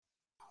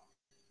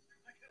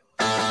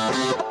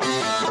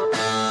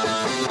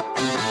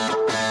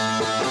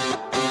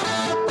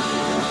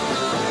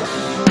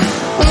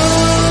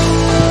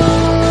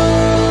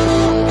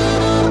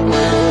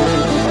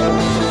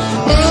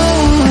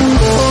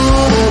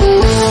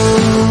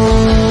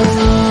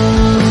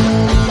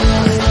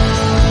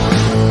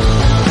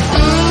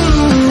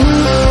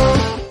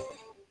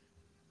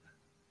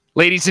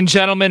Ladies and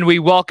gentlemen, we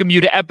welcome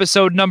you to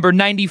episode number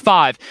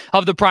 95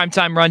 of the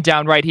Primetime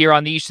Rundown right here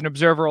on the Eastern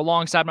Observer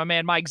alongside my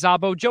man Mike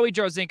Szabo. Joey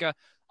Jarzynka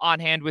on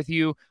hand with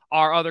you.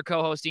 Our other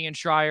co-host Ian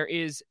Schraier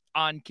is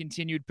on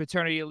continued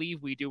paternity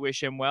leave. We do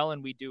wish him well,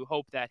 and we do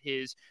hope that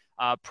his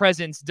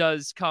presence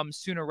does come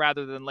sooner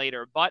rather than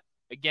later. But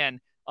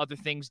again, other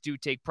things do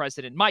take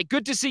precedent. Mike,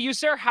 good to see you,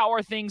 sir. How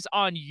are things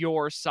on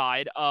your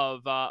side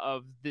of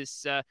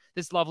this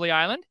lovely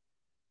island?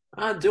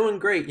 Doing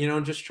great.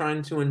 Just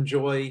trying to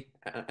enjoy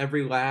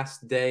every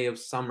last day of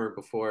summer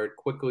before it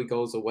quickly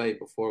goes away,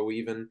 before we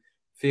even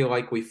feel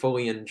like we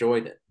fully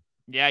enjoyed it.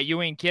 Yeah,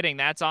 you ain't kidding.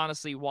 That's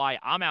honestly why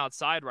I'm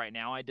outside right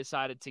now. I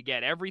decided to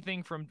get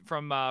everything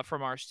from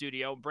our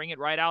studio, bring it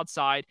right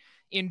outside,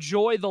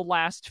 enjoy the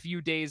last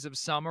few days of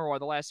summer, or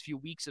the last few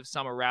weeks of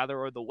summer rather,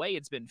 or the way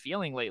it's been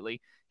feeling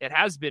lately. It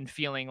has been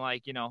feeling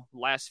like,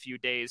 last few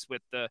days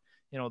with the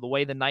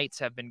way the nights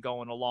have been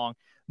going along.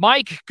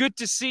 Mike, good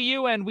to see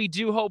you, and we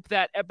do hope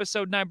that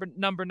episode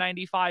number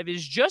 95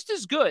 is just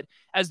as good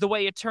as the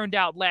way it turned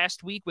out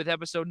last week with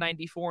episode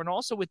 94, and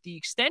also with the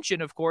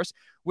extension, of course,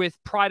 with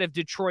Pride of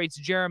Detroit's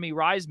Jeremy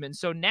Reisman.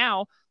 So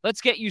now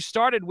let's get you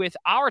started with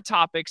our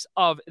topics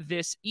of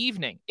this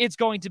evening. It's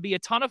going to be a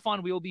ton of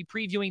fun. We will be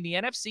previewing the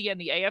NFC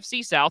and the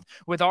AFC South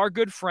with our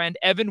good friend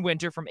Evan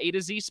Winter from A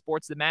to Z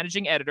Sports, the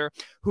managing editor,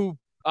 who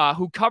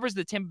covers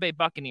the Tampa Bay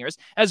Buccaneers,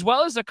 as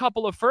well as a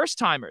couple of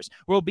first-timers.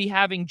 We'll be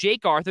having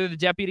Jake Arthur, the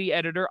deputy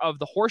editor of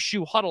the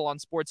Horseshoe Huddle on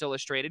Sports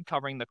Illustrated,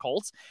 covering the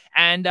Colts.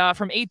 And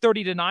from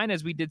 8:30 to 9,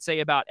 as we did say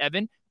about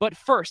Evan. But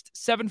first,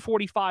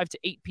 7:45 to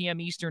 8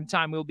 p.m. Eastern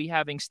Time, we'll be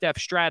having Steph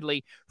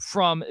Stradley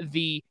from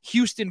the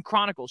Houston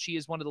Chronicle. She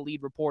is one of the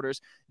lead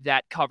reporters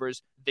that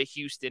covers the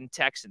Houston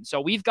Texans. So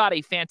we've got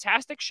a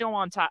fantastic show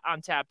on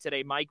tap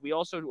today, Mike. We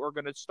also are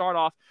going to start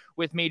off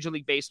with Major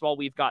League Baseball.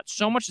 We've got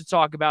so much to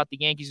talk about. The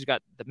Yankees have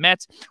got the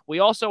Mets. We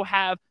also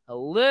have a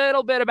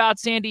little bit about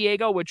San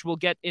Diego, which we'll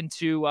get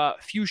into a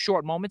few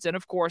short moments. And,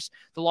 of course,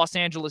 the Los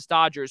Angeles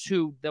Dodgers,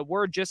 who the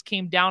word just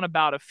came down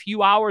about a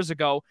few hours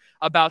ago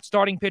about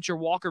starting pitcher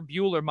Walker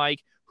Buehler,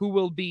 Mike, who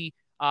will be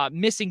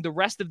missing the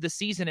rest of the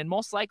season and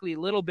most likely a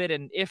little bit,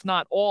 and if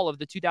not all, of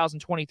the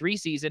 2023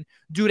 season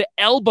due to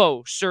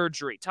elbow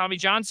surgery, Tommy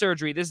John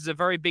surgery. This is a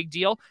very big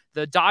deal.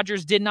 The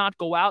Dodgers did not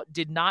go out,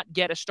 did not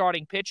get a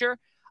starting pitcher.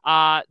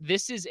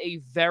 This is a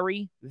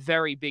very,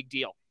 very big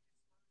deal.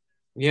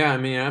 Yeah, I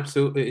mean,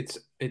 absolutely.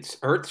 It's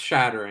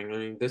earth-shattering. I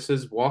mean, this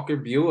is Walker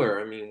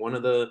Buehler. I mean, one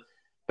of the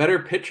better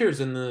pitchers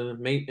in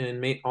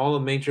all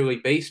of Major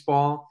League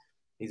Baseball.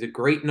 He's a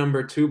great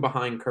number two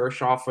behind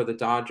Kershaw for the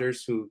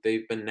Dodgers, who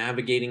they've been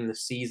navigating the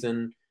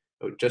season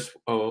just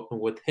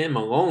with him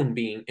alone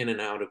being in and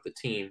out of the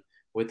team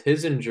with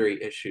his injury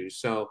issues.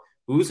 So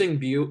losing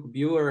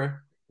Buehler,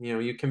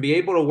 you can be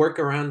able to work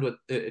around with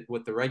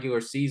the regular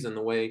season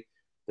the way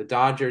the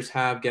Dodgers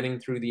have, getting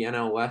through the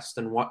NL West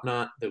and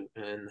whatnot,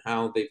 and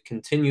how they've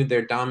continued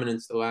their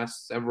dominance the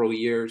last several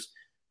years,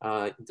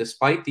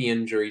 despite the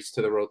injuries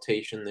to the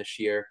rotation this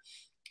year.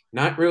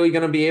 Not really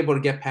going to be able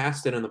to get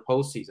past it in the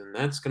postseason.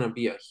 That's going to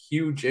be a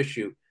huge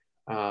issue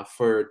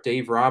for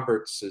Dave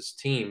Roberts'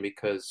 team,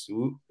 because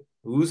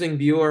losing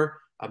Buehler,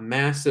 a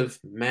massive,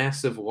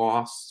 massive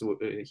loss.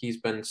 He's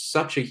been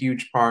such a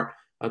huge part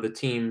of the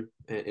team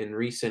in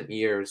recent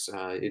years.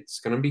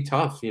 It's going to be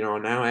tough.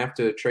 Now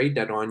after the trade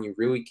deadline, you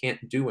really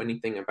can't do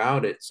anything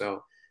about it.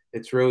 So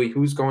it's really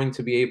who's going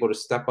to be able to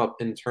step up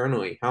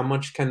internally. How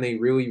much can they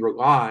really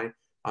rely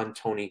on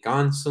Tony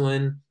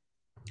Gonsolin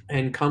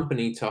and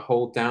company to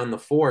hold down the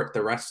fort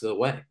the rest of the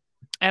way?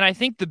 And I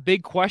think the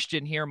big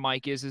question here,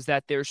 Mike, is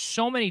that there's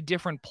so many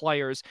different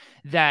players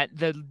that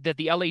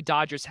the LA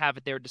Dodgers have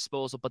at their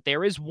disposal. But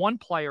there is one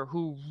player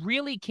who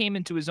really came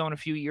into his own a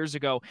few years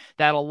ago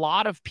that a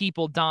lot of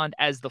people donned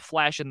as the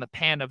flash in the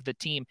pan of the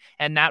team,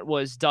 and that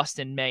was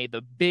Dustin May,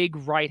 the big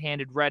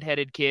right-handed,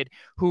 redheaded kid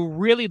who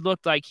really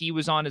looked like he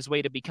was on his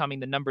way to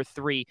becoming the number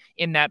 3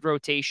 in that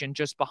rotation,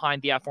 just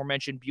behind the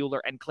aforementioned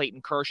Buehler and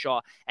Clayton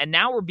Kershaw. And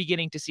now we're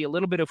beginning to see a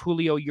little bit of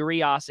Julio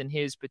Urias in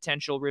his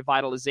potential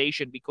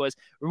revitalization, because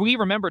we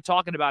remember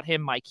talking about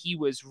him, Mike. He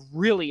was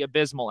really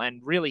abysmal, and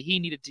really he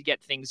needed to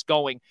get things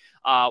going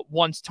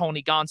once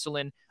Tony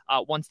Gonsolin,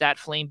 once that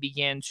flame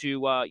began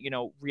to,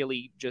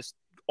 really just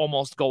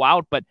almost go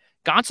out. But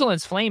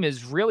Gonsolin's flame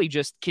is really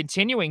just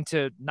continuing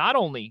to not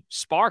only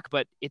spark,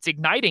 but it's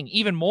igniting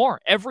even more.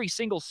 Every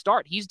single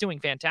start, he's doing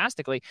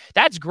fantastically.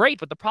 That's great,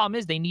 but the problem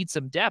is they need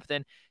some depth.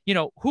 And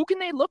who could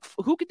they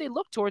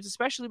look towards,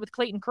 especially with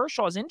Clayton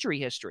Kershaw's injury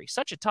history?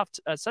 Such a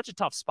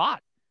tough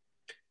spot.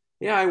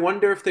 Yeah, I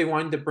wonder if they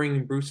wanted to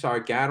bring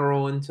Brusar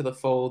Gatterell into the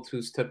fold,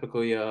 who's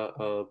typically a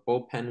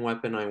bullpen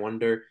weapon. I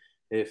wonder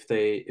if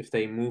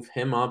they move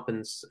him up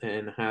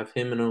and have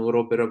him in a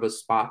little bit of a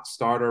spot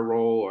starter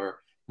role, or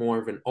more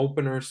of an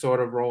opener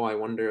sort of role. I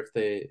wonder if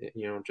they,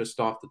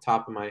 just off the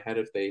top of my head,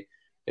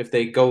 if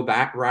they go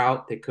that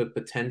route, they could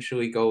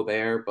potentially go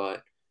there.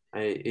 But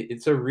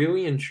it's a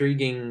really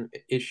intriguing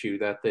issue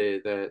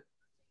that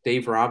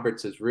Dave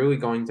Roberts is really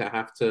going to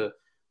have to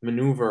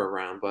maneuver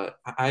around. But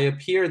I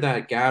appear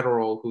that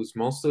Gatterall, who's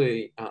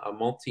mostly a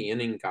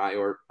multi-inning guy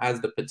or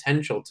has the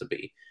potential to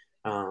be,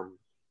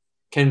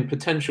 can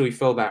potentially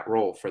fill that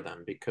role for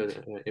them. Because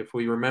if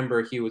we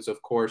remember, he was,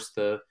 of course,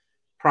 the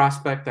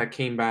prospect that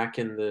came back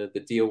in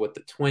the deal with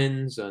the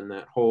Twins and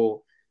that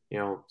whole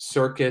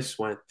circus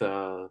with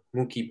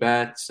Mookie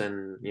Betts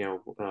and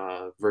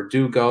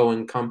Verdugo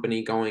and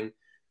company going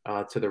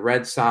to the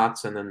Red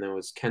Sox, and then there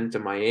was Kenta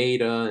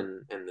Maeda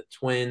and the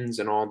Twins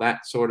and all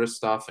that sort of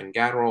stuff. And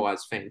Gatterall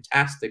has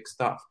fantastic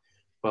stuff,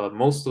 but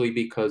mostly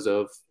because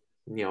of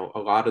a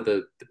lot of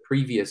the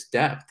previous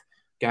depth.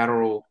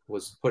 Gatterall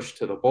was pushed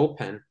to the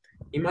bullpen.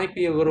 He might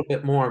be a little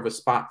bit more of a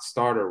spot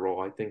starter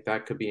role. I think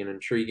that could be an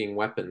intriguing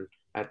weapon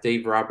at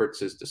Dave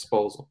Roberts'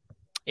 disposal.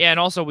 Yeah, and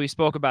also we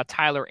spoke about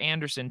Tyler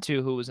Anderson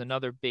too, who was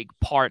another big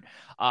part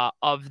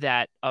of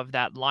that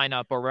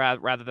lineup, or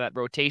rather that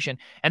rotation.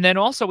 And then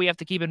also we have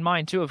to keep in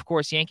mind too, of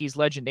course, Yankees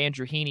legend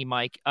Andrew Heaney,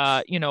 Mike.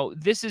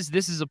 This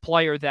is a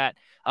player that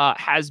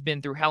has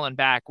been through hell and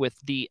back with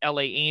the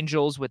LA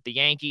Angels, with the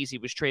Yankees. He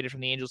was traded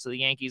from the Angels to the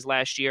Yankees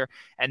last year,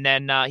 and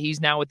then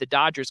he's now with the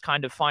Dodgers,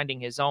 kind of finding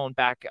his own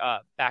back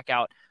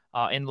out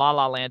in La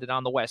La Land and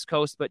on the West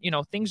Coast. But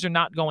things are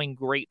not going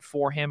great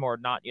for him, or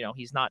not.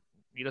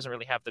 He doesn't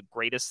really have the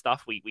greatest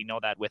stuff. We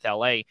know that with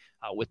LA,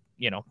 with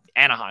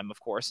Anaheim, of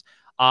course.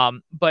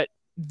 But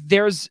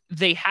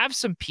they have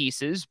some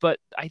pieces, but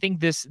I think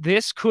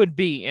this could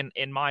be,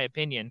 in my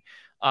opinion,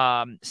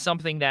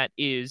 something that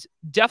is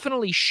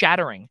definitely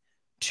shattering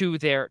to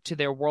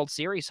their World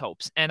Series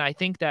hopes. And I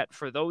think that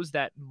for those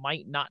that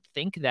might not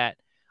think that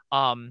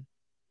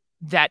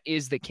that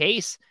is the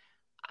case,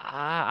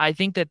 I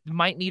think that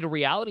might need a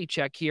reality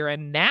check here.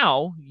 And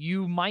now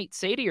you might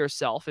say to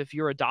yourself, if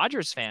you're a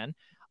Dodgers fan,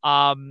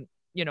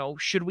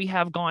 should we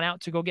have gone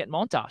out to go get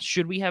Montas?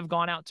 Should we have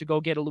gone out to go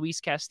get a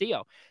Luis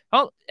Castillo?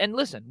 Well, and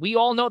listen, we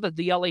all know that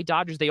the LA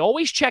Dodgers, they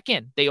always check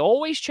in. They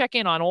always check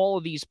in on all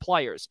of these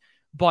players.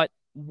 But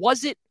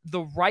was it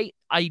the right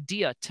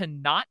idea to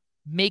not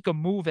make a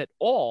move at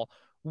all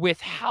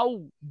with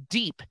how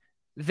deep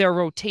their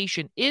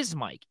rotation is,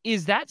 Mike?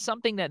 Is that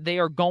something that they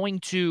are going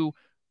to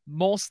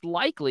most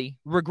likely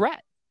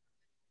regret?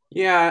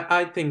 Yeah,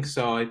 I think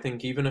so. I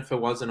think even if it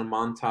wasn't a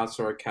Montas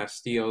or a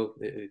Castillo,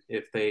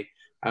 if they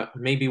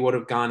maybe would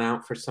have gone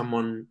out for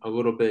someone a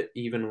little bit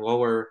even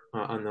lower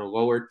on the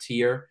lower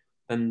tier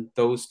than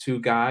those two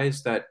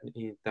guys, that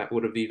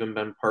would have even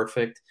been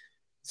perfect.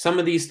 Some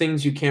of these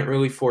things you can't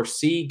really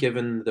foresee,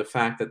 given the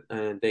fact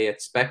that they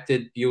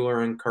expected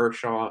Buehler and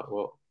Kershaw,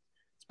 well,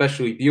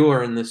 especially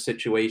Buehler in this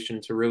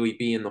situation, to really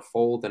be in the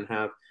fold and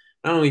have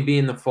not only be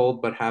in the fold,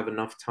 but have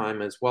enough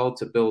time as well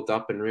to build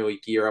up and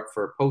really gear up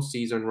for a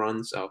postseason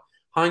run. So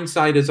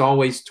hindsight is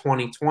always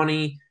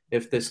 2020.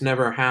 If this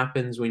never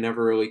happens, we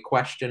never really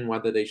question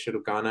whether they should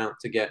have gone out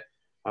to get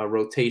a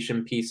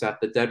rotation piece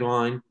at the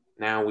deadline.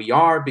 Now we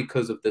are,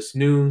 because of this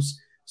news.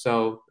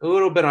 So a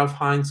little bit of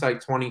hindsight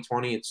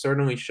 2020. It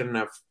certainly shouldn't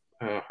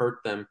have hurt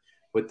them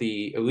with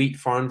the elite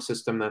farm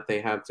system that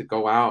they have to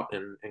go out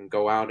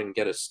and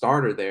get a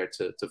starter there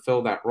to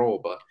fill that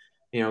role. But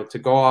to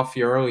go off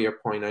your earlier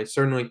point, I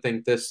certainly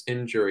think this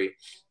injury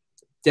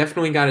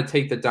definitely got to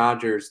take the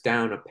Dodgers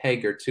down a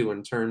peg or two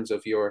in terms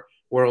of your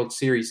World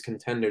Series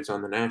contenders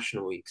on the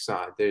National League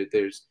side.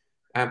 There's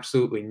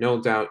absolutely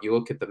no doubt. You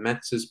look at the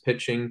Mets'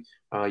 pitching,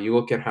 you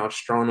look at how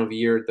strong of a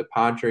year the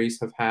Padres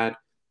have had.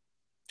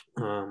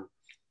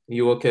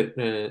 You look at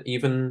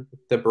even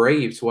the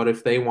Braves. What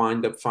if they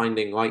wind up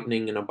finding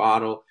lightning in a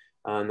bottle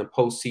in the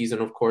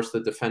postseason? Of course,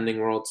 the defending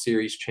World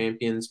Series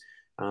champions.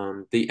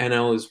 The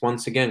NL is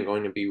once again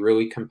going to be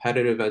really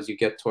competitive as you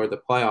get toward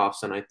the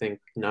playoffs, and I think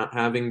not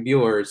having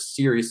Buehler is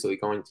seriously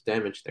going to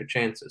damage their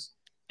chances.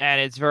 And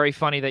it's very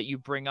funny that you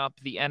bring up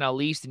the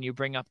NL East and you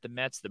bring up the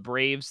Mets, the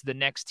Braves, the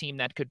next team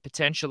that could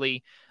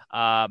potentially,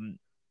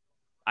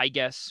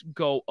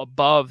 go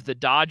above the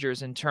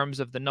Dodgers in terms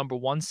of the number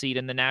one seed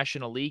in the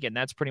National League. And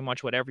that's pretty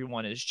much what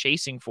everyone is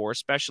chasing for,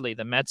 especially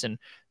the Mets and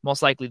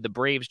most likely the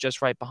Braves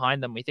just right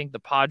behind them. We think the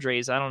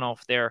Padres, I don't know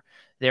if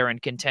they're in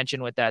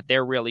contention with that.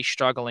 They're really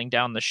struggling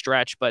down the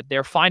stretch, but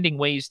they're finding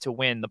ways to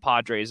win. The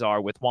Padres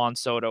are, with Juan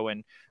Soto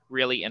and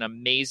really an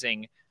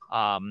amazing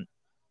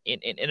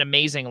an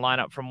amazing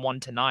lineup from 1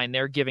 to 9.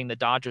 They're giving the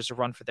Dodgers a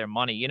run for their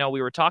money.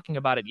 We were talking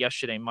about it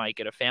yesterday, Mike,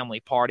 at a family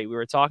party. We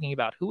were talking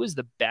about who is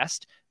the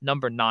best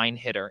number 9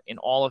 hitter in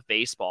all of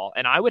baseball.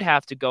 And I would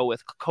have to go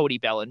with Cody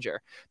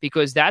Bellinger,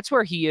 because that's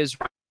where he is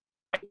right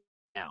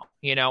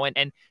now,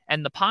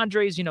 and the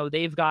Padres,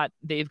 they've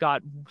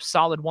got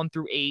solid 1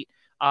 through 8,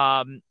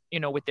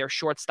 with their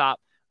shortstop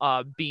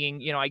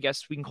being, I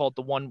guess we can call it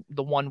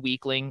the one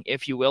weakling,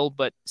 if you will.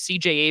 But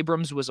CJ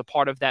Abrams was a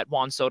part of that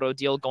Juan Soto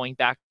deal going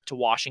back to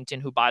Washington,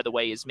 who, by the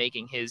way, is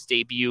making his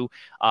debut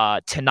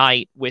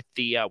tonight with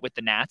the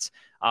Nats.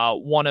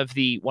 One of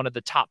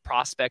the top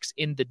prospects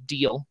in the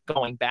deal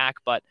going back.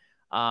 But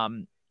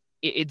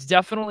it's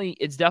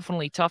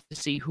definitely tough to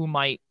see who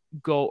might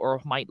go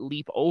or might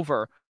leap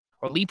over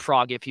or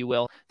leapfrog, if you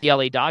will, the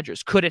LA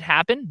Dodgers. Could it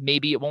happen?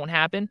 Maybe it won't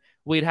happen.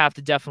 we'd have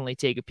to definitely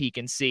take a peek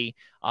and see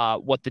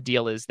what the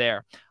deal is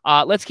there.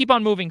 Let's keep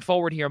on moving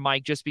forward here,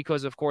 Mike, just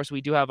because, of course,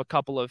 we do have a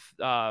couple of,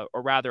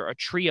 or rather a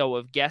trio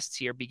of guests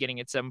here beginning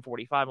at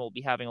 7:45. We'll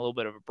be having a little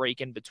bit of a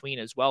break in between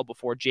as well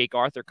before Jake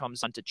Arthur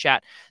comes on to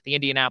chat the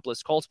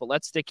Indianapolis Colts. But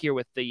let's stick here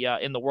with the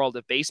in the world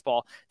of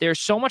baseball. There's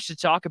so much to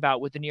talk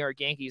about with the New York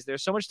Yankees.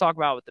 There's so much to talk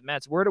about with the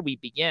Mets. Where do we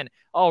begin?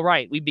 All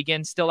right, we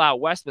begin still out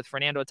west with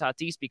Fernando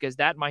Tatis, because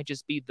that might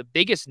just be the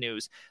biggest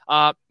news.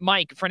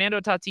 Mike, Fernando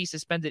Tatis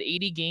suspended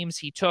 80 games.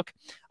 He took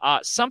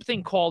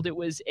something called, it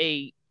was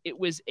a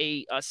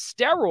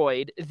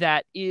steroid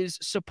that is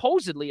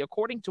supposedly,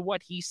 according to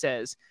what he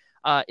says,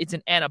 it's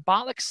an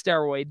anabolic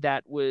steroid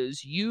that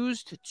was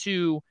used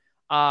to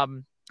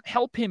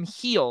help him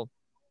heal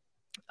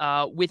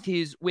with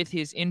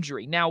his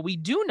injury. Now, we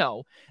do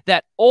know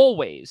that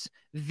always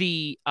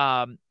the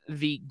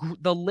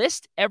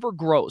list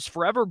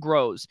forever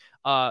grows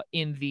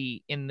in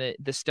the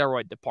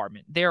steroid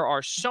department. There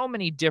are so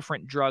many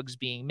different drugs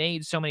being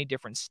made, so many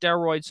different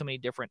steroids, so many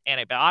different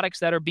antibiotics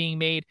that are being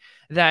made,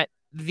 that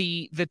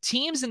the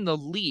teams in the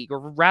league, or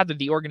rather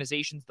the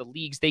organizations, the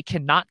leagues, they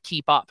cannot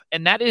keep up.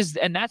 And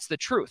that's the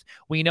truth.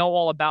 We know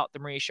all about the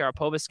Maria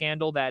Sharapova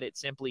scandal, that it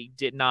simply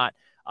did not,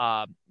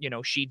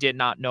 she did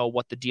not know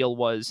what the deal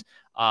was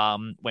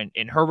when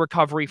in her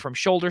recovery from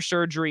shoulder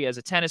surgery as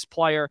a tennis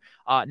player.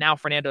 Now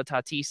Fernando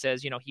Tatis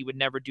says, he would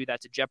never do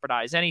that to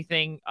jeopardize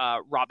anything.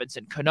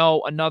 Robinson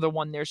Cano, another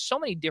one. There's so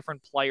many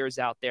different players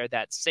out there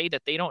that say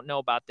that they don't know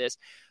about this.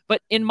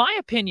 But in my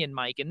opinion,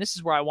 Mike, and this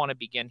is where I want to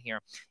begin here,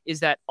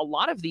 is that a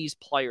lot of these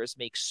players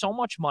make so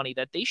much money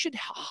that they should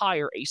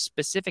hire a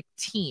specific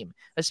team,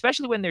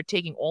 especially when they're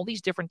taking all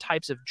these different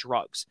types of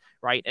drugs,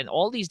 right? And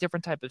all these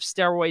different types of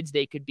steroids.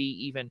 They could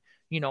be even,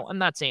 I'm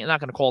not going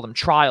to call them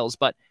trials,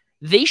 but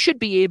they should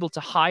be able to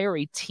hire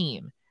a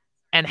team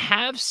and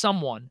have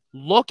someone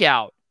look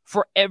out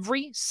for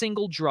every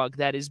single drug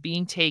that is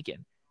being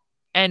taken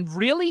and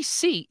really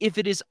see if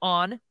it is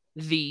on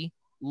the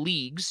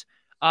league's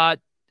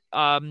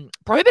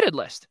prohibited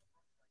list.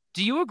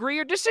 Do you agree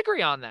or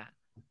disagree on that?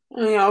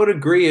 I would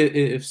agree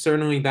if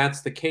certainly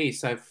that's the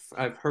case.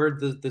 I've heard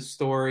the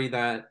story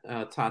that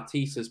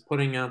Tatis is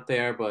putting out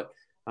there, but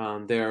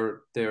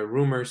there are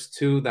rumors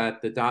too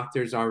that the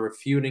doctors are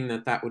refuting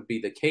that would be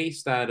the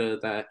case,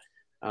 that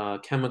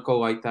chemical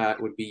like that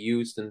would be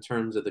used in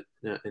terms of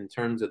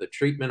the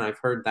treatment. I've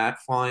heard that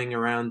flying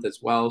around as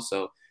well.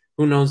 So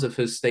who knows if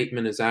his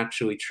statement is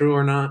actually true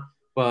or not?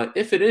 But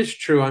if it is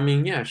true, I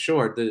mean, yeah,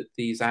 sure.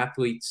 These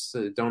athletes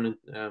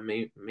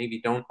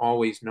maybe don't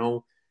always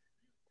know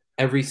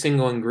every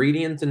single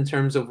ingredient in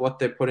terms of what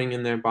they're putting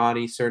in their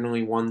body.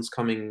 Certainly, one's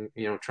coming,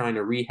 trying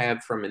to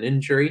rehab from an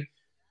injury.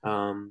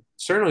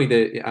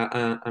 Certainly,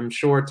 I'm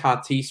sure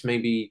Tatis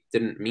maybe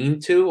didn't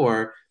mean to,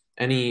 or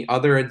any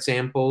other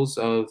examples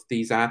of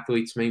these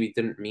athletes maybe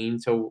didn't mean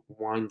to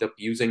wind up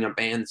using a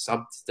banned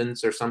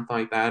substance or something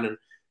like that, and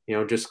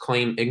just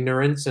claim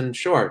ignorance. And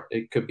sure,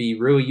 it could be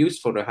really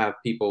useful to have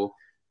people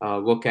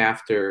look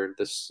after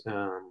this,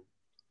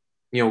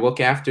 look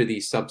after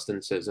these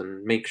substances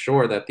and make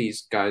sure that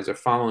these guys are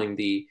following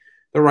the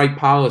right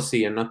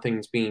policy and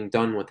nothing's being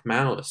done with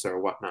malice or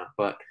whatnot.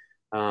 But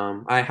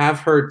I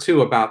have heard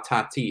too about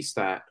Tatis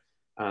that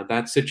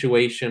that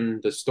situation,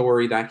 the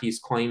story that he's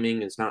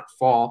claiming is not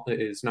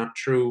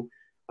true,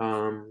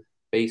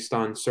 based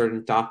on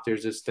certain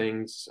doctors'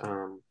 things.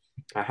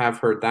 I have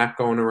heard that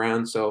going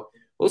around, so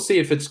we'll see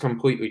if it's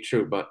completely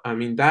true. But I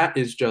mean, that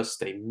is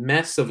just a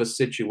mess of a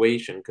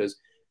situation, because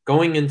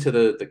going into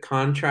the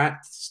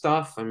contract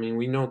stuff, I mean,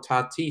 we know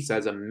Tatis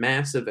has a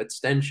massive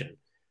extension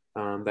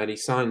that he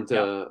signed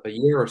a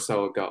year or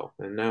so ago,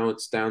 and now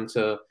it's down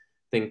to, I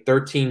think,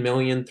 13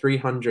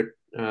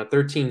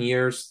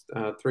 years,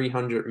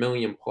 300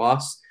 million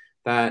plus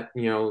that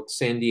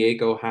San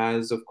Diego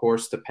has, of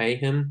course, to pay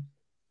him,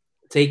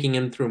 taking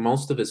him through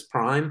most of his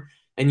prime.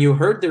 And you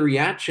heard the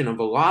reaction of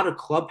a lot of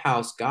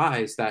clubhouse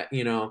guys that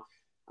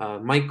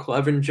Mike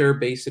Clevenger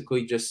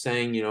basically just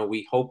saying,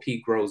 we hope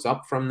he grows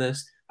up from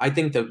this. I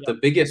think the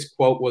biggest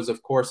quote was,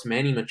 of course,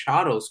 Manny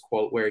Machado's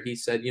quote, where he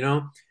said,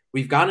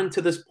 we've gotten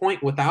to this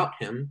point without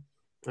him.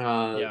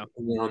 And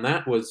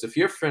that was, if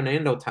you're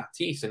Fernando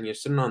Tatis and you're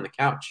sitting on the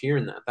couch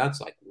hearing that,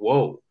 that's like,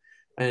 whoa.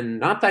 And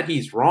not that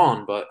he's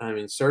wrong, but I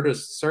mean,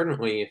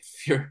 certainly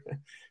if you're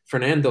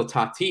Fernando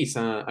Tatis,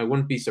 I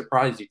wouldn't be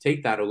surprised you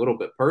take that a little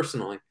bit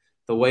personally.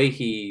 The way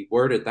he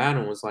worded that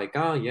and was like,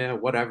 oh yeah,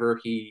 whatever.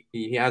 He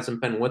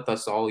hasn't been with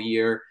us all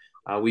year.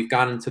 We've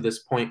gotten to this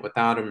point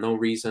without him. No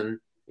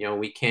reason,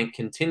 we can't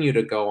continue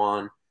to go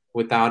on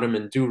without him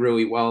and do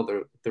really well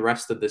the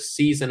rest of the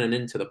season and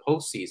into the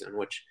postseason,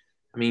 which,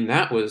 I mean,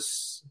 that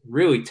was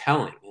really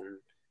telling. And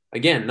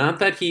again, not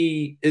that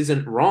he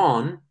isn't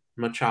wrong,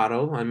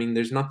 Machado. I mean,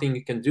 there's nothing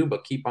you can do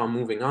but keep on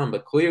moving on.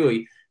 But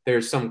clearly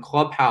there's some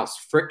clubhouse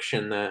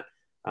friction that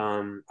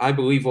I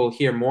believe we'll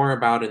hear more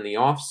about in the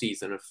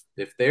offseason.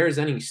 If there's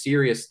any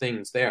serious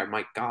things there,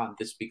 my God,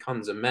 this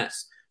becomes a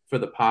mess for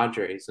the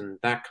Padres, and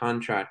that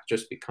contract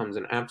just becomes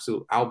an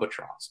absolute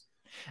albatross.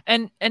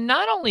 And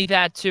not only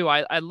that too,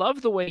 I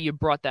love the way you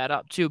brought that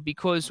up too,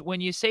 because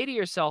when you say to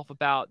yourself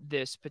about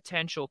this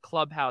potential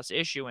clubhouse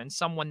issue and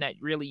someone that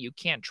really you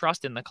can't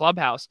trust in the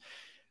clubhouse,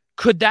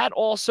 could that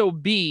also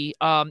be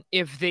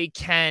if they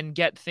can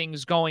get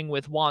things going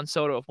with Juan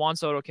Soto? If Juan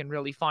Soto can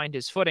really find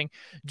his footing,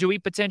 do we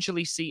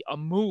potentially see a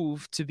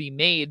move to be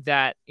made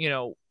that,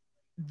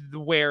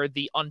 where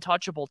the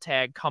untouchable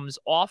tag comes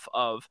off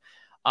of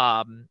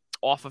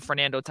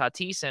Fernando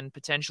Tatis, and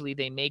potentially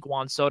they make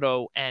Juan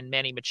Soto and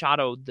Manny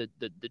Machado the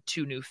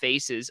two new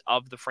faces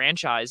of the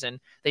franchise, and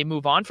they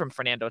move on from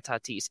Fernando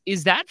Tatis?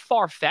 Is that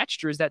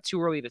far-fetched, or is that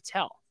too early to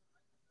tell?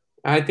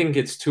 I think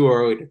it's too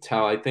early to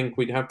tell. I think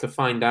we'd have to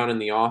find out in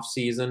the off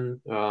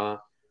season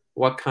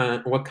what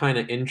kind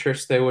of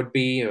interest there would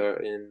be,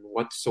 and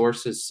what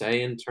sources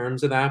say in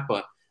terms of that.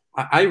 But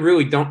I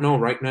really don't know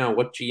right now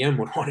what GM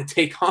would want to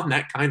take on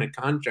that kind of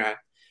contract.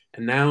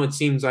 And now it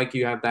seems like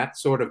you have that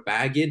sort of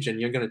baggage,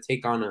 and you're going to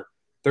take on a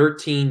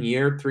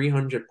 13-year,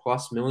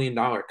 $300+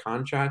 million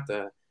contract.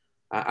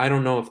 I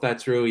don't know if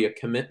that's really a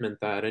commitment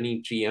that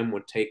any GM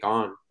would take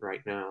on right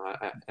now.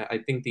 I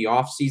think the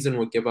offseason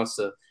would give us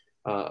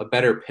a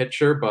better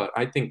picture, but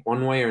I think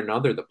one way or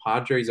another, the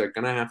Padres are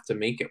going to have to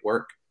make it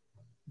work.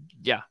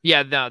 Yeah,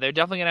 no, they're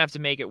definitely gonna have to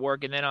make it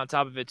work. And then on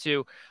top of it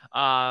too,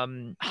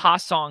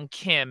 Ha-Sung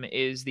Kim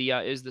is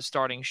the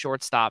starting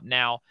shortstop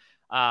now,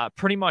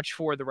 pretty much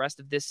for the rest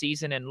of this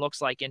season, and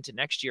looks like into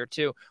next year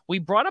too. We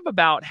brought up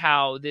about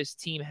how this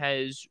team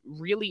has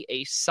really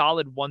a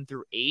solid 1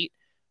 through 8.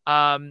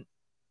 The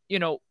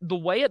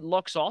way it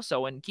looks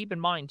also, and keep in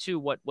mind too,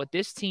 what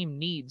this team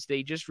needs,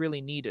 they just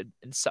really need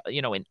an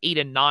 8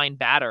 and 9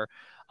 batter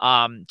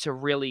to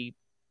really,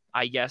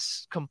 I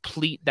guess,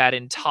 complete that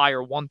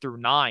entire 1 through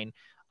 9.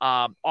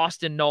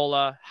 Austin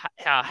Nola,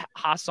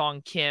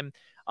 Ha-Sung Kim,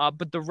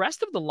 but the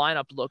rest of the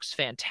lineup looks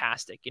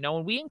fantastic.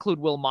 And we include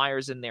Will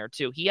Myers in there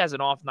too. He has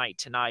an off night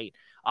tonight.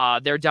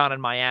 They're down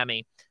in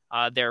Miami.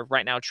 They're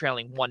right now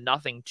trailing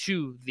 1-0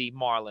 to the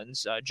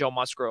Marlins. Joe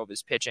Musgrove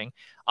is pitching.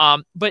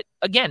 But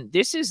again,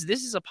 this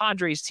is a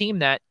Padres team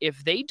that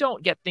if they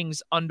don't get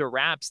things under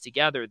wraps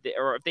together,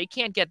 or if they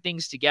can't get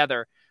things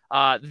together,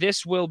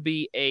 this will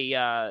be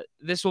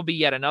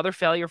yet another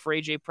failure for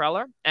AJ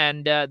Preller,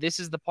 and this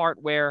is the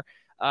part where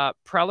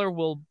Preller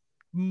will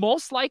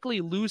most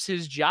likely lose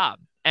his job,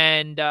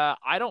 and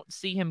I don't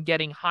see him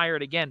getting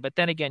hired again. But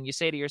then again, you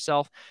say to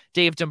yourself,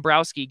 Dave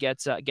Dombrowski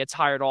gets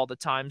hired all the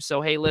time,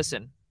 so hey,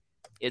 listen,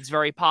 it's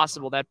very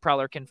possible that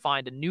Preller can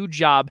find a new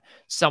job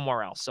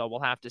somewhere else. So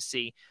we'll have to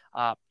see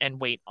and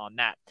wait on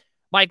that.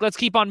 Mike, let's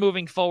keep on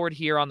moving forward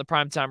here on the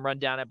Primetime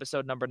Rundown,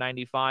 episode number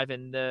 95.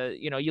 And,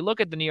 you look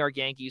at the New York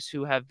Yankees,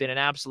 who have been an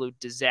absolute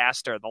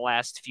disaster the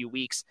last few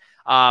weeks.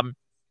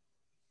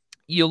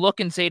 You look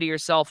and say to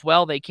yourself,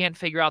 well, they can't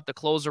figure out the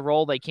closer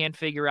role. They can't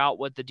figure out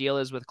what the deal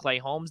is with Clay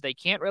Holmes. They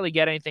can't really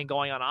get anything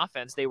going on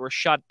offense. They were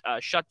shut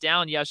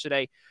down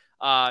yesterday,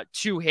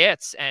 2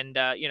 hits. And,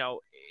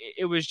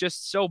 it was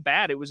just so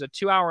bad. It was a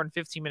 2-hour and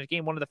 15-minute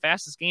game, one of the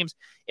fastest games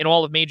in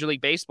all of Major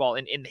League Baseball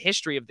in the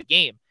history of the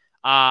game.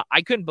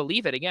 I couldn't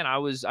believe it. Again, I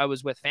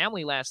was with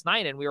family last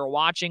night, and we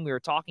were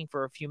talking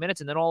for a few minutes,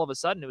 and then all of a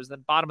sudden it was the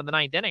bottom of the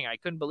 9th inning. I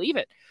couldn't believe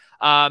it.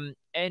 I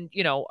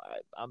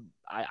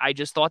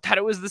just thought that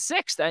it was the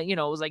 6th. It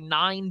was like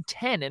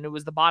 9-10, and it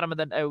was the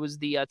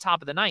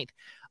top of the 9th.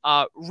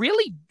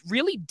 Really,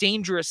 really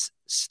dangerous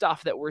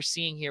stuff that we're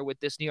seeing here with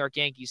this New York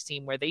Yankees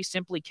team, where they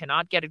simply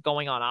cannot get it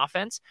going on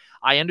offense.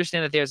 I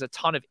understand that there's a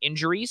ton of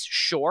injuries,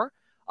 sure.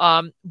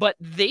 But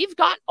they've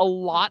got a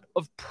lot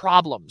of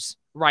problems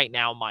right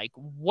now, Mike.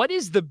 What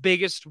is the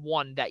biggest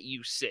one that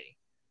you see?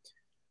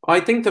 I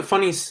think the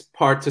funniest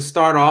part to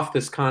start off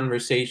this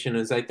conversation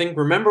is,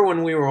 remember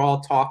when we were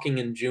all talking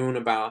in June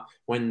about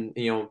when,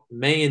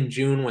 May and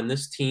June, when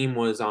this team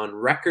was on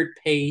record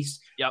pace,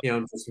 yep.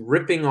 Just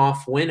ripping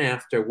off win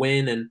after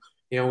win. And,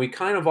 we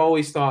kind of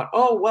always thought,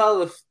 oh,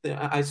 well, if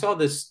I saw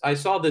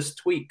this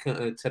tweet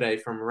today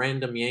from a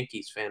random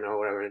Yankees fan or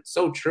whatever. It's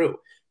so true.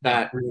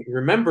 That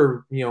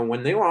remember,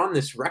 when they were on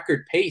this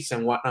record pace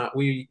and whatnot,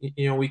 we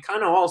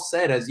kind of all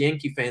said as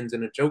Yankee fans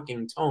in a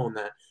joking tone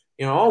that,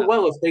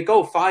 well, if they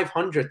go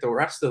 500 the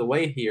rest of the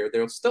way here,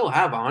 they'll still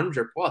have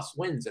 100+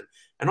 wins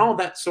and all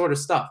that sort of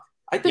stuff.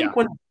 I think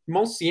when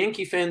most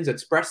Yankee fans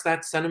expressed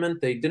that sentiment,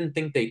 they didn't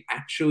think they'd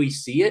actually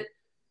see it,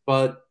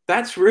 but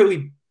that's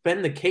really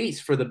been the case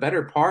for the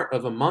better part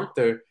of a month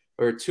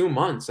or 2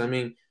 months.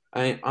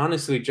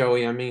 Honestly,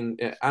 Joey, I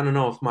don't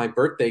know if my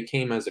birthday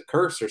came as a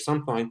curse or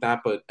something like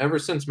that, but ever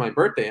since my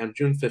birthday on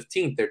June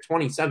 15th, they're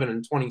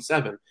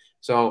 27-27.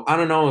 So I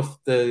don't know if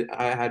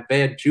I had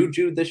bad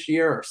juju this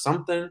year or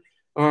something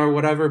or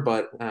whatever,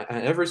 but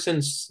ever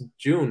since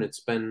June, it's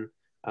been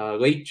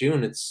late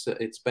June,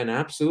 it's been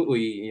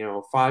absolutely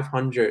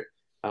 500.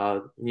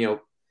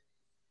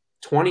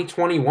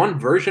 2021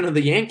 version of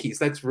the Yankees.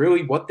 That's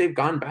really what they've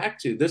gone back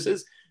to. This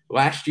is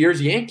last year's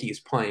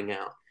Yankees playing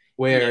out,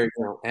 where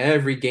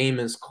every game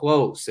is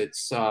close.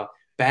 It's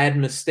bad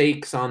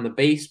mistakes on the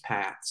base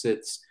paths.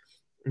 It's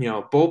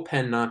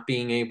bullpen not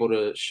being able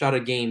to shut a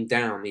game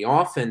down. The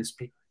offense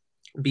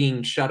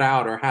being shut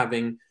out or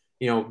having,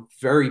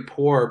 very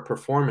poor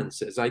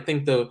performances. I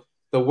think the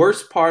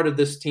worst part of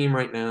this team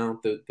right now,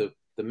 the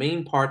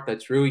main part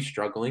that's really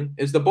struggling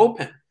is the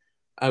bullpen.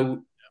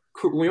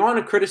 We want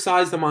to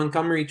criticize the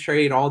Montgomery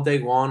trade all day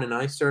long, and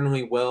I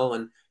certainly will.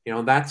 And,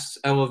 that's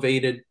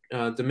elevated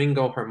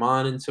Domingo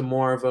Germán into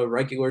more of a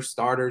regular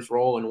starter's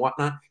role and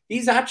whatnot.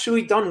 He's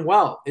actually done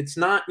well. It's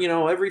not,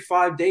 every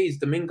 5 days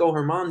Domingo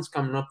Germán's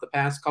coming up the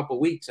past couple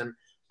weeks and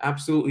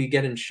absolutely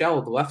getting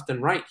shelled left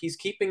and right. He's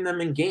keeping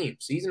them in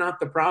games. He's not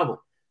the problem.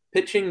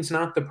 Pitching's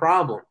not the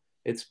problem.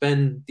 It's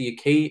been the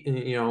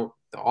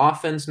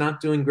offense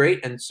not doing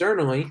great. And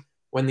certainly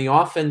when the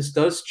offense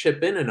does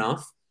chip in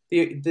enough,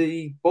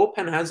 the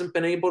bullpen hasn't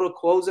been able to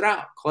close it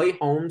out. Clay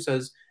Holmes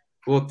has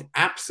looked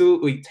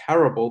absolutely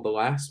terrible the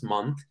last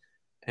month,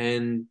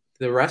 and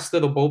the rest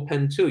of the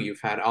bullpen too.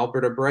 You've had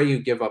Albert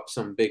Abreu give up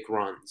some big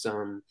runs.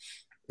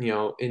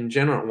 In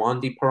general,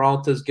 Wandy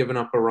Peralta's given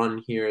up a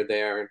run here or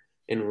there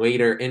in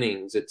later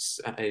innings. It's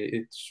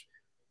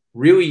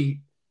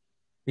really,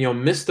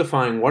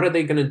 mystifying. What are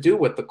they going to do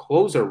with the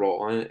closer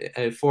role?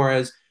 For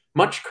as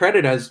much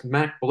credit as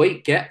Matt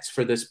Blake gets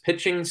for this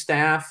pitching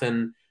staff,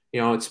 and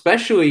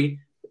especially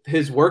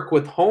his work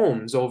with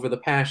Holmes over the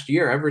past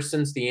year, ever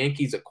since the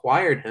Yankees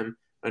acquired him,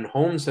 and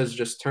Holmes has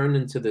just turned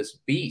into this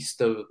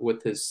beast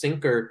with his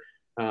sinker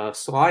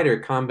slider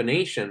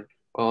combination.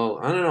 Well,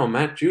 I don't know.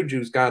 Matt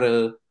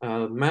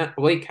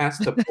Blake has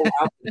to pull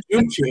out the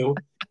juju,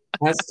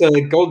 has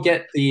to go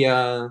get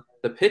the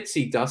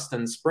pixie dust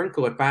and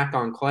sprinkle it back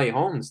on Clay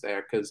Holmes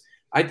there, because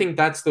I think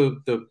that's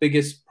the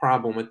biggest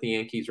problem with the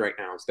Yankees right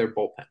now is their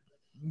bullpen.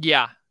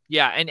 Yeah,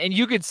 and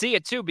you could see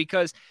it too,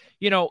 because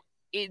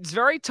it's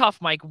very tough,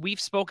 Mike. We've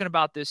spoken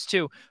about this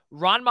too.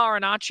 Ron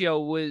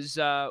Marinaccio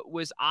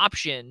was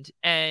optioned,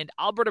 and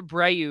Albert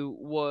Abreu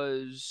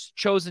was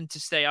chosen to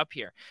stay up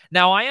here.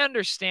 Now, I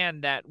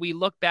understand that we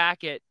look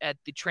back at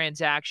the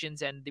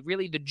transactions and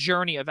really the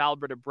journey of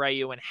Albert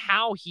Abreu and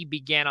how he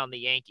began on the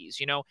Yankees.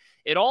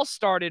 It all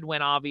started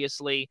when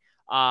obviously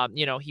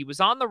he was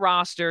on the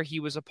roster.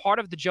 He was a part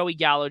of the Joey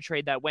Gallo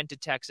trade that went to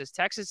Texas.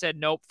 Texas said,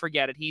 nope,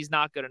 forget it. He's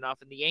not good enough.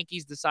 And the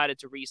Yankees decided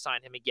to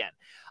re-sign him again.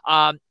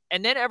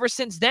 And then ever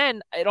since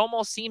then, it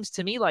almost seems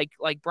to me like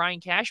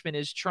Brian Cashman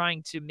is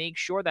trying to make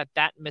sure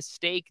that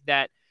mistake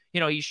that,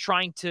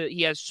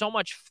 he has so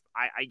much,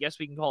 I guess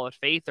we can call it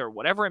faith or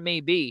whatever it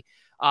may be,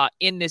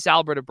 in this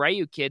Albert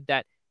Abreu kid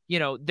that,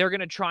 they're going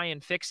to try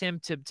and fix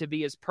him to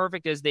be as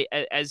perfect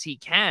as he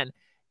can.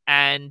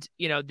 And,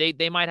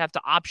 they might have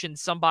to option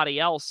somebody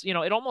else.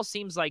 It almost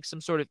seems like some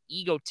sort of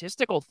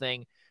egotistical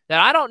thing that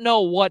I don't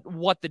know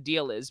what the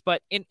deal is.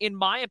 But in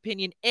my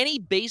opinion, any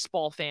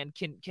baseball fan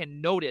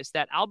can notice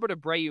that Albert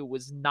Abreu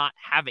was not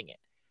having it.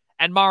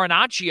 And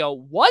Marinaccio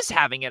was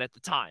having it at the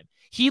time.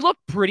 He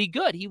looked pretty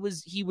good. He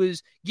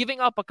was giving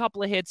up a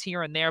couple of hits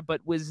here and there,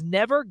 but was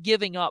never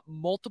giving up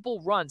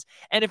multiple runs.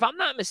 And if I'm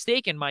not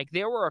mistaken, Mike,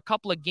 there were a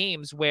couple of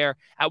games where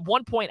at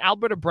one point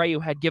Albert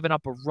Abreu had given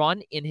up a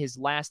run in his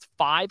last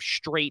 5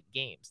 straight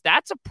games.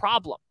 That's a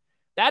problem.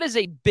 That is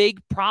a big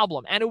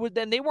problem. And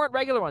then they weren't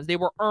regular runs. They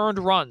were earned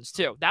runs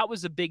too. That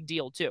was a big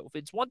deal too. If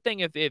it's one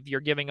thing if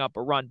you're giving up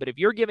a run, but if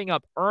you're giving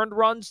up earned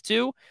runs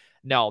too,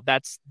 no,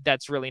 that's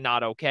really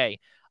not okay.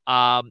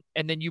 And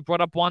then you brought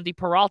up Wandy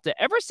Peralta.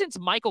 Ever since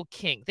Michael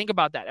King, think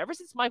about that. Ever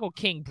since Michael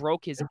King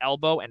broke his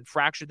elbow and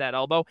fractured that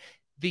elbow,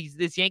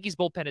 this Yankees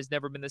bullpen has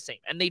never been the same.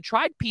 And they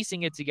tried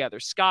piecing it together.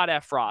 Scott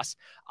Efros,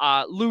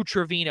 Lou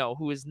Trevino,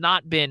 who has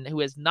not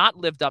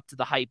lived up to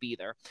the hype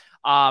either.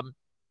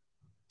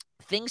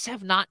 Things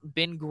have not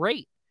been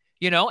great,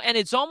 and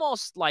it's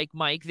almost like,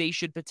 Mike, they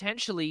should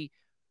potentially,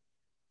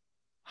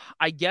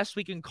 I guess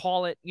we can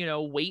call it,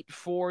 wait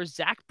for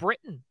Zach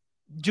Britton.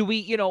 Do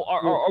we,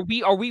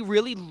 are we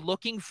really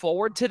looking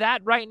forward to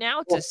that right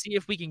now to see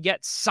if we can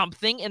get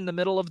something in the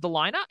middle of the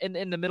lineup,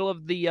 in the middle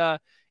of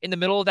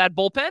that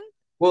bullpen?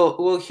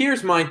 Well,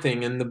 here's my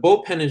thing, and the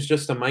bullpen is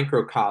just a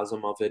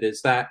microcosm of it,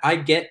 is that I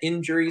get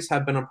injuries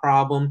have been a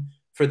problem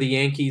for the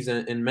Yankees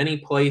in many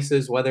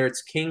places, whether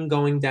it's King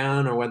going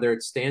down or whether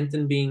it's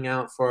Stanton being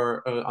out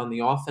for on the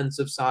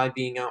offensive side,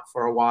 being out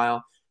for a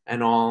while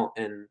and all.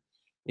 And,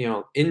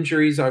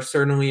 injuries are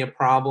certainly a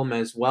problem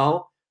as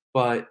well.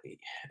 But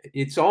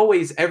it's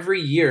always every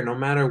year, no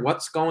matter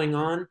what's going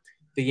on,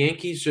 the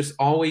Yankees just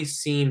always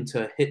seem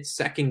to hit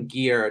second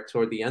gear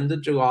toward the end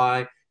of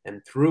July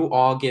and through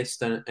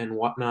August and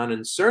whatnot.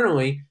 And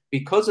certainly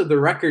because of the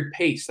record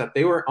pace that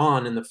they were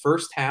on in the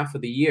first half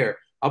of the year,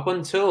 up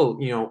until,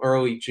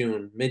 early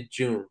June,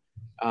 mid-June,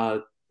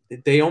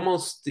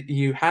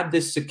 you had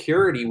this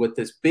security with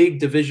this big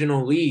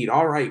divisional lead.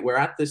 All right, we're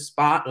at this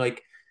spot,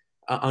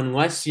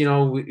 unless,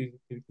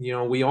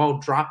 we all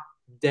drop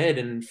dead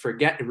and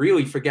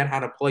really forget how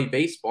to play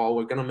baseball,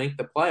 we're going to make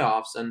the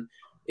playoffs. And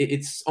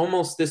it's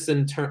almost this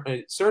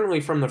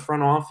certainly from the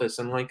front office.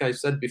 And like I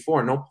said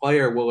before, no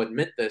player will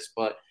admit this,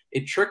 but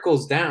it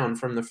trickles down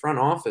from the front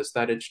office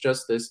that it's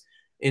just this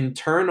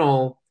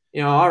internal,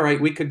 all right,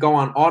 we could go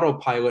on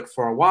autopilot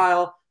for a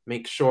while,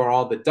 make sure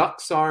all the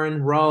ducks are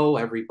in row,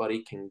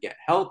 everybody can get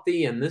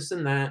healthy and this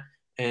and that.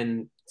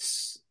 And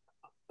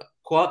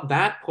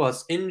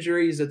plus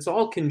injuries, it's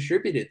all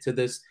contributed to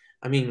this,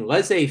 I mean,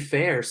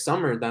 laissez-faire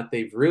summer that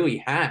they've really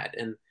had.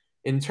 And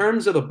in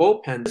terms of the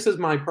bullpen, this is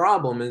my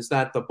problem, is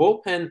that the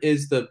bullpen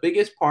is the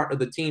biggest part of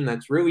the team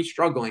that's really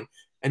struggling.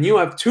 And you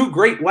have two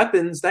great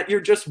weapons that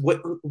you're just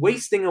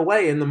wasting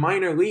away in the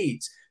minor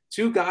leagues.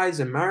 Two guys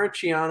in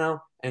Marciano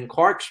and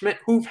Clark Schmidt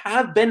who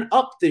have been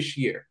up this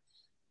year.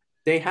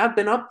 They have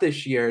been up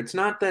this year. It's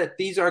not that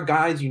these are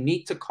guys you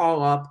need to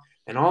call up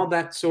and all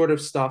that sort of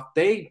stuff.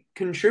 They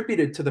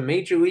contributed to the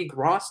major league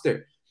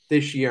roster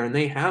this year, and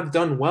they have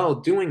done well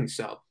doing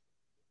so.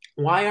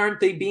 Why aren't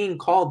they being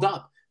called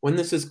up when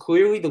this is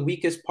clearly the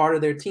weakest part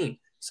of their team?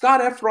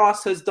 Scott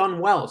Efros has done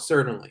well,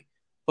 certainly,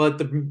 but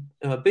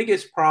the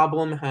biggest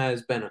problem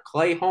has been a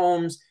Clay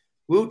Holmes,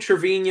 Lou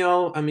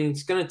Trevino. I mean,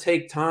 it's going to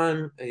take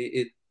time.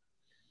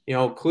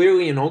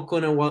 Clearly in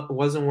Oakland it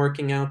wasn't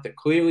working out. They're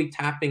clearly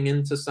tapping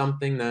into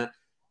something that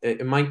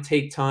it might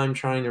take time,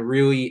 trying to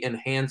really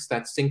enhance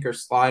that sinker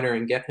slider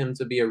and get him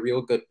to be a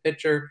real good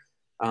pitcher.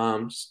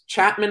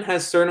 Chapman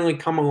has certainly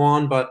come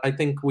along, but I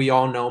think we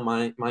all know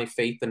my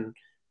faith in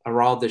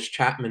Aroldis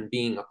Chapman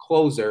being a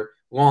closer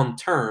long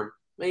term.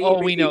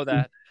 We know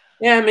that.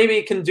 Yeah, maybe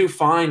he can do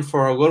fine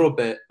for a little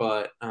bit,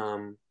 but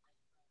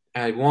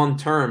long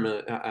term,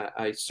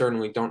 I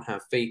certainly don't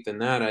have faith in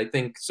that. I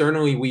think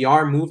certainly we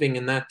are moving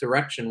in that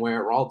direction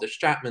where Aroldis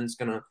Chapman's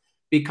going to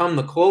become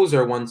the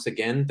closer once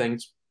again,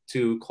 thanks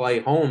to Clay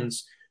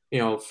Holmes,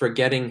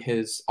 forgetting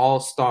his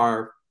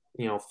all-star,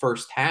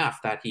 first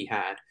half that he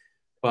had.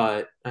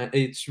 But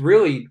it's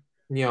really,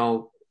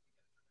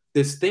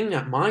 this thing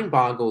that mind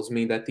boggles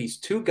me, that these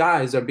two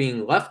guys are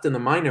being left in the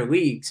minor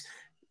leagues,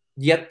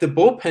 yet the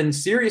bullpen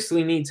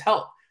seriously needs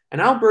help.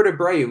 And Albert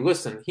Abreu,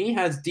 listen, he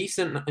has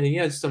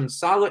some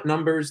solid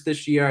numbers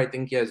this year. I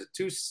think he has a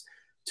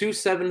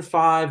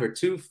 2.75 or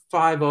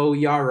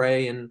 2.50 ERA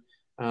in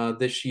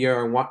this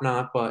year and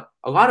whatnot. But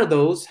a lot of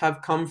those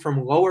have come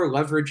from lower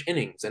leverage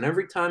innings. And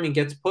every time he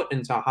gets put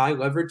into a high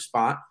leverage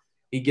spot,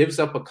 he gives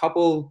up a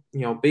couple,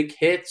 big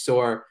hits,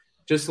 or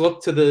just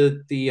look to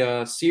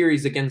the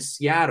series against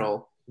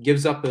Seattle,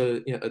 gives up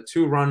a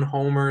 2-run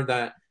homer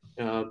that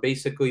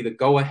basically the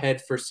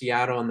go-ahead for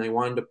Seattle, and they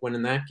wind up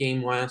winning that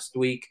game last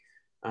week.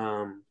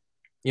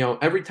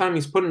 Every time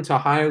he's put into a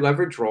higher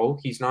leverage role,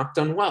 he's not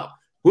done well.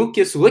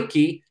 Lucas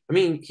Luetge, I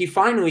mean, he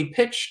finally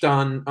pitched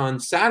on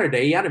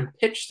Saturday. He hadn't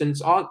pitched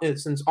since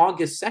August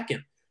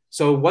 2nd.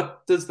 So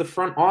what does the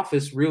front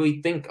office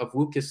really think of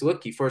Lucas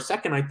Luetge? For a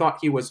second, I thought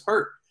he was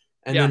hurt.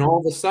 And then all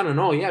of a sudden,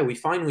 we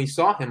finally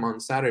saw him on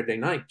Saturday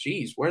night.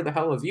 Geez, where the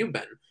hell have you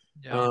been?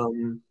 Yeah.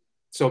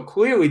 So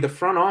clearly the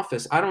front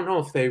office, I don't know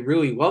if they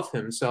really love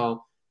him.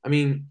 So, I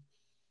mean,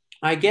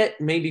 I get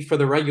maybe for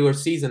the regular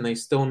season, they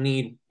still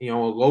need, a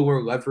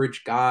lower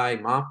leverage guy,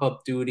 mop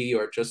up duty,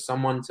 or just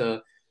someone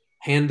to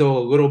handle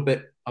a little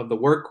bit of the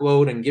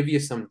workload and give you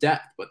some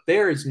depth. But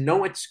there is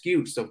no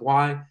excuse of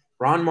why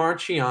Ron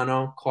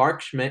Marciano,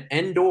 Clark Schmidt,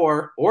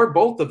 or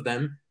both of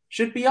them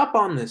should be up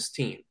on this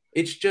team.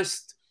 It's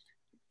just,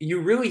 you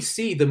really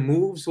see the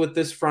moves with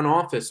this front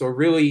office, or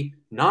really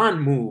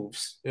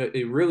non-moves.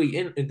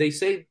 They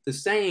say, the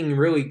saying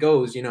really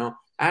goes,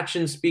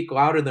 actions speak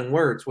louder than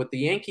words. With the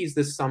Yankees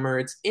this summer,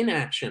 it's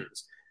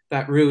inactions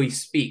that really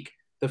speak.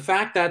 The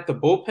fact that the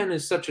bullpen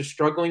is such a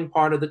struggling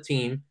part of the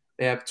team,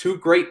 they have two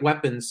great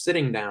weapons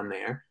sitting down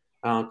there.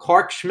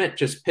 Clark Schmidt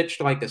just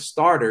pitched like a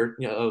starter,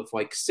 of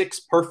like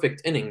 6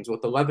 perfect innings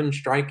with 11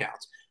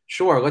 strikeouts.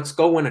 Sure, let's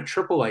go win a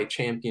AAA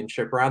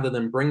championship rather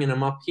than bringing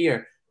him up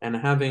here and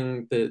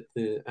having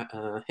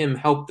him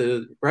help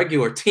the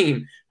regular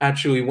team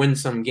actually win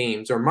some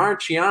games. Or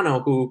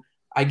Marciano, who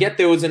I get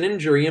there was an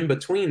injury in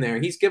between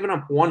there. He's given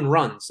up 1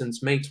 run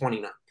since May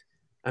 29th.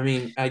 I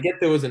mean, I get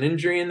there was an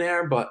injury in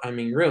there, but I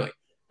mean, really.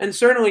 And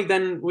certainly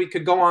then we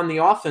could go on the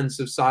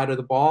offensive side of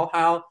the ball.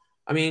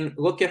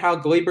 Look at how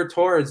Gleyber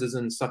Torres is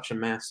in such a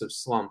massive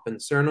slump.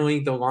 And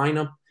certainly the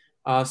lineup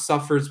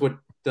suffers with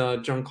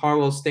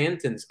Giancarlo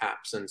Stanton's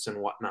absence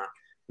and whatnot.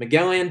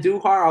 Miguel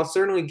Andujar, I'll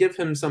certainly give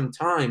him some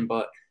time,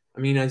 but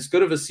I mean, as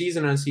good of a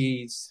season as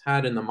he's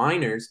had in the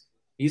minors,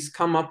 he's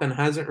come up and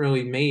hasn't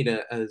really made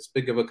as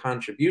big of a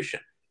contribution.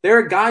 There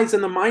are guys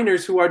in the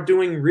minors who are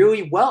doing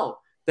really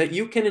well that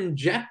you can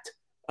inject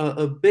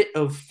a bit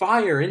of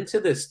fire into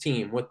this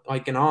team with,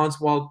 like an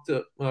Oswald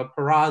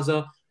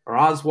Peraza or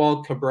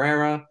Oswald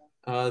Cabrera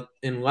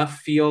in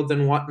left field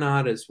and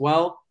whatnot as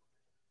well.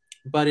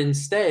 But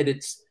instead,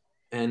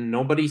 and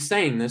nobody's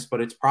saying this,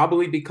 but it's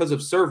probably because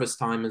of service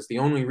time is the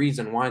only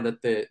reason why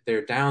that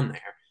they're down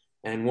there.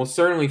 And we'll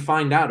certainly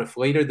find out if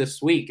later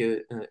this week,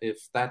 if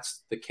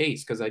that's the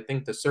case, because I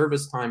think the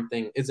service time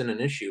thing isn't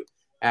an issue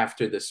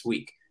after this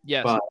week.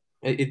 Yes. But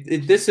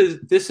this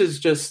is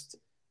just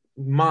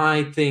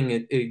my thing.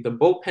 The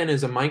bullpen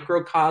is a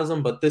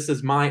microcosm, but this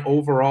is my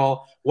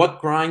overall,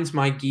 what grinds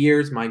my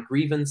gears, my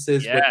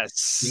grievances with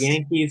the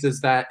Yankees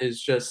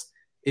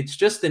it's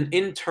just an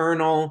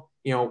internal,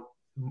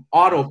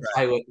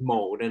 autopilot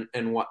mode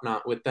and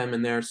whatnot with them.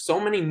 And there are so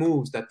many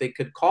moves that they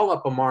could call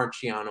up a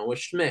Marciano, a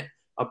Schmidt,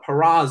 a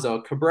Peraza,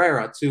 a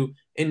Cabrera to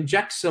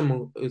inject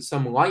some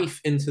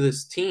life into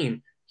this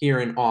team here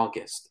in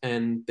August,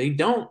 and they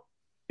don't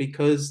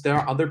because there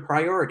are other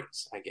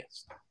priorities, I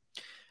guess.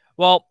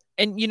 Well,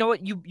 and you know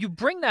what? You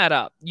bring that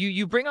up.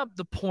 You bring up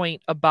the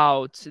point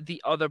about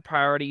the other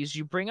priorities.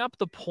 You bring up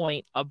the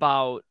point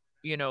about,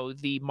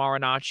 the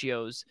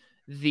Marinaccios,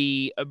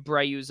 the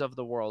Abreu's of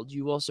the world.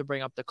 You also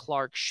bring up the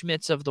Clark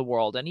Schmidts of the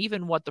world, and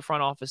even what the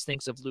front office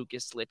thinks of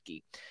Lucas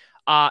Litke.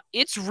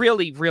 It's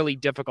really, really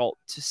difficult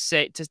to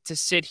say to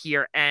sit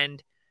here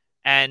and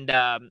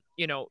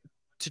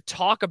to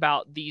talk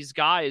about these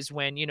guys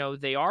when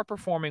they are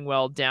performing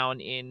well down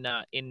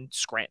in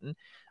Scranton.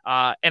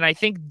 And I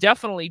think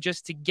definitely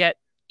just to get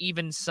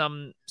even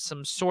some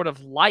sort of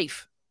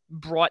life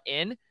brought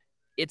in,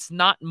 it's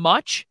not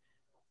much,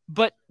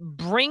 but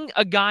bring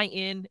a guy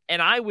in,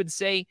 and I would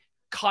say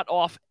cut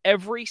off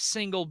every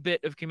single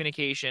bit of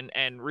communication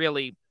and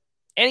really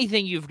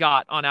anything you've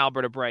got on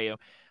Albert Abreu.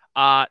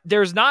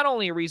 There's not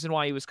only a reason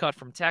why he was cut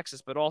from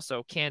Texas, but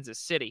also Kansas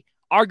City.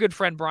 Our good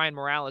friend Brian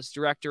Morales,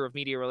 Director of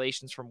Media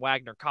Relations from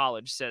Wagner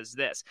College, says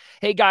this.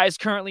 Hey, guys,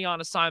 currently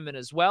on assignment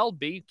as well.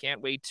 B, can't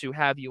wait to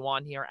have you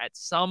on here at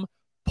some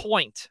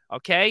point,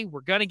 okay?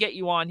 We're going to get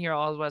you on here,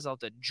 otherwise I'll have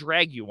to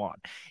drag you on.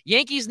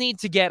 Yankees need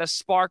to get a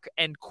spark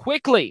and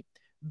quickly.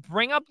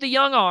 Bring up the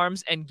young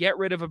arms and get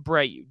rid of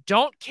Abreu.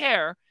 Don't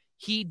care.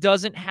 He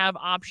doesn't have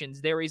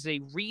options. There is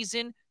a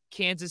reason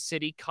Kansas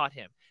City cut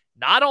him.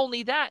 Not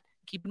only that,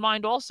 keep in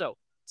mind also,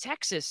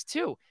 Texas,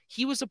 too.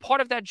 He was a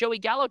part of that Joey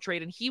Gallo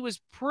trade, and he was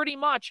pretty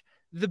much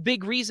the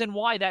big reason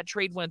why that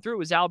trade went through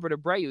was Albert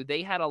Abreu.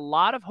 They had a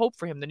lot of hope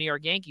for him, the New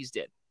York Yankees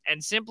did,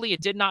 and simply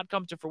it did not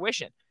come to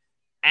fruition.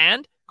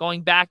 And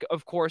going back,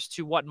 of course,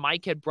 to what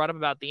Mike had brought up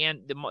about the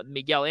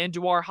Miguel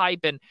Andujar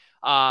hype, and,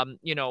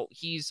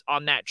 he's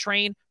on that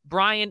train.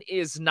 Brian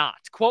is not.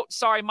 Quote,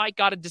 sorry, Mike,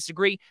 got to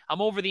disagree.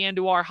 I'm over the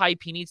Andujar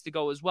hype. He needs to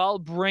go as well.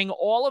 Bring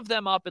all of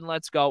them up and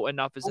let's go.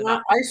 Enough is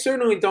enough. I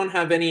certainly don't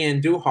have any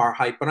Andujar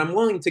hype, but I'm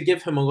willing to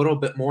give him a little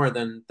bit more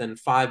than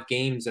 5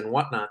 games and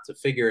whatnot to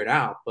figure it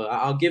out. But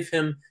I'll give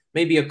him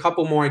maybe a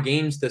couple more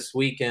games this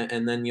week,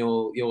 and then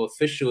you'll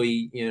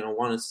officially,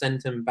 want to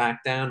send him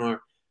back down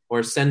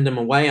or send him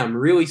away. I'm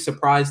really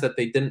surprised that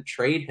they didn't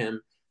trade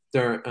him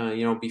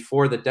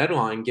before the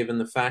deadline, given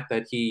the fact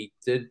that he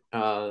did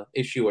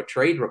issue a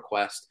trade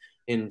request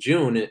in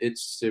June.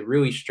 It's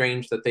really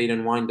strange that they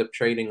didn't wind up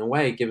trading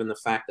away, given the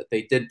fact that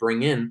they did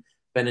bring in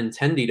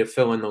Benintendi to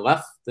fill in the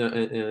left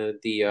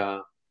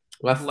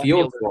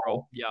field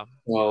role. Yeah.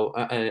 Well,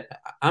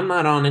 I'm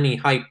not on any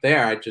hype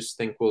there. I just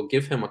think we'll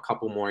give him a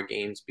couple more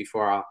games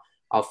before I'll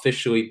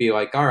officially be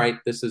like, all right,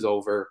 this is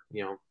over,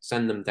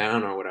 send them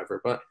down or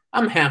whatever. But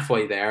I'm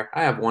halfway there.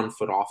 I have 1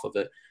 foot off of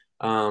it.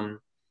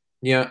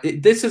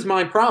 This is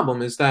my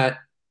problem, is that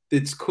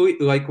it's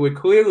we're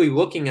clearly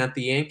looking at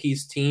the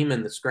Yankees team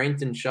and the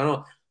Scranton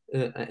shuttle,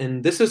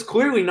 and this is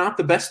clearly not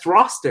the best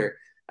roster.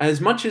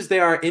 As much as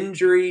there are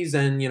injuries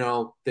and,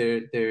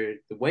 the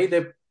way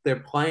they're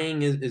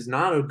playing is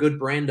not a good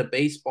brand of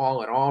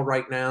baseball at all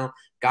right now.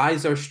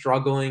 Guys are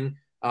struggling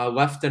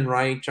left and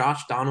right.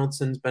 Josh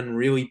Donaldson's been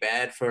really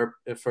bad for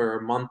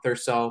a month or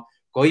so.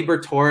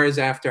 Gleyber Torres,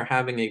 after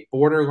having a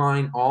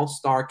borderline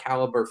all-star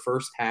caliber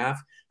first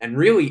half, and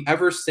really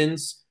ever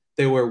since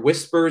there were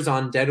whispers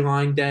on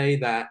deadline day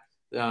that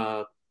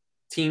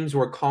teams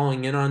were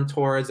calling in on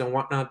Torres and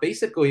whatnot,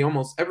 basically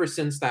almost ever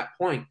since that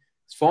point,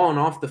 it's fallen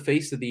off the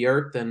face of the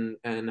earth and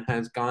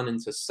has gone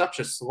into such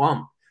a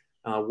slump.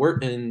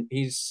 And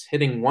he's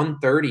hitting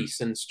 130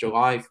 since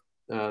July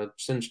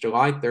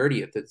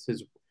 30th.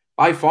 It's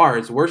by far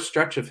his worst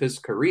stretch of his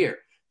career.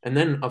 And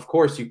then, of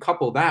course, you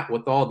couple that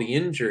with all the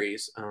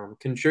injuries,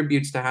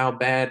 contributes to how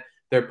bad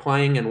they're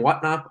playing and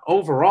whatnot.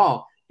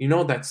 Overall,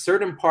 that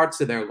certain parts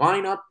of their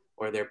lineup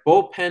or their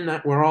bullpen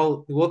that we're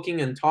all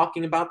looking and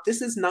talking about, this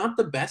is not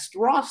the best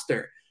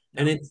roster.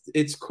 And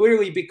it's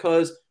clearly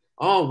because,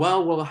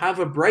 we'll have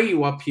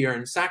Abreu up here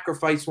and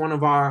sacrifice one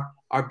of our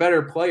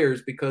better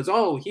players because,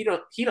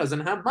 he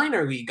doesn't have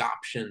minor league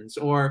options,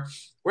 or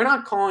we're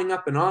not calling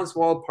up an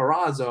Oswald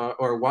Peraza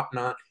or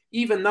whatnot,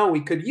 even though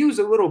we could use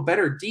a little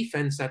better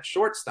defense at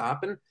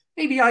shortstop, and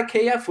maybe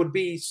IKF would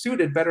be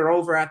suited better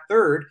over at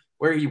third,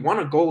 where he won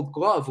a Gold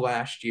Glove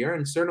last year,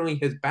 and certainly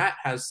his bat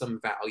has some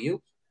value,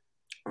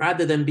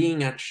 rather than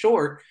being at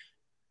short.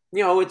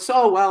 It's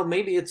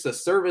maybe it's a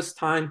service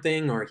time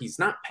thing, or he's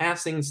not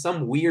passing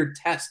some weird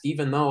test,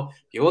 even though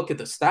if you look at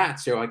the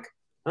stats, you're like,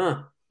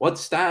 what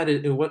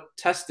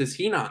test is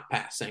he not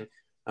passing?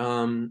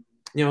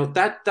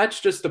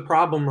 That's just the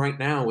problem right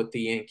now with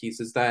the Yankees,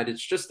 is that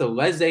it's just a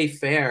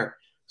laissez-faire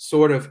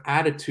sort of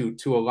attitude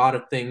to a lot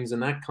of things,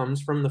 and that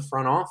comes from the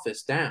front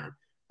office down.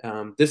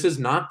 This is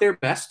not their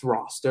best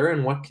roster,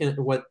 and what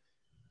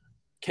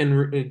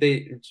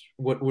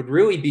would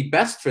really be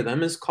best for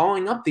them is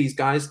calling up these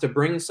guys to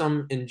bring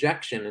some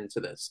injection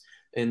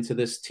into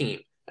this team.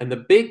 And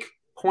the big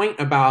point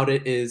about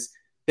it is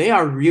they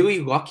are really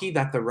lucky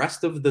that the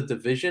rest of the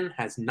division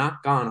has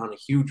not gone on a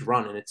huge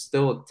run, and it's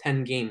still a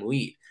 10-game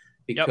lead,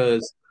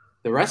 because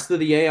the rest of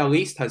the AL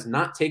East has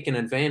not taken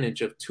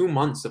advantage of 2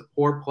 months of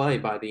poor play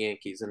by the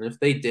Yankees. And if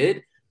they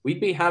did,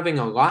 we'd be having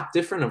a lot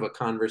different of a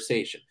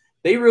conversation.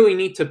 They really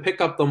need to pick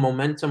up the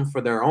momentum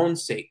for their own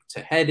sake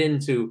to head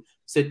into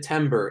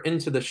September,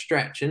 into the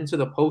stretch, into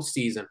the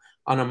postseason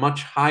on a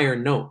much higher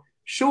note.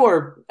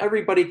 Sure,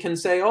 everybody can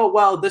say, oh,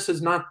 well, this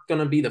is not going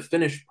to be the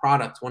finished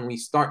product when we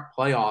start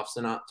playoffs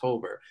in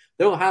October.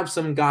 They'll have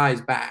some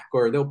guys back,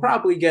 or they'll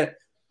probably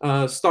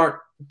start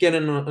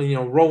getting,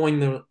 rolling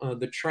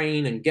the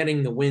train and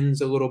getting the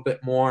wins a little bit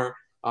more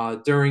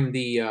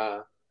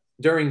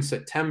during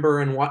September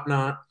and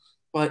whatnot.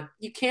 But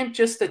you can't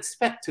just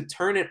expect to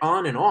turn it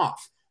on and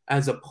off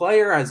as a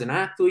player, as an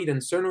athlete,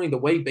 and certainly the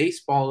way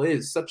baseball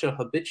is such a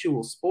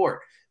habitual sport.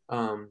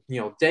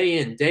 Day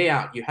in, day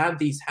out, you have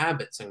these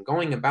habits and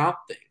going about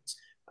things.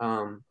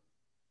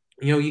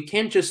 You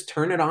can't just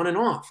turn it on and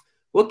off.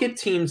 Look at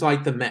teams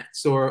like the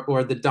Mets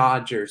or the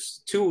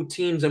Dodgers, two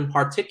teams in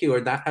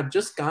particular that have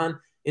just gone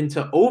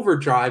into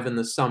overdrive in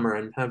the summer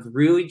and have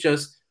really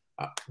just,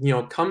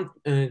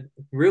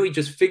 really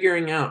just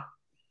figuring out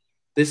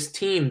this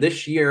team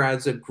this year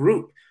as a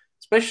group.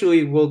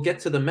 Especially, we'll get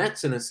to the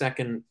Mets in a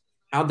second,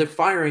 how they're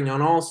firing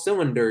on all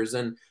cylinders,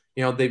 and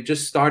they've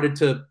just started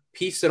to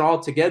piece it all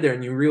together,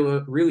 and you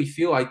really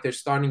feel like they're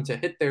starting to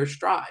hit their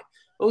stride.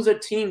 Those are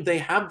teams, they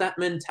have that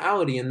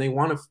mentality and they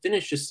want to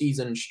finish a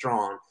season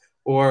strong,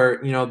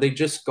 or they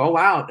just go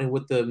out and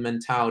with the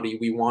mentality,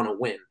 we want to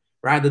win,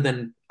 rather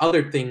than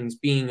other things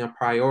being a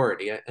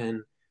priority.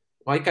 And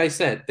like I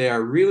said, they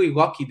are really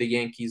lucky, the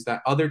Yankees,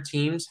 that other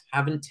teams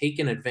haven't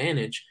taken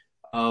advantage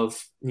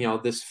of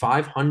this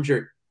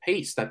 500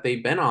 pace that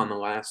they've been on the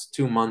last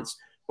 2 months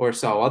or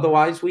so.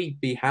 Otherwise,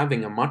 we'd be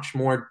having a much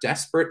more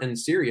desperate and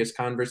serious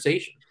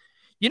conversation.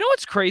 You know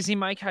what's crazy,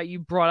 Mike? How you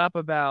brought up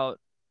about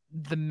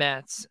the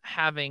Mets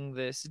having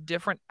this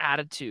different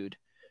attitude,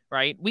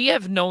 right? We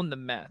have known the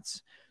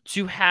Mets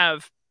to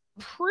have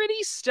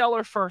pretty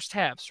stellar first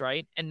halves,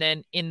 right? And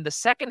then in the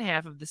second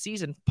half of the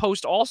season,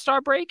 post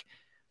All-Star break,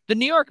 the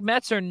New York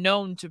Mets are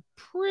known to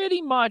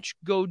pretty much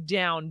go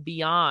down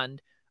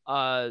beyond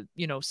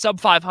sub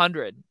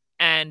 500,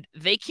 and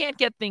they can't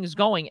get things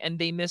going, and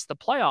they miss the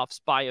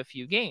playoffs by a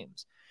few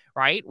games,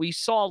 right? We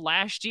saw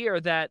last year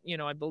that,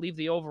 I believe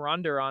the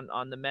over-under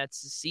on the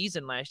Mets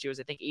season last year was,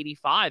 I think,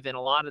 85, and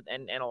a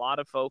lot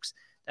of folks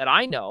that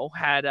I know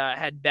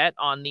had bet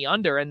on the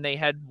under, and they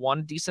had won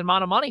a decent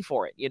amount of money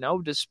for it,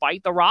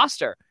 despite the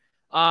roster.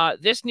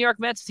 This New York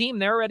Mets team,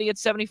 they're already at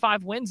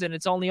 75 wins, and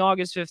it's only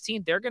August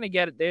 15th. They're going to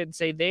get it. They'd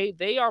say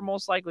they are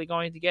most likely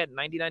going to get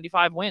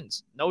 95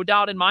 wins. No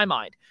doubt in my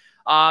mind.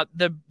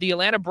 The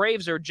Atlanta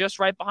Braves are just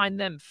right behind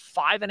them,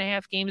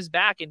 5.5 games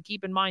back. And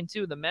keep in mind,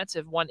 too, the Mets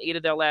have won 8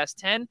 of their last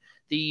 10.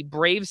 The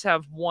Braves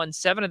have won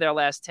 7 of their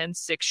last 10,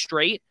 6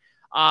 straight.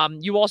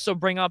 You also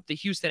bring up the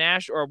Houston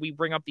Astros, or we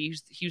bring up the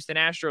Houston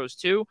Astros,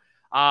 too.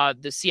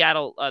 The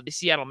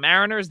Seattle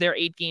Mariners, they're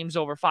 8 games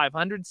over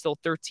 500, still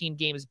 13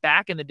 games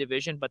back in the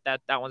division, but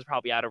that one's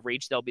probably out of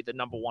reach. They'll be the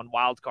number 1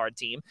 wild card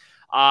team.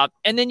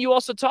 And then you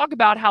also talk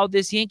about how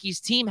this Yankees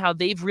team, how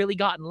they've really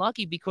gotten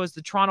lucky because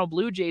the Toronto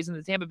Blue Jays and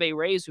the Tampa Bay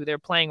Rays, who they're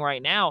playing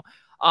right now,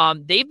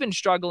 they've been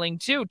struggling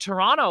too.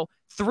 Toronto,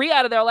 3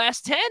 out of their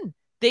last 10.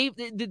 They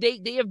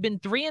have been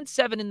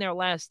 3-7 in their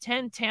last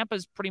 10.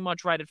 Tampa's pretty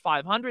much right at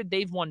 500.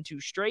 They've won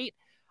 2 straight.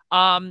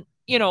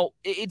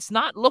 It's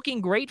not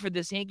looking great for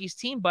this Yankees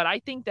team, but I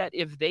think that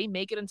if they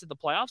make it into the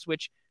playoffs,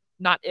 which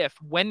not if,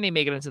 when they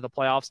make it into the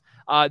playoffs,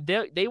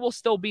 they will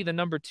still be the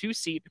number 2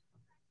 seed,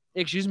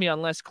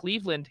 unless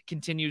Cleveland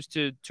continues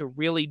to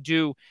really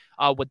do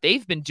what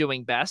they've been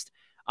doing best.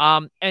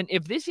 And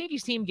if this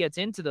Yankees team gets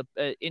into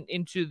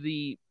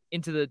the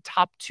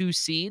top 2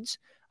 seeds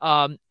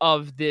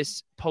of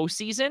this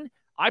postseason,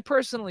 I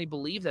personally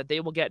believe that they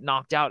will get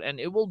knocked out, and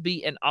it will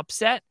be an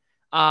upset.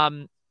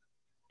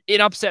 An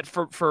upset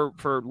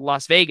for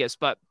Las Vegas,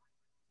 but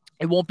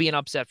it won't be an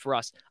upset for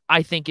us.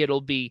 I think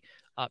it'll be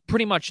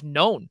pretty much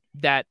known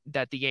that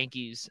the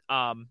Yankees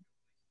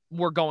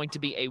were going to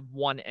be a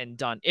one and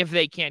done if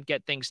they can't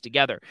get things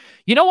together.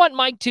 You know what,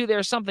 Mike, too?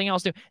 There's something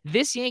else too.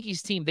 This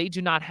Yankees team, they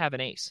do not have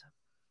an ace.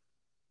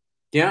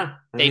 Yeah.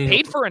 They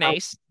paid for an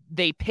ace.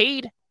 They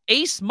paid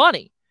ace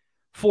money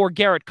for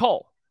Garrett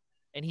Cole,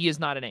 and he is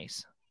not an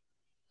ace.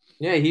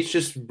 Yeah, he's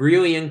just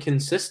really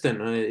inconsistent.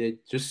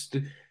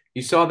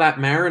 You saw that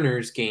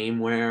Mariners game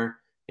where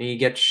he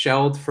gets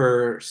shelled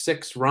for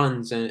 6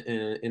 runs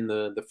in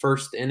the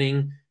first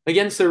inning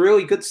against a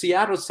really good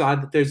Seattle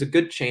side that there's a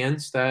good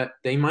chance that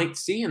they might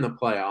see in the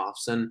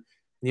playoffs. And,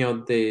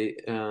 they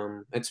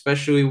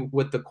especially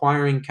with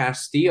acquiring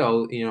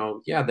Castillo,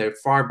 they're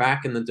far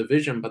back in the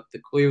division, but they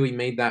clearly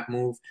made that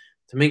move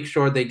to make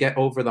sure they get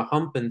over the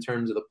hump in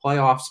terms of the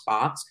playoff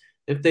spots.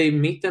 If they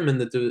meet them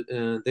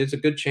there's a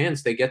good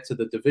chance they get to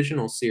the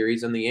divisional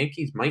series, and the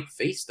Yankees might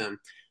face them.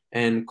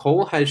 And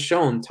Cole has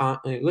shown.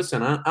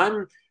 Listen,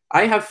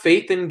 I have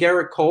faith in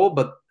Garrett Cole,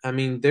 but I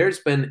mean, there's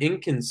been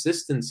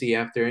inconsistency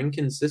after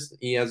inconsistency.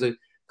 He has a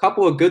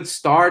couple of good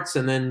starts,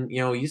 and then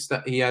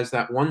he has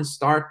that one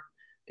start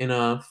in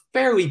a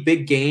fairly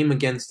big game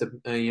against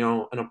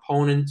an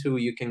opponent who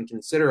you can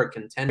consider a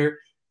contender,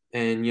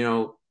 and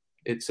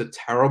it's a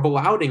terrible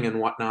outing and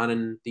whatnot,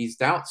 and these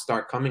doubts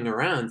start coming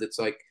around. It's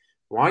like,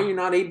 why are you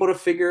not able to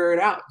figure it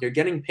out? You're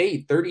getting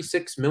paid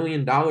 $36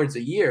 million a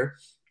year.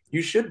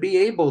 You should be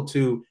able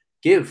to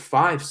give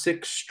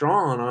 5-6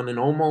 strong on an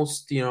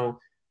almost,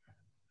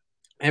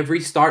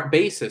 every start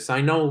basis.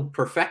 I know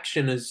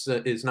perfection is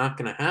not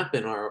going to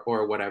happen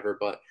or whatever,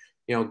 but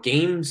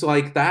games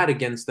like that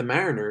against the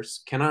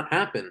Mariners cannot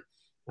happen.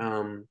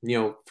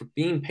 For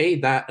being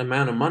paid that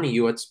amount of money,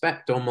 you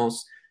expect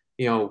almost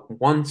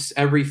once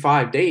every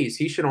 5 days.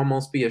 He should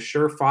almost be a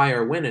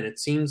surefire win, and it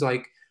seems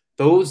like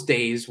those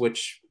days,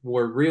 which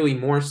were really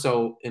more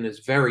so in his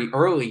very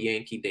early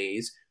Yankee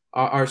days,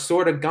 are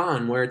sort of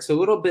gone, where it's a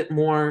little bit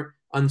more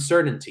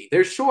uncertainty.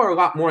 There's sure a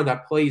lot more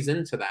that plays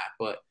into that,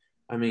 but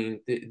I mean,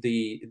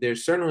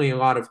 there's certainly a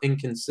lot of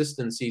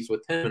inconsistencies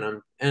with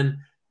him, and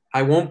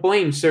I won't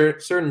blame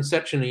certain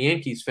section of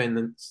Yankees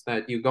fans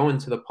that you go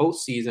into the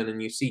postseason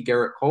and you see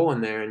Garrett Cole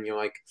in there and you're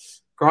like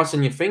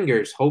crossing your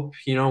fingers, hope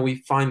we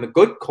find the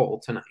good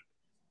Cole tonight.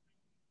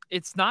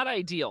 It's not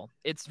ideal.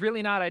 It's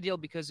really not ideal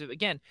because,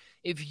 again,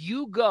 if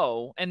you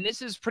go, and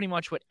this is pretty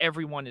much what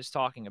everyone is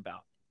talking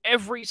about,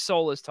 every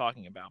soul is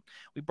talking about.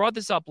 We brought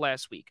this up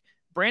last week.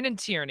 Brandon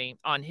Tierney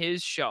on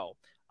his show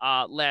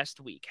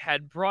last week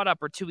had brought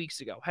up, or 2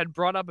 weeks ago, had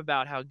brought up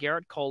about how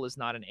Garrett Cole is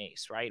not an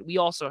ace, right? We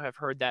also have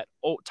heard that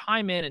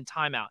time in and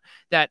time out,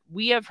 that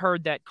we have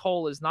heard that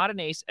Cole is not an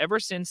ace ever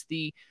since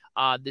the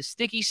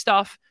sticky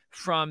stuff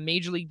from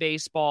Major League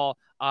Baseball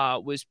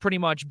was pretty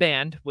much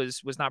banned,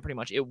 was not pretty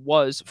much, it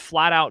was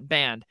flat out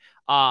banned.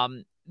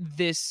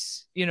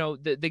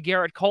 The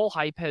Garrett Cole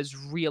hype has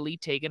really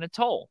taken a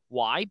toll.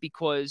 Why?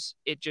 Because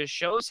it just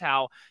shows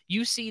how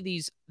you see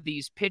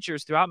these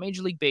pitchers throughout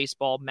Major League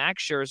Baseball: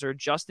 Max Scherzer,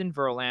 Justin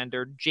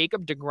Verlander,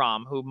 Jacob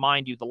deGrom, who,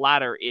 mind you, the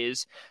latter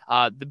is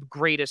the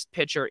greatest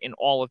pitcher in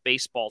all of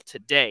baseball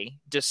today,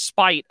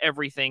 despite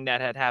everything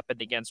that had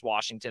happened against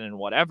Washington and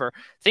whatever.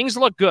 Things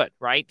look good,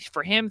 right?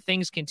 For him,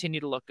 things continue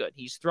to look good.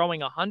 He's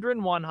throwing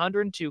 101,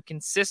 102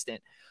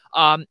 consistent.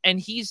 And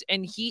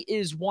he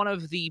is one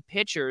of the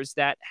pitchers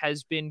that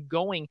has been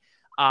going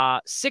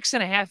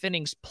 6.5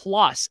 innings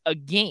plus a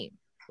game,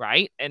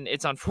 right? And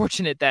it's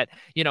unfortunate that,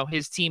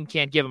 his team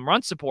can't give him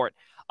run support.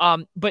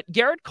 But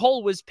Garrett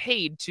Cole was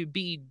paid to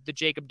be the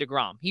Jacob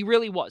deGrom. He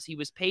really was. He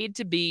was paid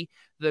to be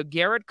the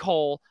Garrett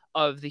Cole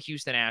of the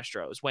Houston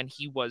Astros when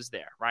he was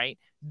there, right?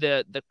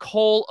 The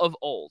Cole of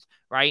old,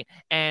 right?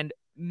 And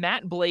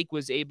Matt Blake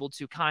was able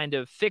to kind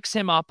of fix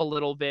him up a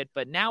little bit,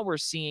 but now we're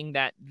seeing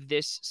that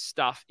this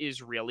stuff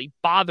is really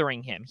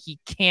bothering him. He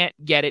can't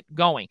get it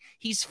going.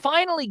 He's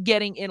finally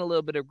getting in a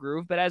little bit of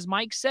groove, but as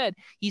Mike said,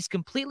 he's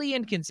completely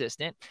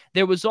inconsistent.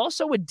 There was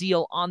also a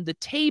deal on the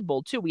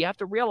table, too. We have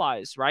to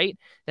realize, right,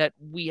 that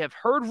we have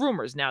heard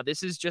rumors. Now,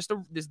 this is just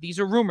these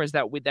are rumors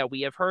that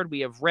we have heard,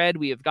 we have read,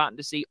 we have gotten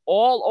to see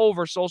all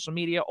over social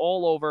media,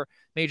 all over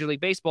Major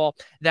League Baseball,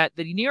 that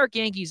the New York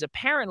Yankees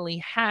apparently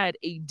had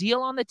a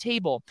deal on the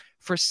table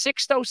for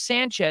Sixto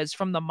Sanchez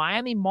from the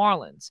Miami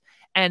Marlins.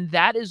 And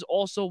that is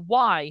also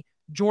why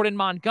Jordan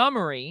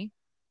Montgomery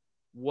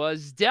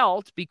was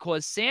dealt,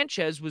 because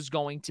Sanchez was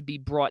going to be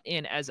brought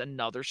in as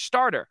another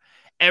starter.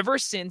 Ever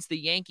since the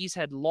Yankees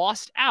had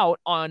lost out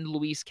on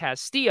Luis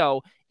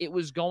Castillo, it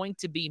was going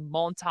to be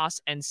Montas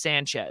and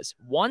Sanchez.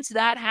 Once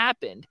that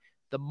happened,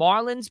 the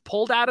Marlins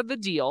pulled out of the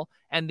deal,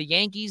 and the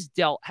Yankees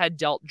had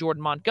dealt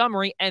Jordan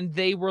Montgomery, and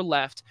they were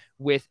left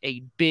with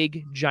a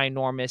big,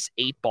 ginormous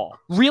 8-ball.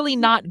 Really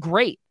not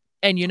great.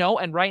 And,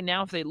 and right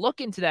now, if they look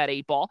into that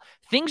 8-ball,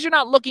 things are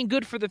not looking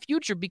good for the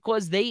future,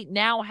 because they've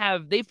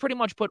pretty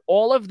much put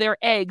all of their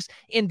eggs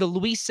in the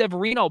Luis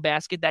Severino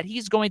basket, that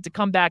he's going to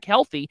come back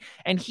healthy,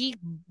 and he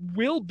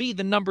will be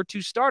the number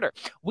 2 starter.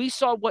 We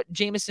saw what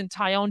Jameson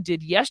Taillon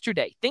did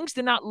yesterday. Things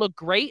did not look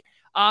great.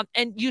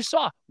 And you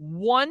saw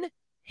one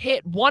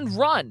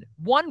run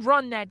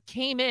that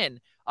came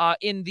in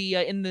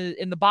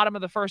the bottom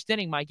of the first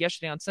inning, Mike,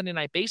 yesterday on Sunday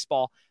Night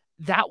Baseball.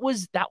 That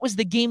was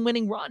the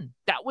game-winning run.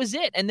 That was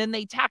it. And then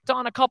they tacked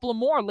on a couple of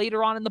more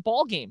later on in the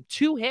ball game.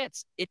 2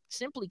 hits. It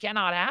simply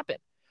cannot happen.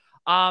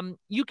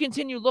 You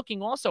continue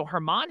looking also.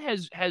 Herman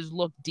has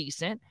looked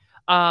decent,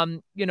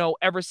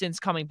 ever since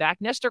coming back.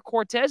 Nestor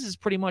Cortez is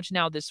pretty much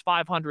now this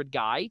 500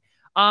 guy.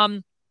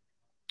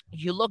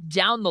 You look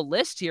down the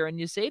list here and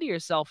you say to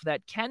yourself,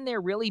 that can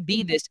there really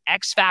be this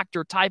X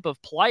factor type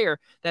of player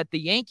that the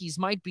Yankees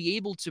might be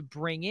able to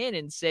bring in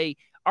and say,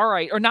 all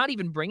right, or not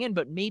even bring in,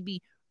 but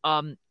maybe,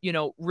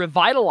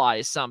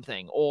 revitalize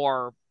something,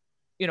 or,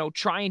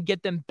 try and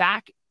get them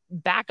back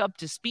up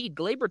to speed.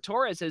 Gleyber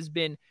Torres has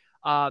been,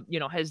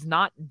 has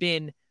not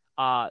been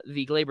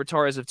the Gleyber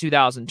Torres of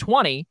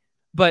 2020,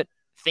 but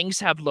things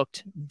have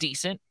looked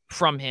decent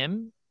from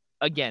him.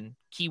 Again,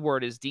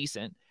 keyword is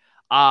decent.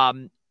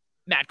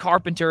 Matt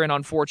Carpenter, an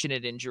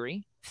unfortunate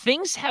injury.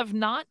 Things have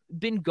not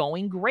been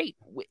going great.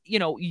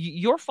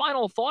 Your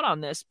final thought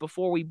on this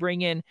before we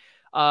bring in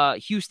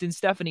Houston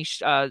Stephanie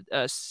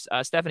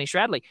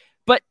Stradley.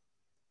 But,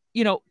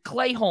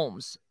 Clay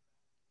Holmes,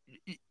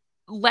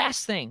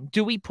 last thing,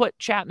 do we put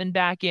Chapman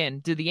back in?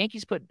 Do the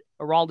Yankees put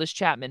Aroldis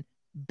Chapman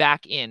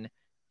back in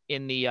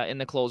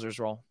the closer's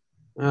role?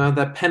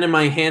 That pen in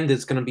my hand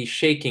is going to be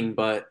shaking,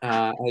 but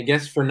I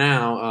guess for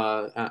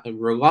now,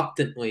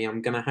 reluctantly,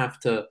 I'm going to have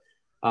to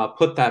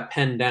put that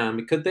pen down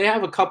because they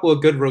have a couple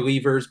of good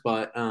relievers,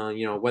 but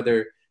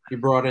whether you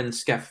brought in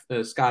Scott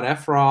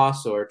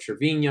Efros or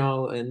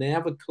Trevino, and they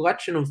have a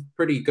collection of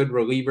pretty good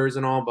relievers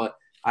and all, but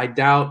I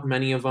doubt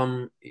many of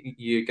them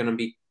you're going to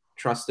be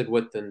trusted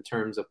with in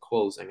terms of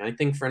closing. I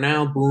think for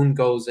now, Boone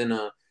goes in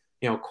a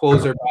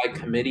closer by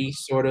committee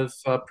sort of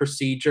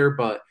procedure,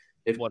 but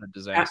if what a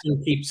disaster.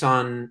 Chapman keeps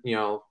on,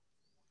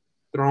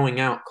 throwing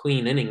out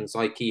clean innings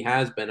like he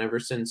has been ever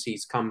since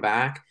he's come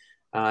back,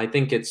 I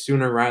think it's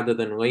sooner rather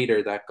than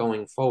later that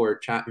going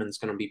forward, Chapman's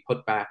going to be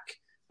put back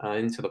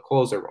into the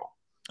closer role.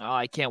 Oh,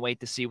 I can't wait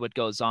to see what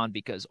goes on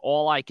because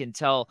all I can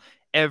tell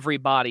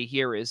everybody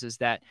here is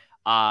that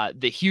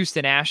the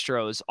Houston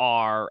Astros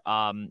are,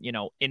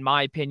 in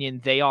my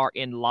opinion, they are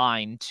in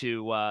line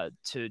to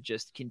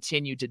just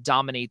continue to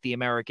dominate the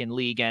American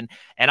League. And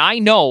I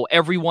know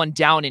everyone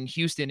down in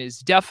Houston is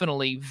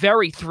definitely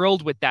very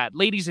thrilled with that.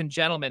 Ladies and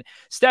gentlemen,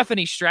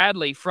 Stephanie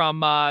Stradley from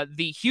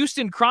the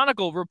Houston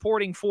Chronicle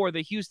reporting for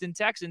the Houston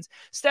Texans.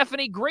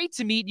 Stephanie, great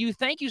to meet you.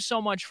 Thank you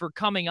so much for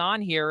coming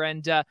on here.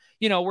 And,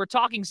 we're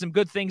talking some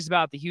good things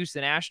about the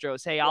Houston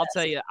Astros. Hey, I'll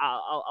tell you,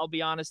 I'll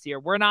be honest here.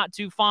 We're not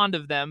too fond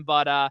of them,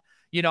 but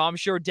I'm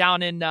sure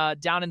down in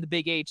the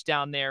Big H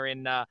down there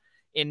in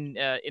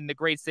the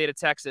great state of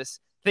Texas,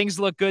 things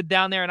look good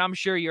down there, and I'm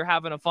sure you're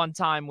having a fun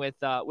time with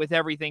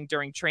everything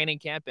during training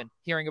camp and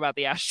hearing about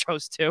the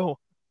Astros too.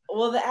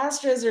 Well, the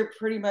Astros are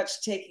pretty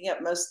much taking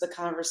up most of the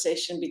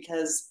conversation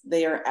because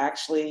they are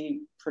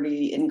actually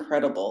pretty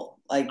incredible.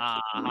 Like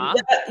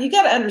you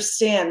got to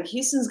understand,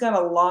 Houston's got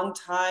a long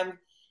time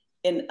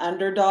in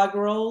underdog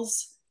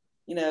roles.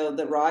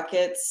 The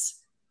Rockets.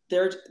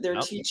 Their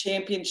two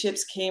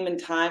championships came in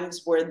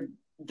times where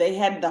they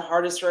had the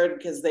hardest road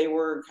because they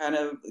were kind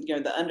of,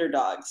 the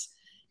underdogs.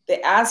 The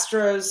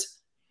Astros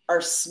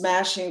are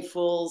smashing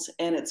fools,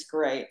 and it's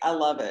great. I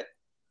love it.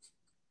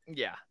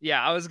 Yeah.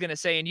 I was gonna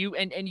say, and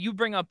you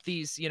bring up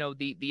these,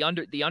 the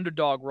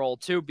underdog role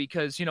too,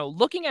 because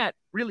looking at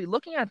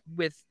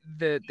with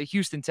the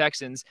Houston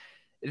Texans,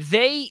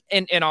 they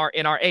in our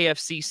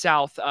AFC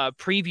South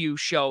preview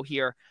show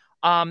here.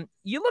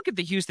 You look at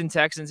the Houston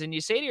Texans and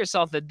you say to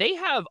yourself that they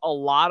have a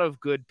lot of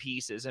good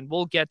pieces, and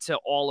we'll get to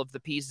all of the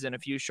pieces in a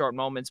few short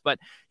moments. But,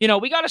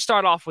 we got to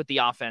start off with the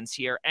offense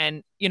here.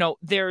 And,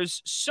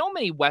 there's so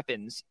many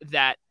weapons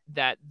that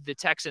the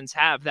Texans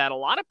have that a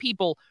lot of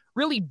people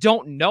really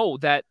don't know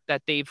that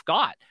they've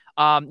got.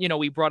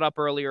 We brought up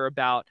earlier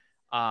about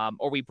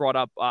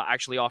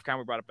actually off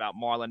camera, we brought up about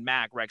Marlon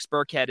Mack, Rex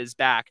Burkhead is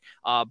back,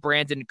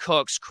 Brandon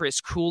Cooks,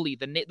 Chris Cooley.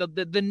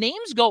 The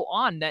names go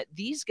on that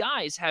these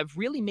guys have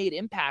really made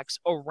impacts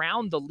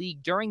around the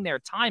league during their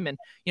time. And,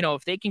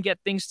 if they can get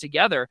things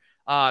together,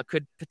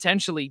 could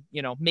potentially,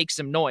 make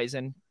some noise.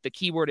 And the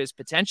key word is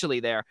potentially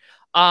there.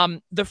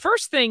 The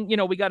first thing,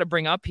 we got to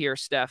bring up here,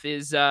 Steph,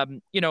 is,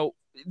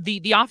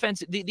 the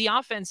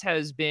offense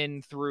has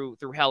been through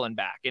hell and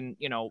back. And,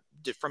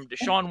 from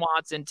Deshaun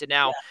Watson to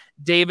now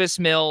Davis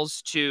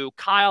Mills to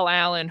Kyle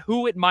Allen,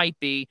 who it might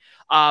be.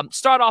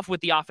 Start off with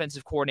the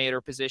offensive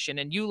coordinator position,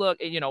 and you look,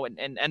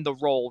 and the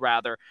role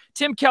rather.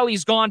 Tim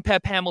Kelly's gone,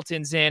 Pep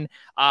Hamilton's in.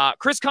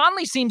 Chris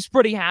Conley seems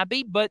pretty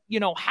happy, but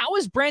how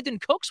is Brandon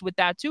Cooks with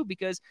that too?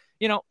 Because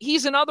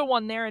he's another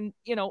one there, and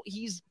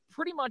he's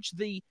pretty much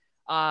the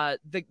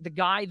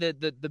guy,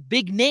 the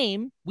big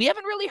name. We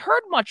haven't really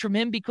heard much from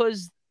him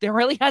because there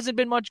really hasn't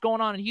been much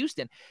going on in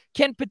Houston.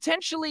 Can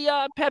potentially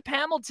Pep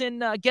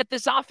Hamilton get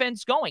this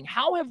offense going?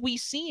 How have we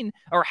seen,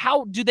 or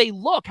how do they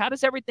look? How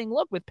does everything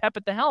look with Pep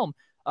at the helm,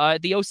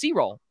 the OC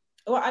role?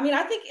 Well, I mean,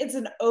 I think it's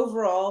an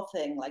overall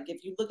thing. Like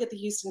if you look at the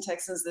Houston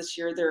Texans this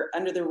year, they're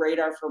under the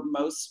radar for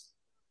most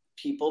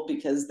people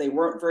because they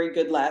weren't very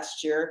good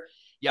last year.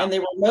 Yeah. And they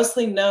were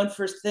mostly known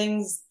for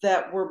things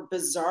that were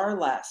bizarre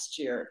last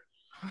year.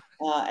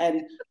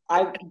 And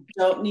I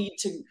don't need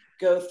to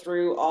go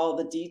through all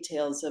the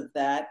details of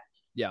that.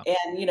 Yeah.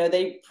 And,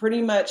 they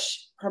pretty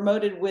much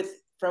promoted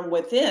from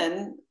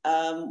within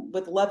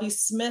with Lovie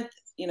Smith,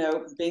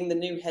 being the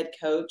new head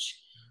coach.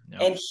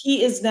 Yep. And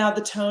he is now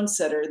the tone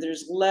setter.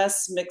 There's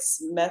less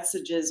mixed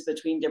messages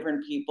between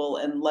different people.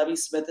 And Lovie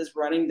Smith is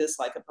running this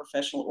like a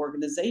professional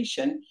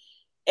organization.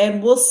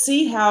 And we'll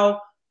see how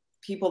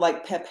people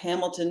like Pep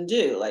Hamilton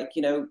do. Like,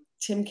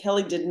 Tim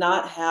Kelly did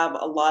not have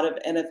a lot of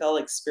NFL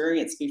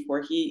experience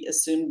before he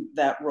assumed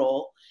that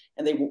role.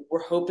 And they were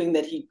hoping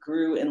that he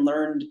grew and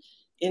learned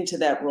into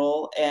that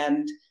role.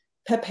 And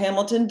Pep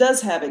Hamilton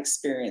does have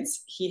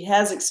experience. He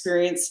has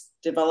experience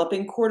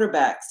developing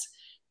quarterbacks.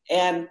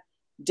 And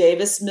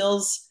Davis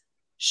Mills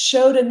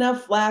showed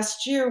enough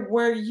last year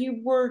where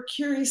you were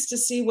curious to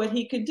see what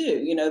he could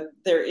do.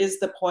 There is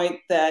the point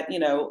that,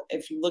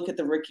 if you look at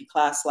the rookie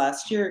class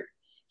last year,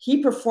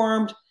 he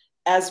performed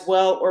as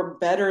well or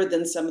better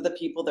than some of the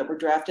people that were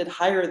drafted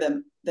higher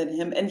than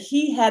him. And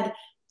he had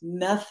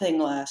nothing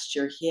last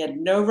year. He had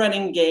no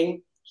running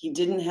game. He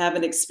didn't have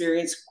an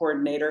experienced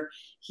coordinator.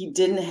 He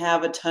didn't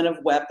have a ton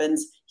of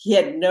weapons. He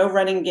had no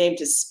running game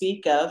to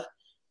speak of.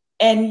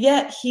 And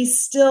yet he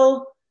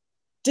still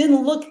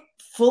didn't look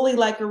fully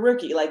like a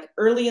rookie. Like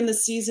early in the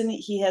season,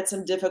 he had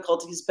some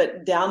difficulties,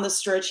 but down the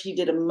stretch, he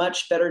did a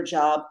much better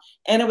job.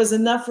 And it was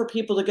enough for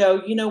people to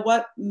go, you know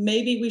what,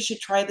 maybe we should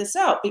try this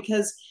out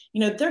because,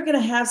 they're going to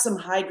have some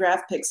high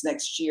draft picks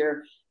next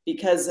year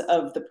because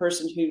of the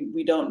person who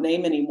we don't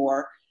name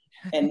anymore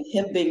and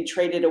him being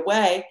traded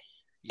away.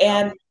 Yeah.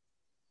 And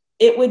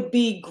it would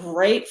be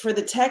great for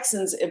the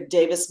Texans if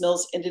Davis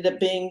Mills ended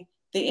up being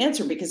the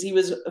answer because he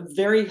was a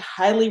very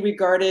highly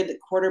regarded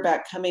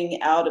quarterback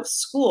coming out of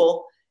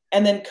school.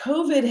 And then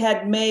COVID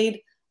had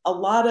made a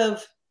lot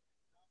of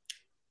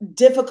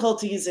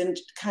difficulties in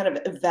kind of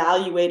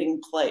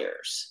evaluating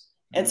players.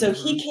 And so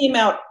he came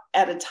out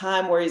at a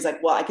time where he's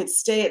like, well, I could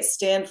stay at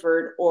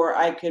Stanford or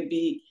I could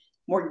be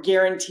more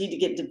guaranteed to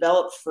get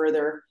developed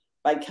further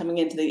by coming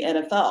into the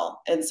NFL.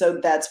 And so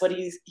that's what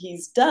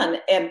he's done.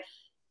 And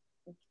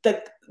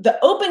the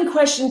open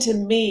question to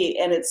me,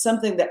 and it's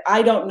something that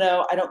I don't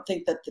know, I don't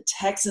think that the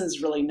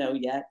Texans really know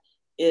yet,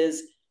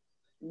 is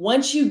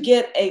once you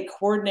get a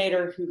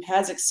coordinator who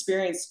has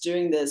experience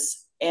doing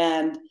this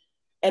and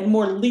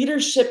more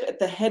leadership at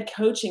the head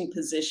coaching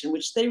position,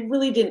 which they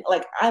really didn't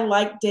like. I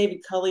like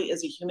David Culley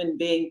as a human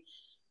being,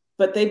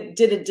 but they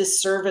did a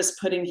disservice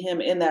putting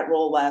him in that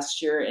role last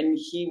year. And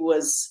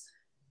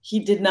he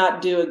did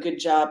not do a good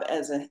job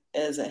as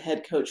a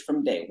head coach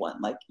from day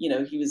one. Like, he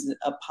was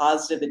a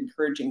positive,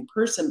 encouraging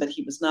person, but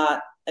he was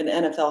not an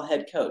NFL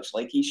head coach.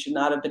 Like he should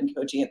not have been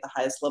coaching at the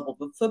highest level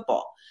of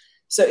football.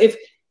 So if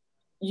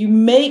you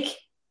make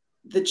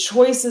the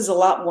choices a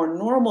lot more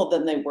normal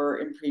than they were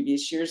in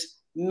previous years,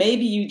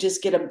 maybe you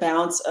just get a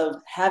bounce of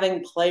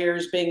having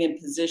players being in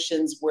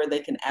positions where they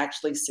can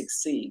actually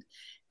succeed.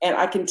 And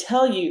I can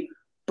tell you,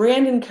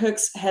 Brandon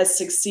Cooks has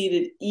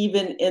succeeded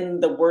even in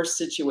the worst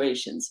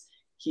situations.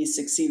 He's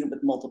succeeded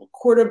with multiple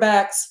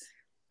quarterbacks.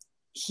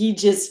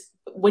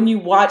 When you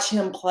watch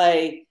him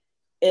play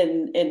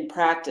in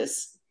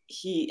practice,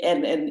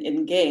 and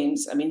in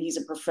games, I mean, he's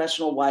a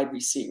professional wide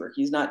receiver.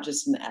 He's not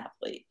just an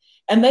athlete.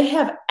 And they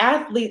have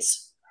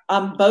athletes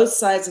on both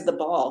sides of the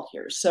ball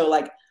here. So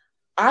like,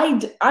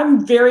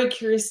 I'm very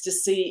curious to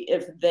see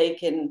if they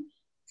can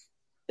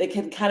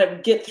kind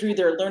of get through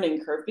their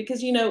learning curve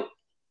because,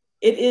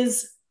 it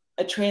is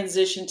a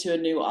transition to a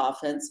new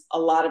offense, a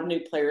lot of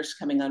new players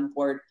coming on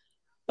board.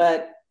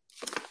 But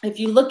if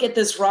you look at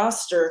this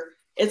roster,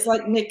 it's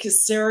like Nick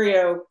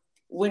Caserio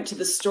went to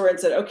the store and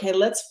said, okay,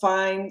 let's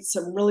find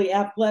some really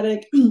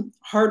athletic,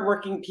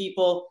 hardworking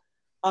people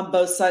on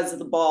both sides of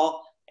the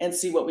ball and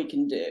see what we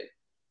can do.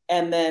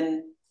 And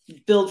then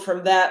build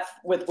from that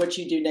with what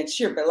you do next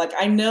year. But like,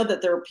 I know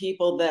that there are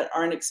people that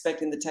aren't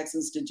expecting the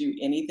Texans to do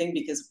anything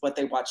because of what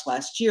they watched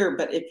last year.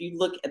 But if you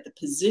look at the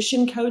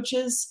position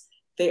coaches,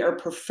 they are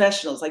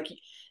professionals. Like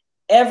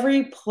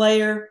every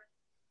player,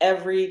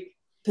 every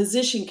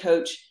position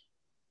coach,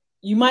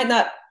 you might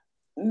not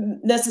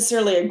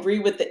necessarily agree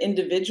with the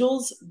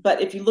individuals,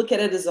 but if you look at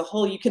it as a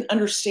whole, you can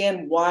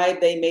understand why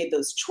they made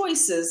those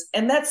choices.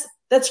 And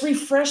that's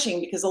refreshing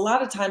because a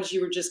lot of times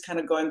you were just kind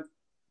of going,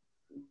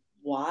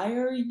 why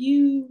are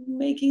you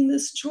making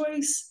this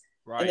choice?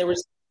 Right.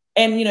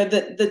 And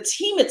the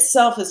team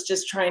itself is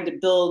just trying to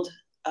build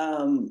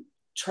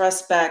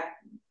trust back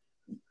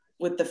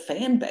with the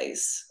fan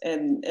base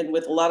and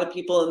with a lot of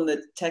people in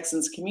the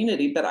Texans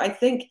community. But I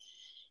think,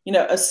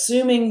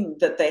 assuming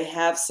that they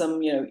have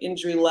some,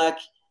 injury luck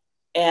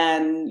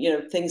and,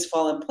 things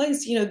fall in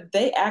place,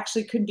 they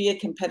actually could be a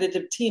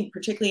competitive team,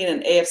 particularly in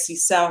an AFC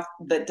South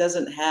that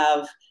doesn't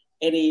have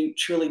any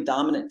truly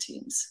dominant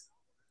teams.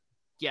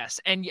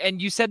 Yes, and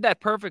you said that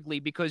perfectly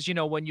because,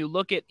 when you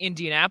look at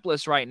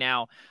Indianapolis right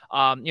now,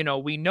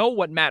 we know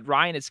what Matt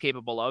Ryan is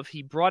capable of.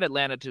 He brought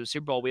Atlanta to a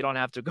Super Bowl. We don't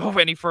have to go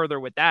any further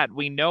with that.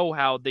 We know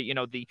how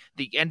the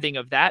ending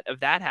of that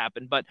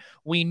happened, but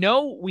we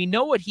know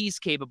what he's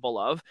capable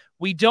of.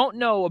 We don't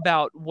know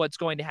about what's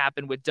going to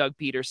happen with Doug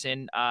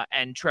Peterson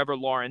and Trevor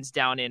Lawrence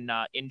down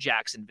in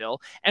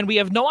Jacksonville, and we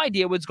have no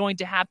idea what's going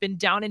to happen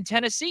down in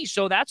Tennessee.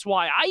 So that's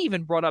why I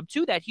even brought up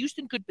too that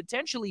Houston could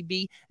potentially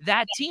be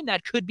that team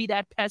that could be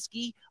that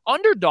pesky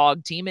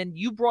underdog team. And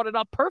you brought it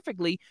up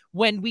perfectly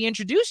when we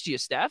introduced you,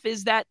 Steph,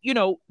 is that,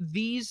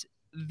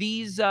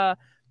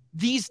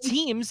 these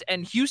teams,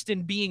 and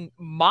Houston being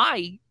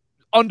my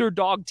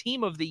underdog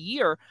team of the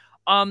year,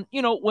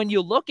 when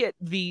you look at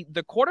the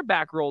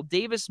quarterback role,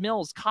 Davis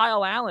Mills,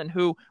 Kyle Allen,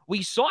 who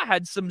we saw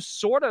had some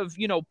sort of,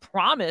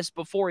 promise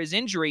before his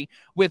injury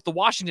with the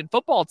Washington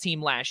football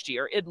team last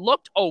year. It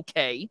looked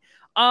okay.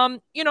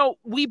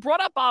 We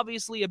brought up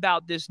obviously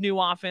about this new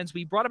offense.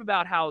 We brought up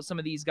about how some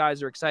of these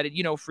guys are excited.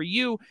 For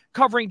you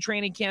covering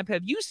training camp,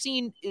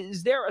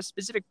 is there a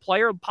specific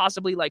player,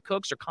 possibly like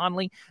Cooks or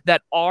Conley,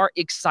 that are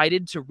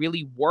excited to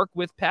really work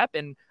with Pep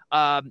and,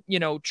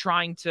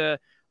 trying to,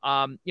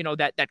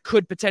 that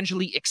could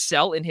potentially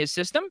excel in his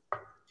system?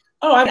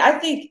 Oh, I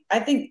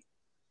think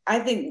I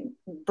think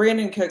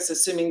Brandon Cooks,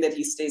 assuming that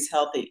he stays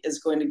healthy, is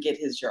going to get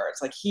his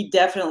yards. Like, he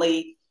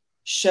definitely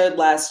showed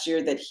last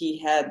year that he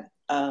had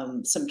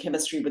some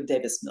chemistry with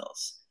Davis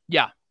Mills.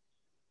 Yeah.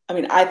 I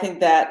mean, I think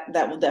that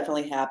will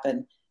definitely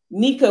happen.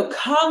 Nico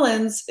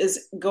Collins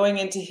is going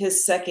into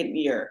his second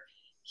year.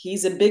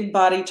 He's a big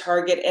body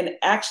target. And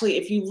actually,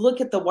 if you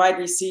look at the wide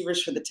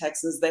receivers for the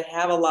Texans, they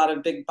have a lot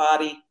of big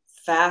body,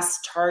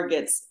 fast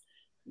targets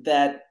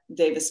that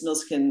Davis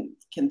Mills can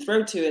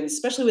throw to. And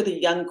especially with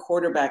a young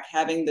quarterback,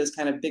 having those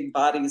kind of big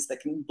bodies that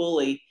can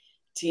bully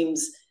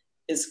teams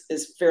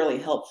is fairly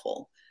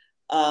helpful.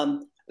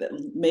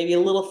 Maybe a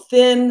little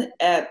thin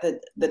at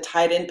the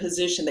tight end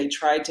position. They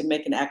tried to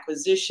make an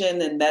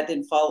acquisition, and that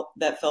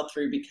fell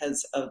through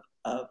because of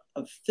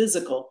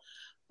physical.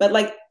 But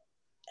like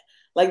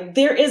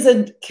there is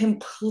a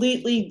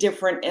completely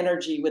different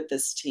energy with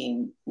this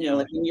team. You know,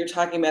 like when you're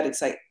talking about,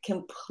 it's like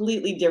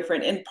completely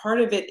different. And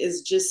part of it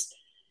is just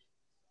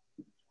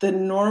the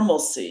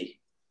normalcy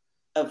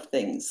of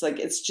things. Like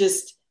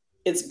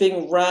it's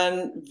being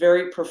run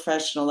very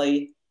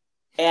professionally.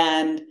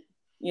 And,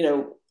 you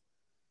know,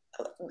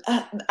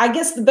 I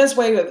guess the best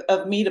way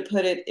of me to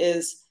put it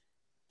is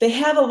they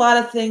have a lot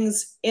of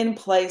things in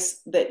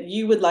place that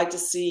you would like to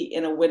see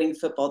in a winning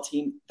football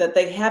team that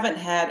they haven't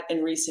had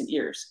in recent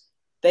years.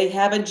 They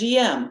have a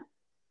GM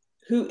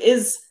who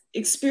is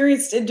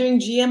experienced in doing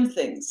GM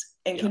things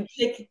and can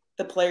pick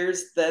the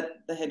players that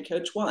the head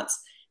coach wants.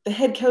 The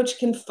head coach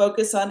can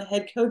focus on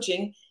head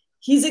coaching.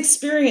 He's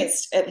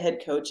experienced at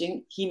head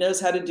coaching. He knows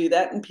how to do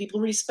that, and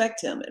people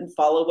respect him and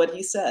follow what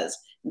he says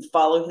and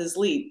follow his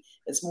lead.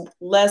 It's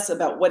less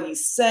about what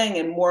he's saying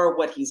and more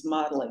what he's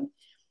modeling.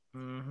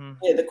 Mm-hmm.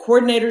 Yeah, the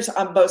coordinators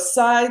on both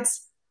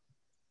sides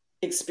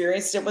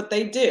experienced at what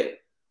they do.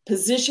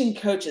 Position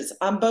coaches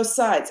on both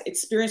sides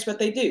experience what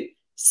they do.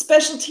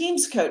 Special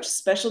teams coach.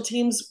 Special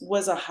teams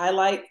was a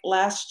highlight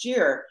last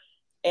year,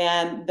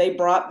 and they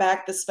brought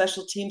back the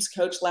special teams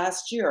coach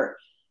last year.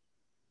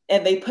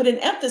 And they put an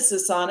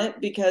emphasis on it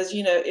because,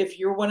 you know, if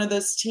you're one of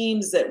those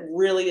teams that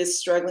really is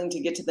struggling to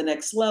get to the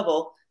next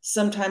level,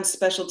 sometimes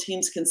special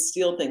teams can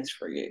steal things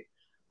for you.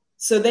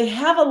 So they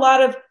have a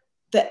lot of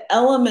the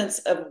elements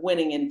of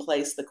winning in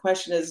place. The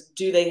question is,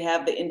 do they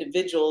have the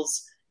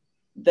individuals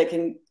that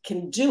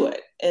can do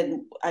it?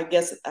 And I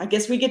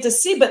guess we get to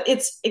see, but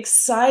it's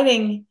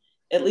exciting,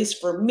 at least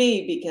for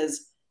me,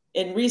 because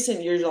in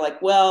recent years, you're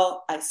like,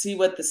 well, I see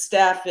what the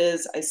staff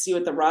is. I see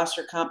what the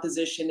roster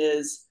composition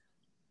is.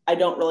 I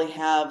don't really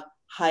have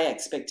high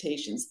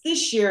expectations.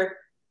 This year,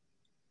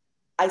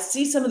 I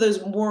see some of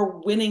those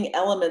more winning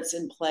elements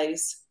in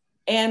place.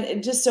 And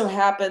it just so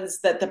happens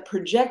that the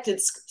projected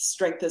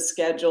strength of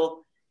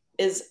schedule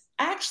is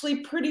actually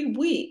pretty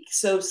weak.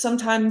 So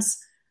sometimes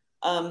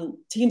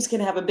teams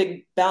can have a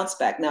big bounce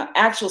back. Now,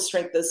 actual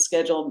strength of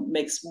schedule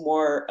makes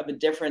more of a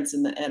difference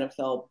in the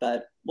NFL,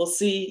 but we'll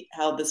see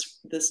how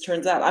this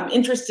turns out. I'm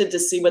interested to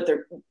see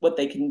what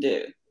they can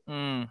do.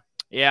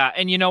 Yeah,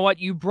 and you know what?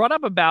 You brought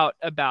up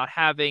about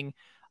having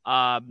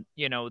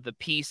you know, the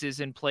pieces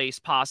in place,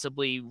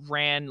 possibly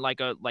ran like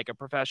a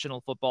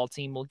professional football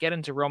team. We'll get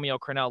into Romeo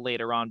Crennel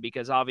later on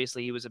because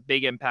obviously he was a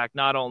big impact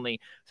not only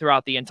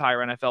throughout the entire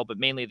NFL but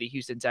mainly the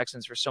Houston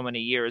Texans for so many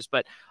years.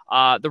 But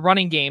the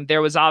running game,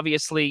 there was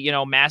obviously, you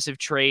know, massive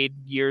trade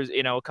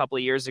a couple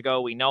of years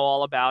ago. We know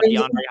all about DeAndre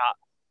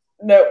Hopkins.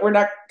 No, we're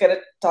not going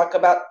to talk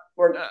about.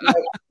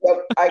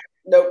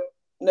 No.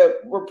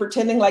 We're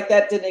pretending like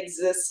that didn't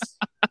exist.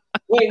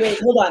 Wait,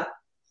 hold on.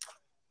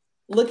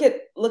 Look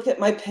at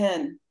my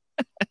pen.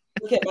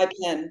 Look at my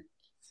pen.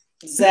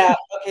 Zap.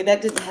 Okay,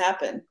 that didn't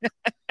happen.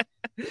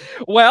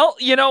 Well,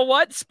 you know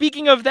what?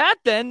 Speaking of that,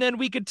 then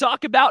we could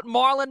talk about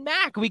Marlon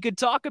Mack. We could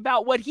talk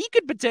about what he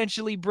could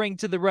potentially bring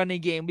to the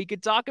running game. We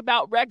could talk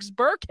about Rex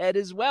Burkhead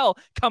as well,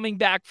 coming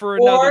back for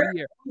another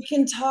year. We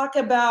can talk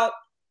about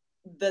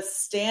the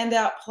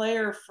standout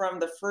player from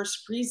the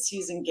first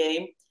preseason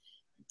game,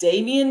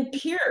 Dameon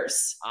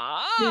Pierce,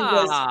 who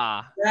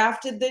was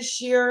drafted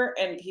this year,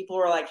 and people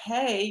were like,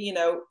 hey, you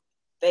know,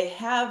 they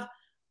have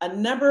a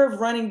number of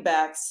running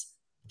backs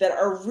that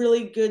are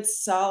really good,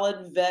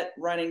 solid vet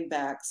running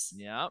backs.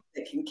 Yeah.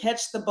 They can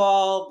catch the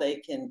ball, they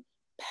can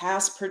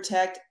pass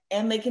protect,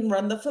 and they can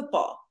run the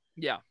football.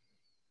 Yeah.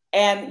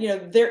 And, you know,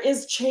 there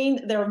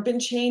have been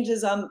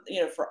changes on,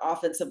 you know, for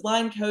offensive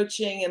line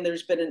coaching, and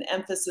there's been an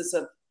emphasis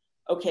of,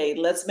 okay,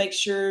 let's make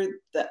sure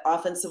that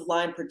offensive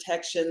line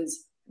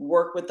protections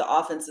work with the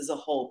offense as a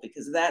whole,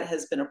 because that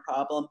has been a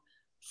problem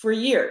for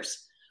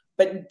years.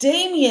 But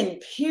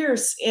Dameon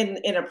Pierce in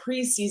a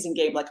preseason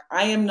game, like,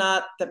 I am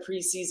not the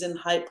preseason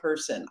hype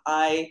person.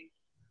 I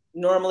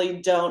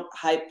normally don't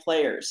hype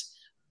players,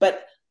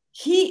 but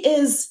he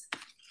is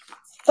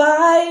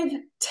 5'10",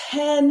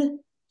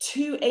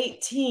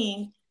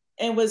 218,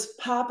 and was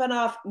popping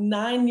off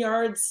 9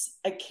 yards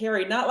a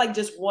carry, not like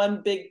just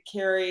one big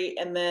carry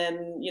and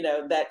then, you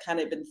know, that kind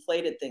of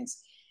inflated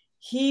things.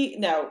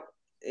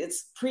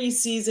 It's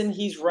preseason.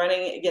 He's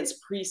running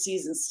against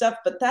preseason stuff,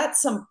 but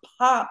that's some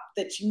pop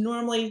that you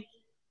normally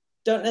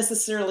don't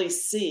necessarily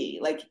see.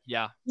 Like,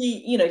 yeah,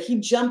 he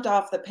jumped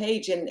off the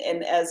page, and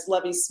as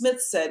Lovie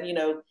Smith said,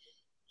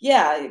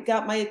 yeah, it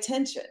got my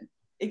attention.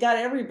 It got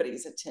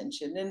everybody's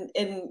attention.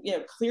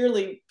 And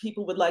clearly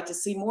people would like to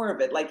see more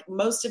of it. Like,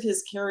 most of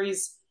his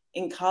carries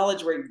in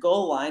college were at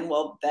goal line.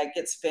 Well, that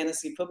gets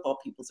fantasy football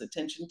people's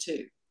attention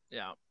too.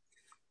 Yeah.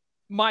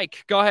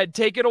 Mike, go ahead.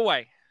 Take it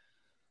away.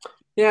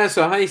 Yeah.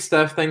 So, hi,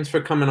 Steph. Thanks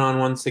for coming on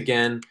once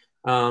again.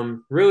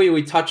 Really,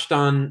 we touched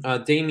on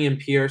Damian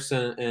Pierce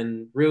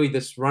and really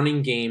this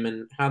running game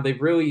and how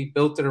they've really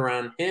built it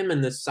around him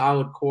and this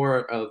solid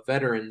core of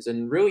veterans.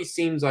 And really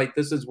seems like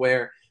this is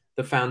where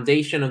the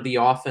foundation of the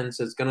offense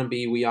is going to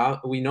be.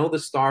 We know the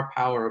star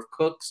power of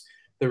Cooks,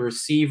 the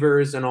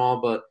receivers, and all,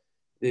 but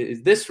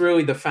is this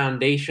really the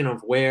foundation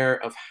of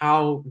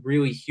how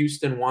really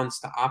Houston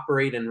wants to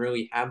operate and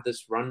really have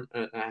this run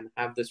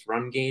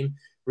game?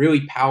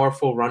 Really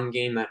powerful run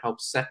game that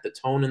helps set the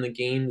tone in the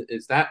game.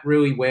 Is that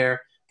really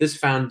where this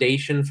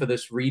foundation for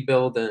this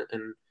rebuild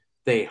and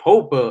they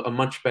hope a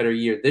much better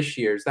year this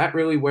year, is that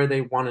really where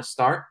they want to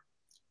start?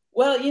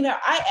 Well,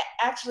 I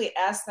actually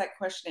asked that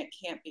question at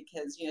camp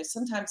because,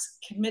 sometimes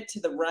commit to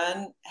the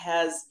run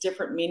has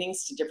different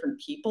meanings to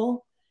different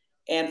people.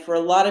 And for a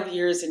lot of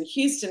years in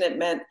Houston, it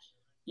meant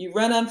you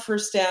run on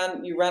first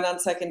down, you run on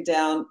second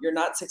down, you're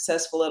not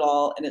successful at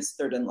all, and it's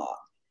third and long.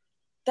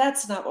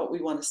 That's not what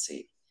we want to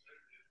see.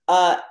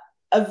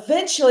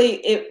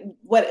 Eventually,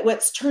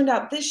 what's turned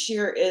out this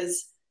year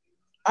is,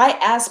 I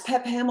asked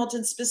Pep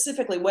Hamilton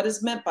specifically what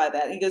is meant by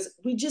that. He goes,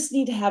 we just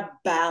need to have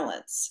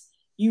balance.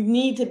 You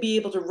need to be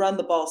able to run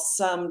the ball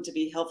some to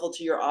be helpful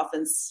to your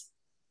offense,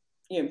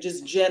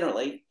 just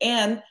generally.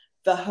 And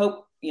the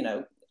hope,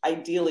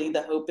 ideally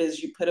the hope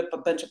is you put up a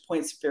bunch of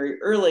points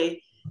very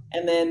early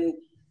and then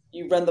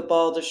you run the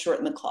ball to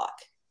shorten the clock.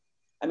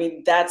 I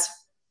mean, that's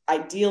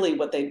ideally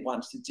what they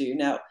want to do.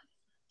 Now,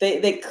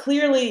 they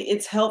clearly,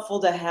 it's helpful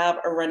to have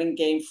a running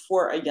game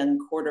for a young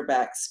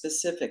quarterback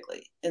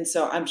specifically. And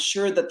so I'm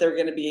sure that they're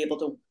going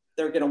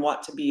to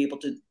want to be able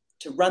to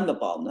run the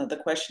ball. Now, the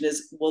question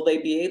is, will they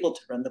be able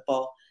to run the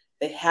ball?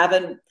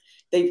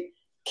 They've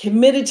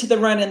committed to the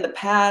run in the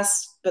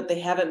past, but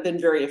they haven't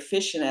been very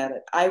efficient at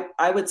it.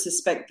 I would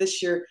suspect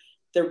this year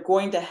they're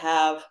going to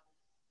have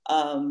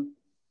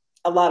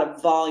a lot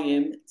of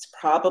volume. It's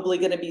probably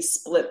going to be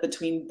split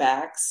between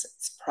backs.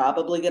 It's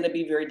probably going to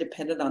be very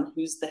dependent on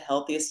who's the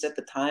healthiest at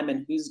the time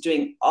and who's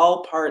doing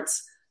all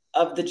parts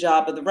of the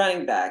job of the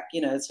running back.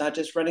 It's not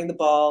just running the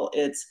ball.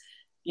 It's,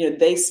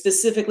 they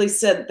specifically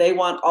said they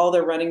want all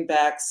their running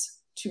backs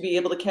to be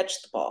able to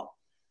catch the ball.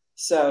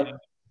 So,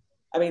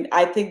 I mean,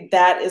 I think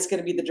that is going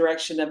to be the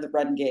direction of the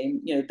run game.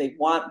 They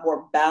want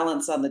more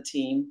balance on the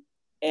team,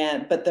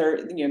 but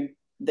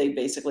they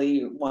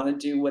basically want to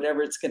do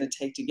whatever it's going to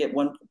take to get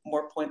one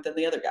more point than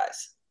the other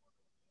guys.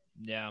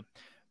 Yeah.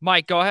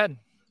 Mike, go ahead.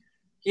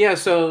 Yeah.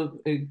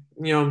 So,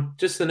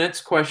 just the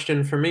next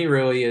question for me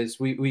really is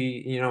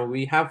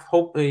we have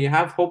hope. You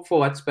have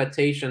hopeful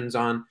expectations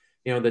on,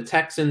 the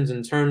Texans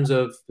in terms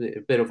of a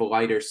bit of a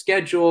lighter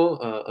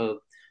schedule,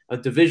 a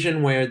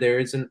division where there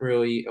isn't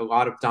really a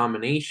lot of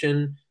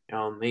domination.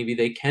 Maybe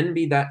they can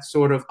be that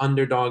sort of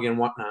underdog and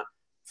whatnot.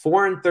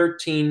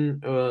 4-13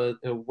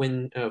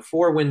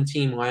 4-win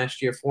team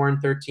last year,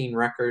 4-13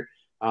 record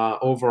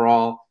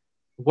overall.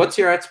 What's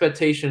your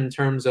expectation in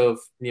terms of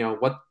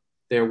what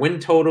their win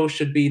total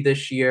should be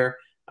this year,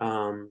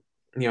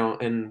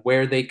 and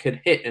where they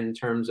could hit in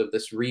terms of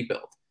this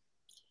rebuild?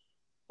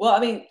 Well, I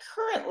mean,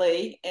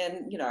 currently,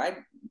 and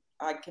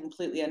I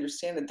completely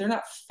understand that they're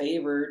not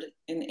favored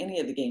in any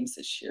of the games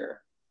this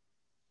year.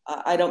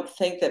 I don't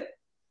think that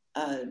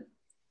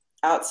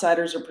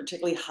outsiders are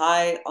particularly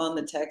high on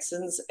the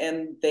Texans,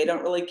 and they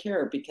don't really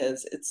care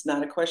because it's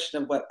not a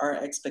question of what our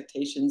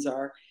expectations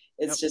are.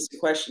 It's just a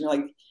question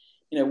like,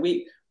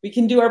 we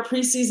can do our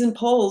preseason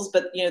polls,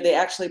 but they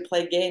actually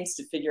play games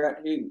to figure out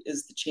who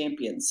is the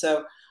champion.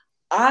 So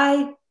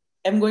I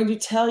am going to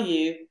tell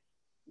you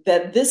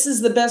that this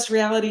is the best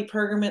reality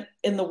program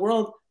in the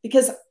world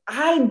because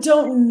I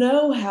don't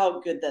know how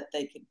good that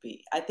they could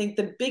be. I think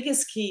the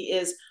biggest key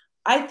is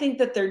I think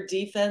that their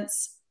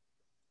defense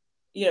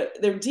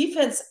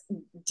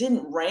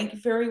didn't rank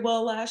very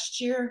well last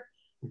year,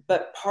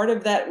 but part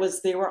of that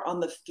was they were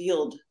on the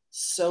field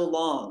so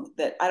long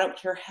that I don't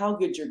care how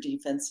good your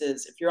defense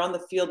is. If you're on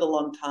the field a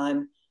long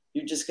time,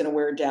 you're just going to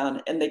wear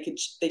down. And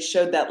they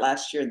showed that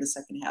last year in the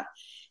second half.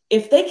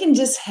 If they can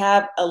just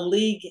have a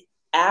league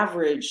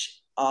average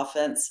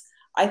offense,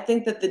 I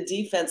think that the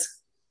defense,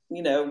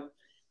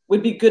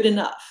 would be good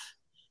enough.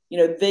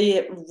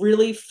 They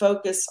really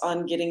focus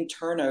on getting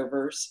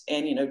turnovers,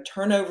 and,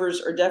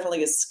 turnovers are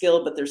definitely a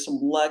skill, but there's some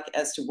luck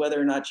as to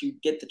whether or not you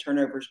get the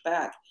turnovers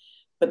back.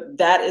 But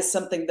that is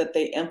something that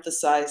they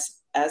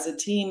emphasize as a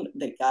team.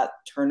 They got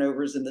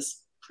turnovers in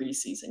this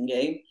preseason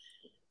game,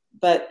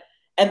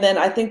 and then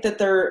I think that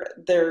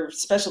their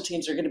special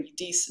teams are going to be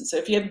decent. So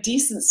if you have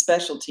decent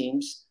special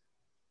teams,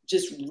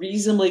 just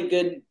reasonably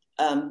good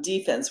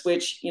defense,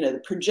 which,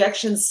 the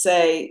projections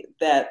say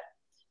that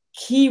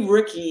key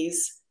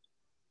rookies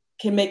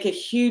can make a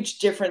huge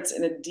difference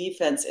in a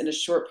defense in a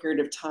short period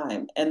of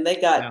time. And they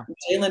got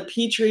Jalen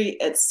Petrie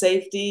at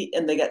safety,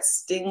 and they got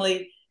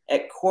Stingley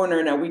at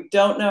corner. Now, we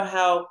don't know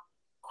how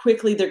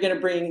quickly they're going to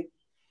bring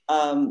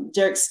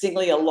Derek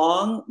Stingley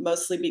along,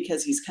 mostly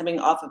because he's coming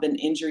off of an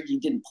injury. He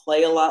didn't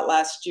play a lot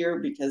last year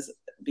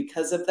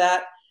because of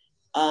that.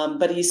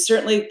 But he's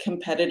certainly a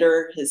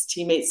competitor. His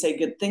teammates say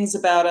good things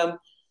about him,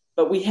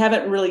 but we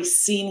haven't really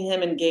seen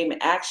him in game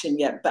action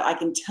yet. But I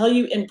can tell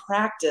you in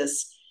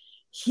practice,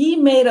 he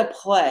made a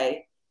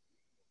play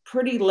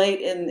pretty late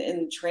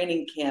in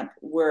training camp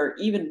where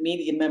even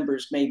media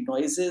members made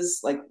noises.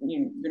 Like,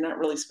 you're not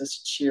really supposed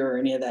to cheer or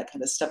any of that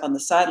kind of stuff on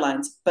the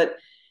sidelines, but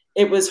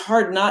it was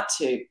hard not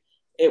to.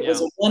 It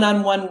was a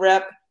one-on-one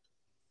rep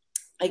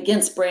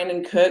against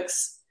Brandon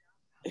Cooks,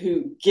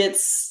 who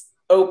gets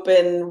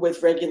open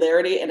with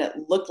regularity, and it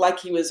looked like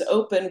he was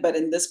open, but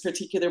in this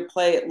particular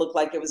play, it looked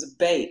like it was a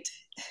bait.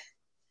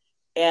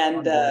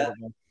 And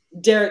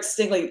Derek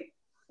Stingley,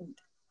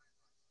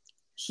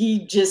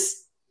 he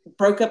just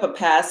broke up a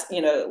pass.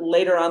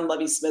 Later on,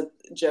 Lovie Smith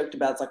joked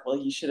about, it's like, well,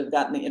 he should have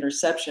gotten the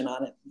interception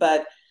on it.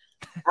 But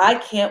I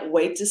can't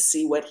wait to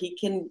see what he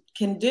can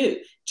do.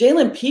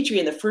 Jalen Petrie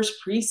in the first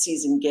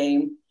preseason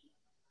game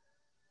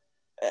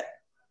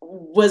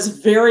was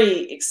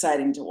very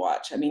exciting to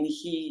watch. I mean,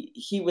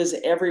 he was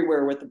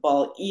everywhere with the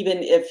ball. Even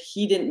if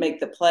he didn't make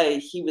the play,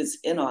 he was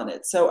in on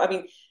it. So, I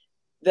mean,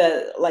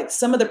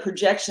 some of the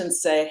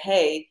projections say,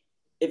 hey,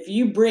 if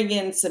you bring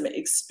in some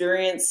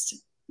experienced,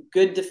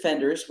 good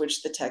defenders,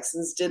 which the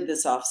Texans did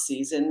this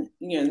offseason,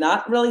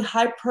 not really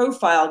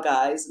high-profile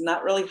guys,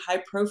 not really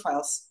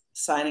high-profile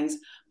signings,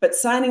 but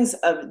signings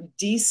of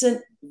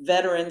decent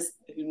veterans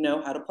who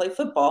know how to play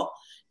football,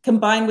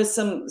 combined with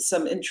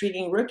some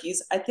intriguing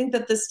rookies, I think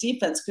that this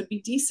defense could be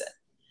decent.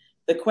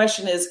 The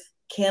question is,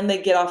 can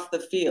they get off the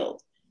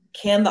field?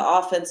 Can the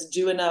offense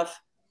do enough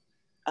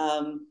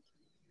to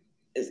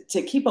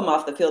keep them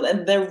off the field?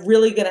 And they're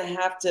really going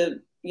to have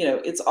to,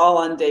 it's all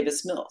on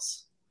Davis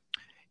Mills.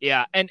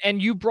 Yeah,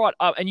 and you brought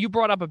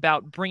up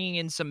about bringing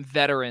in some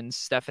veterans,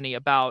 Stephanie,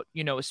 about,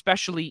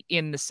 especially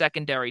in the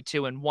secondary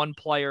too, and one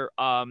player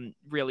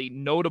really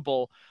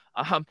notable.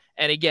 And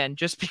again,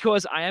 just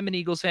because I am an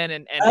Eagles fan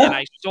and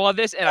I saw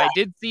this and I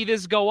did see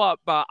this go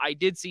up, I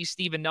did see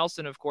Steven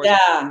Nelson, of course.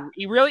 Yeah.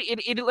 He really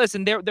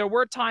listen, there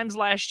were times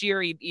last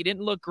year he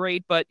didn't look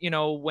great, but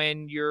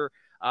when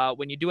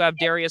you do have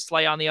Darius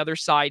Slay on the other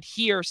side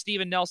here,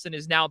 Steven Nelson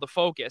is now the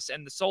focus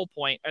and the sole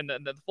point and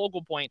the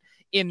focal point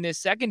in this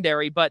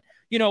secondary. But,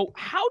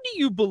 how do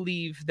you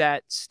believe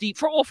that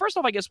first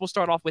off, I guess we'll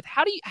start off with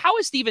how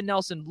has Steven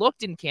Nelson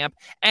looked in camp?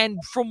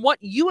 And from what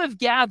you have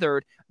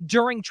gathered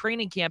during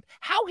training camp,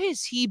 how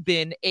has he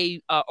been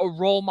a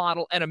role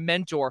model and a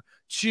mentor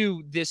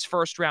to this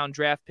first round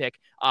draft pick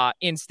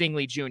in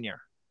Stingley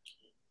Jr.?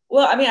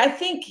 Well, I mean, I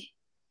think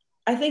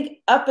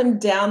up and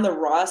down the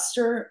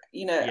roster,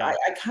 I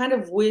kind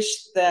of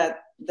wish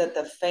that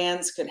the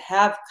fans could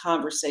have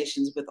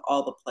conversations with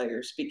all the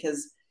players,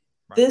 because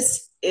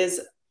this is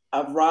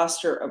a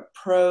roster of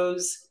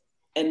pros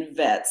and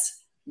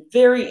vets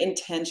very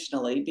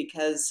intentionally,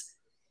 because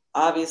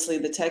obviously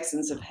the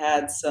Texans have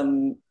had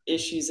some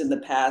issues in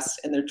the past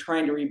and they're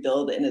trying to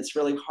rebuild. And it's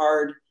really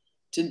hard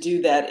to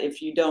do that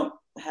if you don't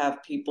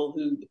have people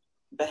who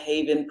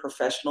behave in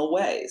professional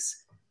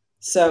ways.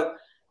 So,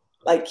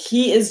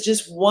 he is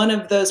just one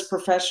of those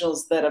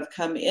professionals that have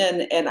come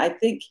in. And I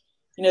think,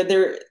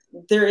 there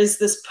is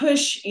this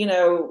push,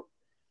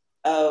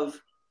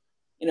 of,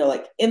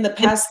 in the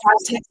past,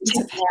 the Texans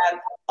have had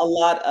a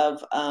lot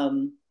of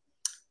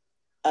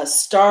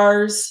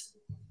stars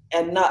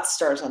and not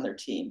stars on their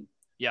team.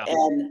 Yeah.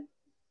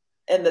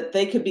 And that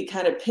they could be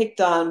kind of picked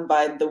on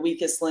by the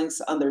weakest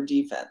links on their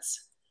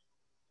defense.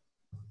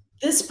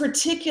 This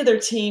particular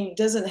team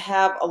doesn't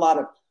have a lot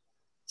of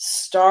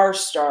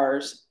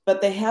stars,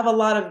 but they have a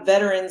lot of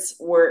veterans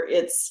where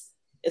it's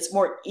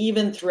more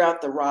even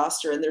throughout the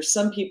roster. And there's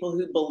some people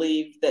who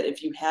believe that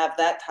if you have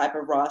that type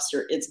of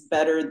roster, it's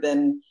better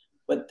than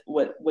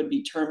what would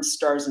be termed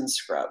stars and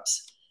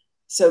scrubs.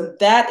 So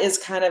that is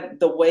kind of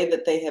the way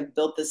that they have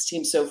built this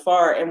team so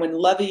far. And when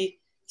Lovie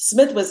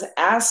Smith was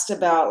asked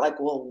about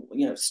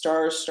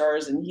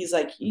stars, and he's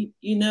like,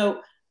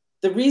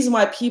 the reason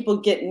why people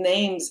get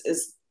names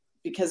is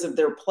because of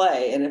their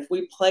play. And if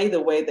we play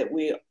the way that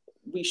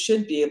we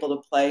should be able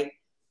to play,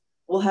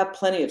 we'll have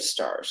plenty of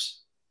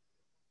stars.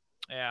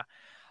 Yeah.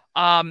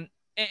 And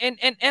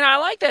I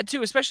like that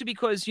too, especially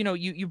because,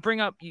 you bring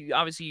up,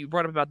 you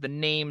brought up about the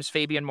names.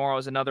 Fabian Morrow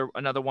is another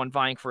one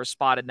vying for a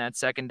spot in that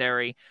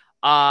secondary.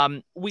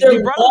 They're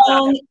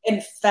long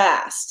and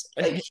fast.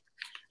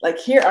 Like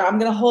here, I'm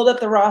going to hold up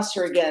the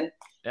roster again.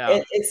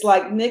 Yeah. It's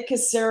like Nick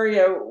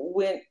Caserio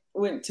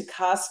went to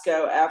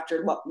Costco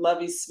after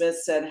Lovie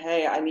Smith said,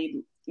 hey, I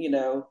need,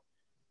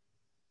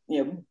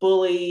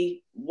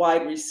 bully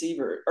wide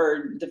receiver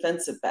or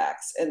defensive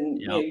backs. And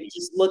you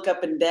just look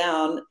up and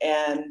down,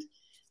 and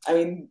I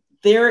mean,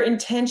 their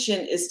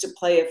intention is to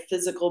play a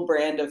physical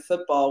brand of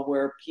football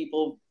where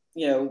people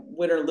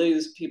win or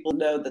lose, people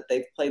know that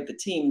they've played the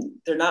team.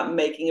 They're not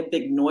making a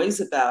big noise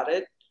about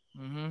it.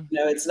 Mm-hmm.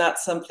 It's not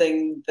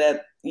something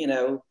that,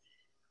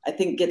 I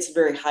think gets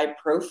very high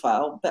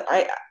profile, but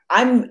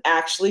I'm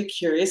actually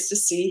curious to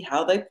see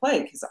how they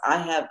play, because I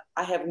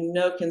have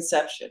no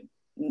conception,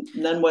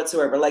 none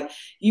whatsoever. Like,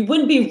 you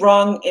wouldn't be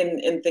wrong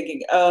in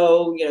thinking,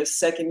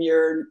 second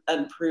year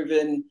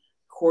unproven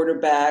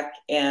quarterback,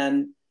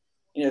 and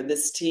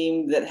this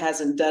team that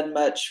hasn't done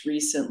much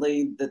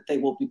recently, that they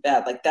will be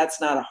bad. Like,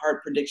 that's not a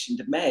hard prediction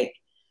to make.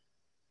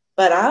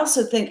 But I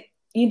also think,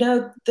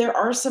 there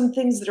are some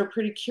things that are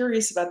pretty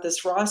curious about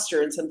this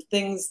roster, and some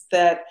things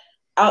that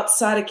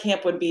outside of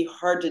camp would be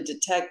hard to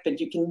detect, but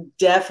you can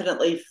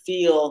definitely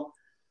feel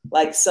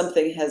like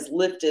something has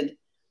lifted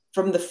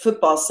from the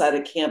football side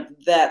of camp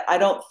that I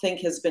don't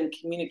think has been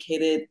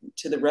communicated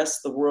to the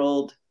rest of the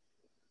world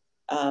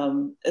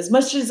as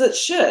much as it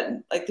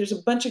should. Like, there's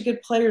a bunch of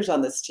good players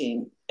on this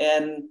team,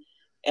 and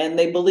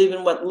they believe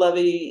in what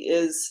Lovey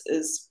is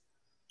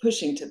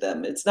pushing to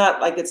them. It's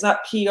not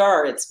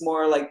PR. It's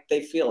more like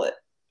they feel it.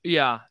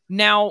 Yeah.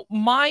 Now,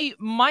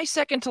 my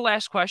second to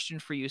last question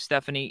for you,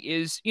 Stephanie,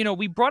 is,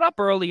 we brought up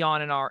early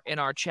on in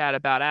our chat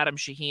about Adam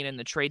Shaheen and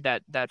the trade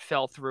that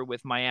fell through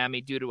with Miami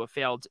due to a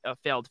failed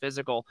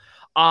physical.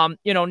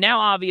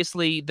 Now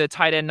obviously the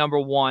tight end number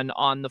 1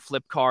 on the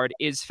flip card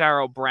is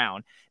Pharaoh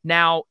Brown.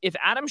 Now, if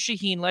Adam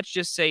Shaheen, let's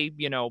just say,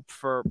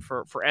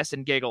 for S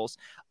and giggles,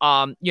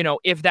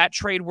 if that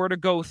trade were to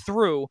go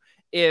through,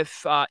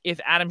 if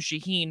Adam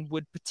Shaheen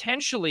would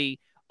potentially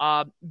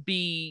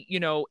be,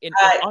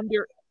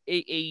 under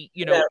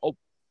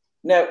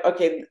no,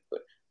 okay.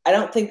 I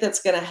don't think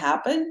that's going to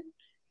happen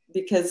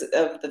because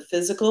of the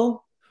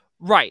physical.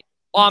 Right.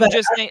 But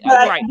just saying,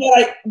 right.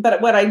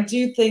 But what I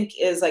do think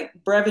is, like,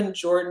 Brevin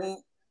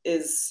Jordan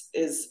is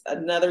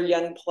another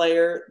young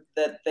player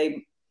that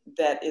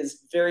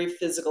is very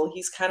physical.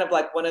 He's kind of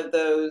like one of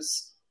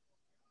those,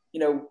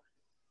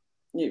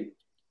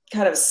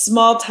 kind of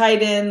small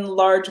tight end,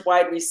 large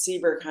wide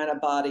receiver kind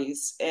of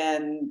bodies,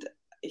 and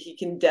he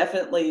can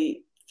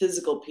definitely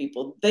physical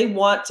people. They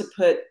want to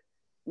put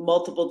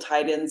multiple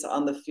tight ends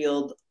on the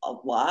field a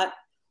lot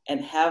and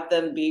have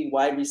them be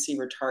wide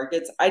receiver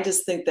targets. I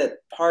just think that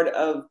part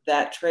of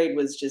that trade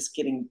was just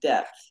getting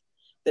depth.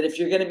 That if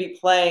you're going to be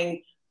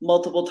playing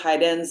multiple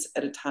tight ends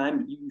at a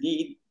time, you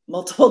need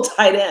multiple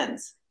tight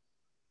ends.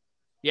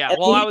 Yeah,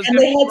 and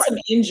they had some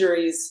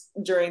injuries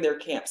during their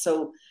camp.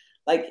 So,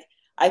 like,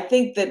 I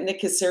think that Nick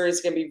Cassera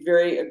is going to be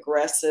very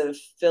aggressive,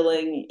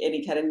 filling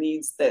any kind of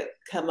needs that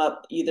come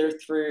up either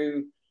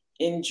through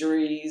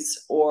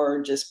injuries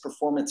or just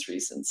performance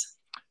reasons.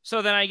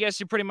 So then I guess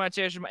you pretty much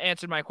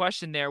answered my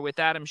question there with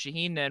Adam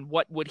Shaheen. Then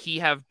what would he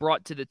have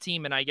brought to the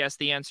team? And I guess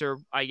the answer,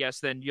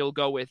 then you'll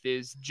go with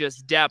is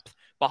just depth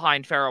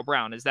behind Pharaoh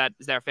Brown. Is that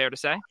fair to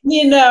say?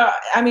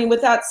 I mean,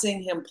 without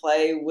seeing him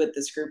play with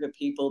this group of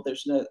people,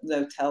 there's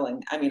no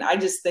telling. I mean, I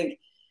just think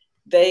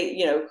they,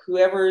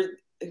 whoever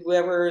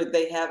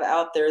they have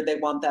out there, they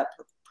want that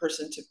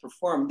person to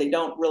perform. They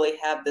don't really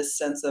have this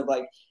sense of,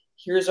 like,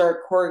 here's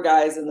our core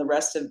guys and the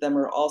rest of them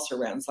are also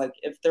rounds. Like,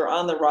 if they're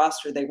on the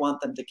roster, they want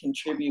them to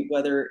contribute,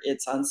 whether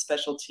it's on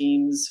special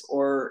teams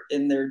or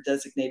in their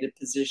designated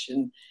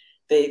position.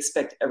 They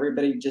expect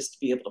everybody just to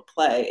be able to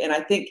play. And I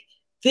think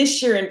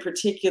this year in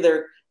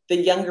particular, the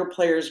younger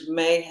players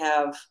may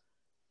have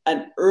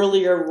an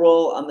earlier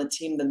role on the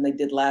team than they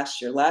did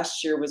last year.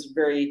 Last year was a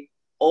very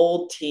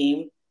old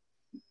team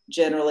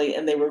generally,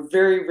 and they were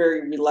very,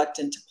 very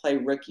reluctant to play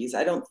rookies.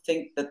 I don't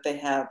think that they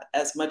have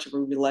as much of a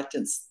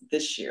reluctance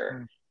this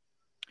year.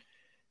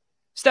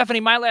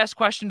 Stephanie, my last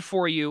question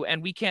for you,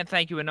 and we can't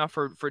thank you enough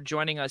for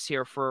joining us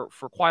here for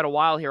quite a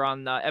while here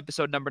on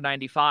episode number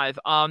 95.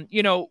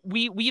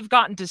 We've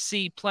gotten to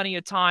see plenty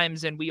of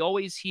times, and we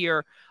always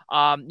hear,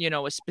 a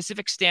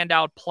specific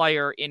standout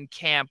player in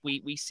camp.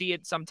 We see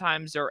it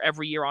sometimes or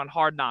every year on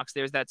Hard Knocks.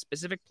 There's that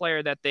specific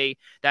player that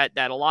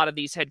a lot of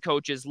these head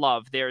coaches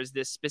love. There's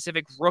this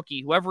specific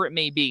rookie, whoever it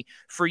may be.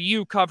 For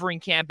you,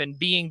 covering camp and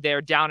being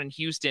there down in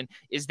Houston,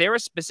 is there a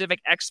specific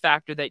X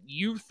factor that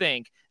you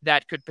think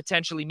that could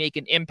potentially make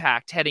an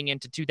impact heading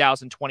into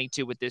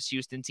 2022 with this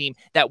Houston team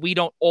that we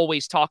don't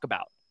always talk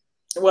about?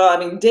 Well, I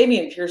mean,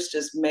 Dameon Pierce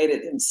just made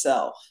it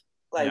himself.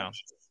 Like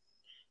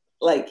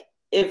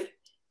if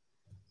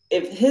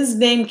his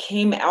name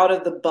came out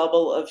of the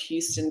bubble of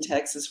Houston,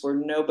 Texas, where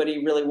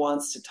nobody really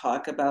wants to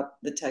talk about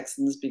the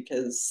Texans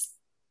because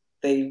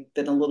they've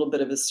been a little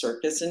bit of a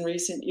circus in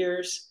recent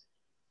years.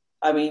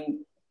 I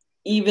mean,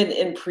 even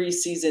in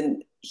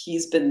preseason,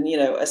 he's been,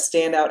 a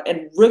standout,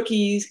 and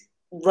rookies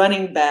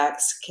running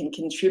backs can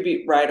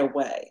contribute right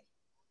away.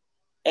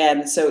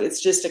 And so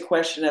it's just a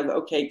question of,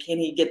 okay, can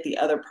he get the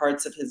other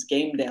parts of his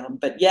game down?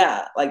 But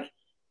yeah, like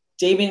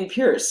Dameon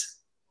Pierce,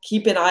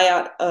 keep an eye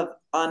out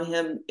on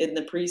him in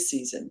the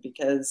preseason,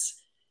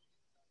 because,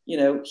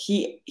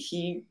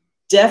 he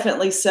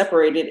definitely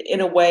separated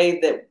in a way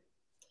that,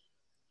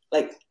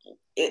 like,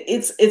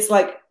 it's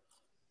like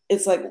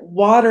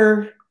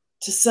water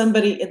to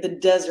somebody in the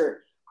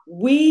desert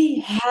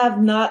we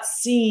have not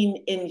seen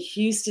in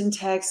Houston,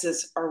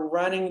 Texas, a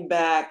running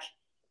back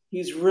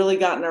who's really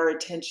gotten our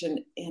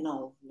attention in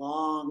a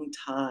long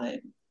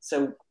time.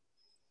 So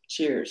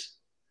cheers.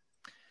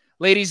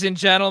 Ladies and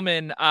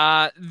gentlemen,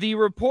 the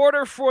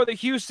reporter for the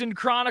Houston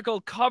Chronicle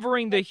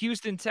covering the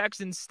Houston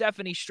Texans,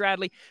 Stephanie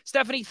Stradley.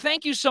 Stephanie,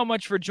 thank you so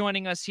much for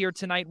joining us here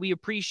tonight. We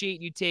appreciate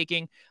you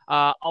taking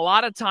a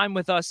lot of time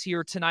with us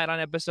here tonight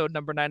on episode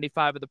number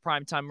 95 of the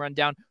Primetime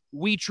Rundown.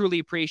 We truly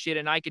appreciate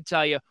it, and I can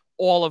tell you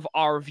all of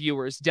our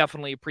viewers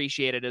definitely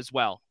appreciate it as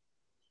well.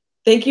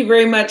 Thank you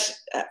very much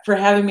for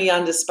having me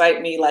on,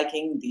 despite me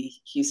liking the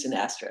Houston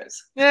Astros.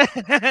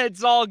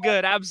 It's all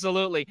good.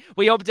 Absolutely.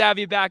 We hope to have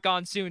you back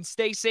on soon.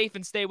 Stay safe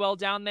and stay well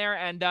down there,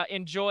 and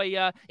enjoy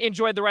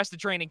the rest of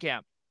training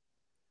camp.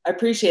 I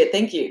appreciate it.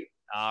 Thank you.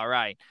 All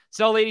right.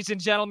 So, ladies and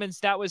gentlemen,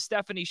 that was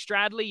Stephanie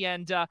Stradley,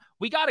 and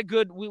we got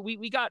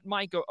we got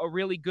Mike a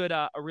really good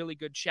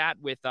chat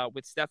with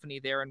Stephanie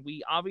there, and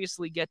we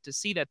obviously get to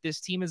see that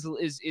this team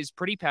is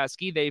pretty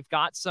pesky. They've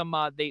got some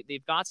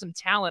they've got some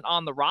talent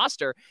on the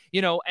roster,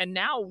 and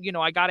now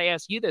I got to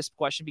ask you this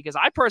question, because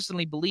I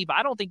personally believe,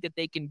 I don't think that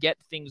they can get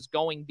things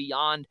going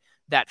beyond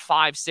that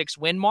 5-6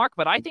 win mark,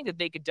 but I think that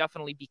they could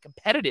definitely be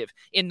competitive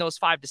in those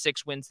 5 to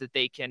 6 wins that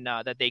they can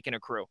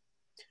accrue.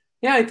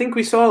 Yeah, I think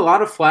we saw a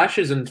lot of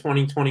flashes in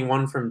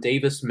 2021 from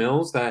Davis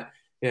Mills that,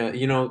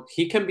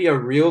 he can be a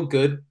real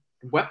good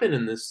weapon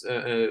in this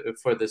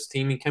for this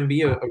team. He can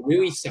be a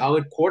really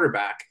solid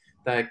quarterback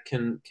that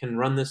can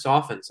run this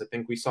offense. I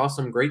think we saw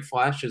some great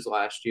flashes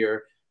last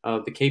year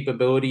of the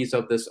capabilities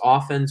of this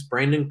offense.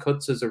 Brandon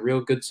Cooks is a real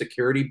good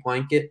security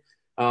blanket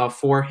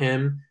for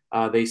him.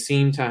 They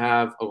seem to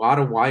have a lot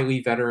of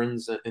wily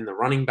veterans in the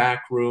running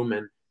back room,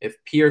 and if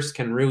Pierce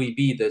can really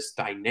be this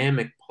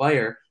dynamic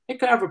player, it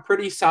could have a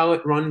pretty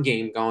solid run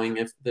game going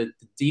if the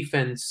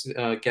defense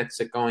gets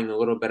it going a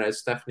little bit, as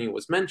Stephanie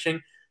was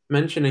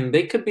mentioning.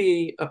 They could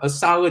be a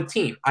solid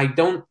team. I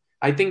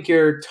think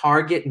your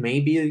target,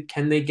 maybe,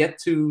 can they get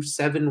to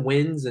 7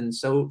 wins and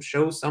so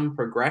show some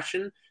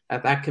progression?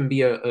 That can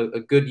be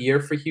a good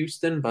year for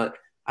Houston, but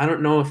I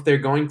don't know if they're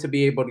going to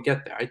be able to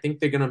get there. I think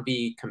they're going to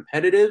be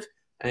competitive,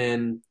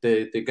 and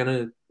they're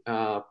going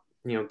to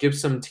give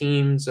some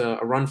teams a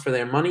run for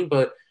their money,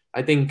 but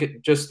I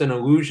think just an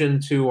allusion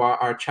to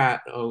our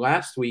chat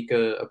last week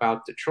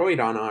about Detroit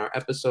on our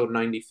episode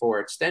 94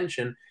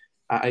 extension,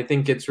 I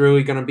think it's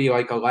really going to be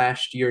like a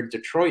last year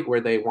Detroit, where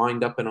they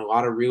wind up in a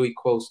lot of really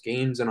close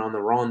games and on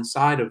the wrong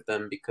side of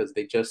them, because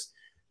they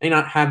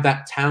not have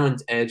that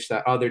talent edge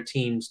that other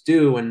teams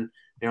do, and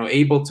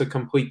able to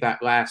complete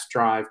that last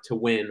drive to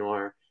win,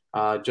 or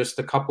just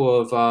a couple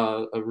of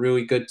a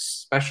really good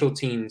special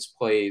teams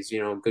plays,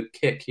 good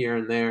kick here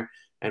and there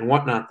and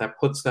whatnot, that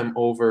puts them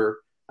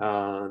over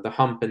the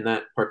hump in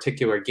that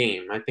particular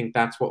game. I think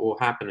that's what will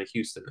happen to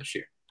Houston this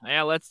year.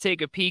 Yeah, let's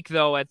take a peek,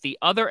 though, at the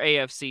other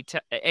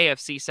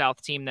AFC South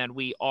team that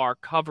we are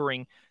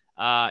covering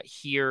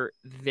here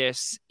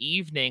this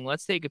evening.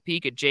 Let's take a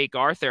peek at Jake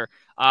Arthur.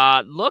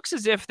 Looks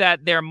as if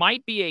that there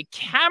might be a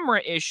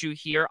camera issue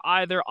here,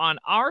 either on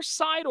our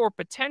side or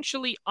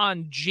potentially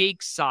on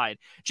Jake's side.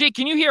 Jake,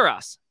 can you hear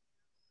us?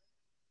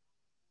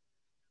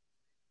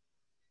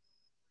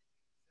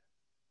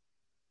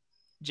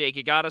 Jake,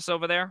 you got us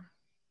over there?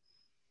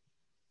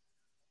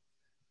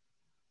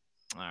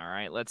 All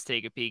right, let's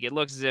take a peek. It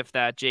looks as if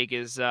that Jake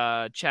is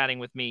chatting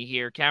with me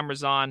here.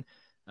 Camera's on,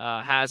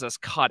 has us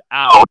cut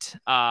out.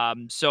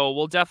 So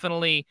we'll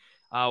definitely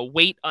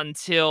wait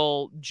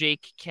until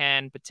Jake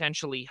can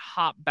potentially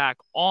hop back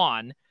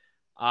on.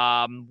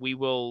 We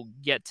will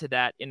get to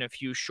that in a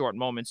few short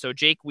moments. So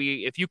Jake,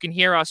 if you can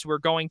hear us, we're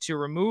going to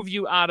remove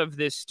you out of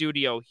this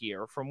studio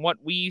here. From what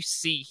we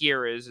see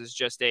here is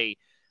just a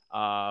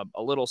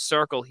little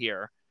circle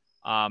here.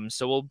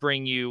 So we'll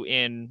bring you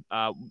in.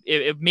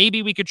 If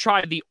maybe we could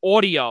try the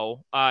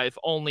audio, if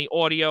only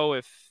audio,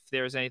 if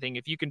there's anything,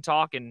 if you can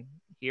talk and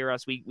hear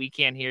us, we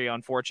can't hear you,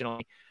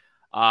 unfortunately.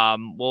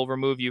 We'll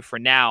remove you for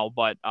now,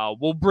 but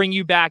we'll bring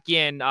you back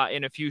in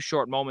a few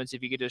short moments.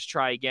 If you could just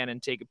try again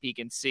and take a peek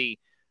and see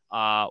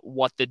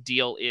what the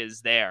deal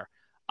is there.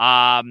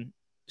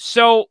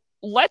 So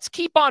let's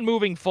keep on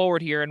moving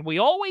forward here. And we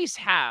always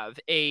have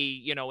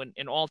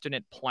an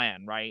alternate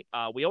plan, right?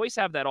 We always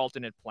have that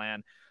alternate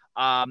plan.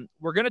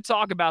 We're going to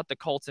talk about the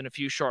Colts in a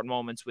few short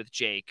moments with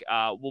Jake.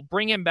 We'll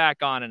bring him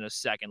back on in a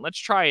second. Let's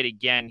try it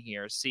again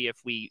here. See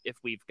if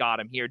we've got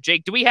him here.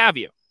 Jake, do we have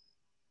you?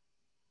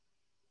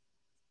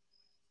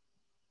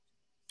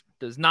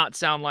 Does not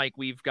sound like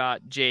we've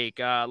got Jake.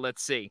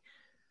 Let's see.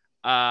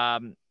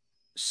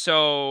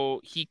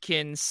 So he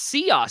can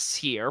see us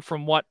here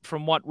from what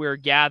we're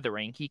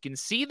gathering. He can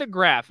see the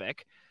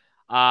graphic.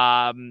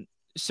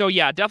 So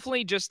yeah,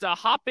 definitely just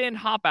hop in,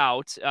 hop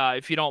out,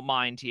 if you don't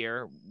mind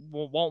here.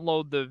 Won't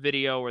load the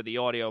video or the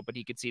audio, but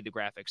he could see the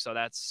graphics, so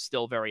that's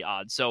still very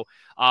odd. So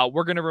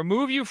we're going to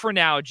remove you for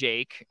now,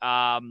 Jake.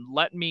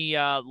 Let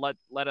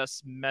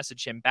us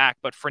message him back.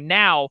 But for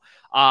now,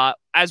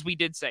 as we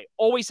did say,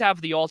 always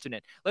have the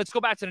alternate. Let's go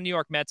back to the New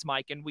York Mets,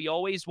 Mike, and we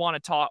always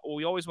want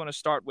to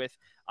start with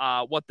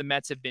what the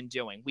Mets have been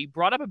doing. We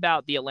brought up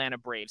about the Atlanta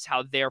Braves,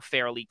 how they're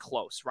fairly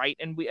close, right?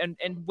 And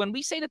when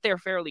we say that they're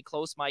fairly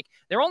close, Mike,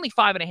 they're only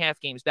 5.5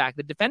 games back.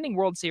 The defending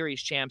World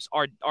Series champs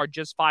are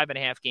just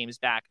 5.5 games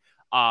back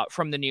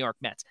from the New York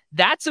Mets.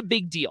 That's a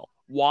big deal.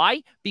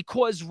 Why?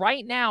 Because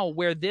right now,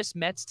 where this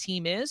Mets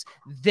team is,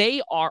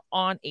 they are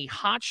on a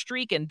hot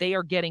streak and they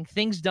are getting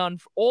things done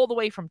all the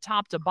way from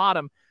top to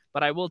bottom.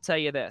 But I will tell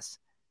you this,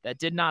 that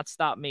did not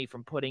stop me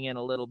from putting in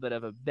a little bit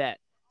of a bet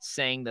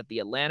saying that the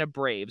Atlanta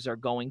Braves are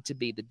going to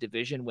be the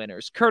division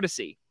winners,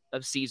 courtesy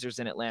of Caesars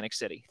in Atlantic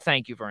City.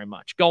 Thank you very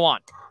much. Go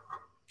on.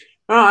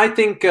 I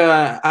think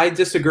I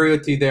disagree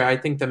with you there. I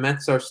think the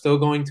Mets are still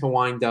going to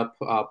wind up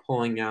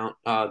pulling out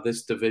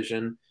this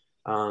division.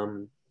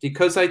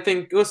 Because I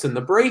think, listen,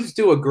 the Braves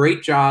do a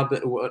great job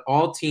at what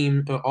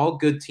all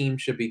good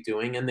teams should be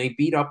doing, and they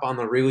beat up on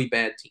the really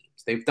bad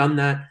teams. They've done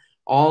that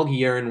all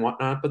year and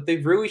whatnot, but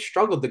they've really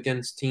struggled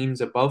against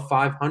teams above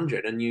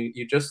 500. And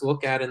you just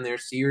look at in their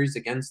series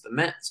against the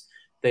Mets,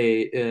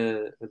 they've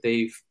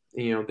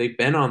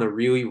been on the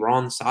really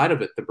wrong side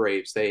of it. The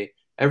Braves,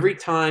 every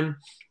time,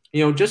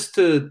 just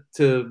to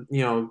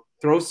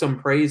throw some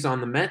praise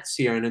on the Mets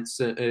here, and it's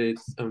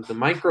the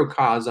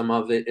microcosm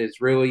of it is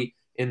really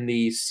in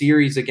the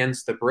series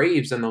against the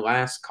Braves in the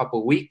last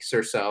couple weeks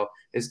or so,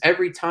 is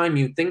every time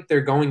you think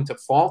they're going to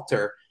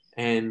falter,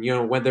 and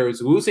whether it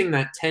was losing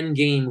that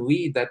 10-game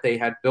lead that they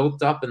had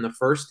built up in the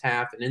first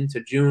half and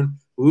into June,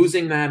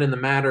 losing that in the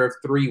matter of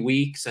 3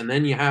 weeks, and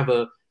then you have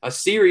a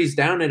series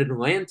down at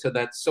Atlanta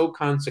that's so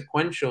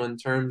consequential in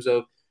terms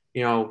of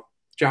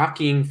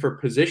jockeying for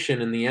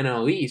position in the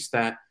NL East,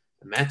 that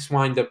the Mets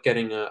wind up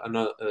getting a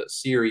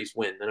series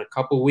win. Then a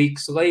couple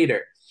weeks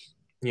later,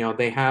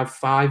 they have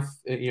five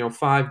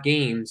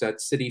games at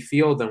Citi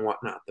Field and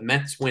whatnot. The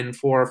Mets win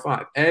 4 or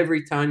 5.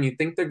 Every time you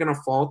think they're going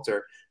to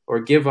falter or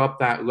give up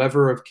that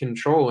lever of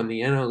control in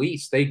the NL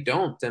East, they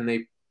don't, and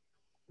they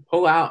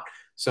pull out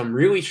some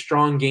really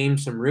strong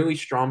games, some really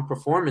strong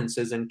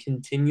performances, and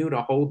continue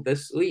to hold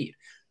this lead.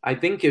 I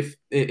think if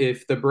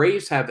the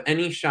Braves have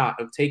any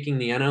shot of taking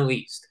the NL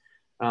East,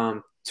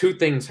 2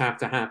 things have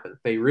to happen.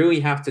 They really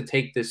have to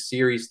take this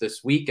series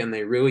this week, and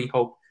they really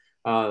hope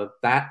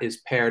that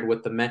is paired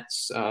with the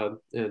Mets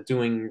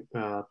doing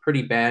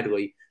pretty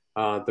badly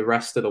the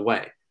rest of the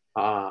way.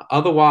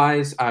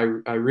 Otherwise, I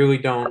really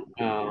don't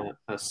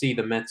see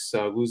the Mets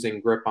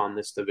losing grip on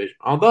this division.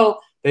 Although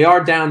they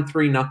are down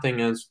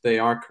 3-0 as they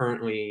are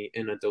currently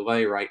in a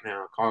delay right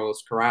now.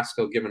 Carlos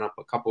Carrasco giving up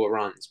a couple of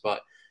runs.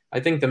 But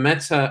I think the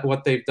Mets,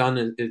 what they've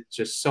done is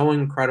just so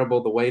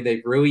incredible, the way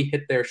they've really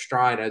hit their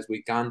stride as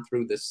we've gone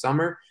through this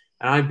summer.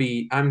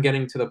 And I'm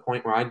getting to the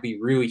point where I'd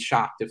be really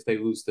shocked if they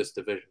lose this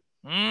division.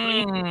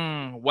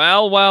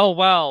 Well.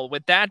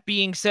 With that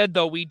being said,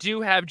 though, we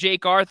do have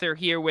Jake Arthur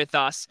here with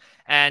us,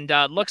 and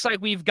looks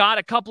like we've got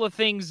a couple of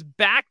things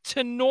back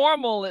to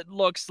normal, it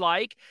looks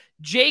like.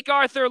 Jake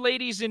Arthur,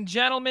 ladies and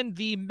gentlemen,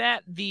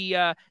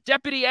 the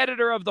deputy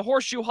editor of the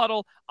Horseshoe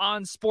Huddle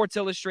on Sports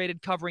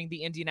Illustrated, covering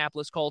the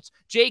Indianapolis Colts.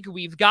 Jake,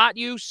 we've got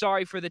you.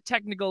 Sorry for the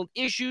technical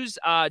issues.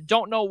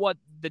 Don't know what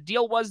the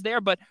deal was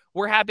there, but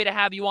we're happy to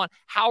have you on.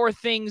 How are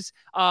things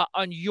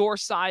on your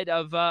side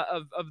of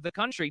the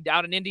country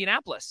out in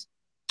Indianapolis?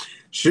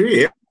 Sure,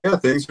 yeah,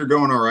 things are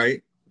going all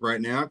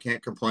right now.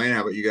 Can't complain.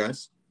 How about you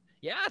guys?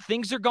 Yeah,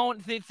 things are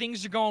going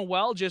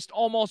well. Just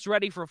almost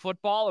ready for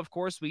football. Of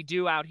course, we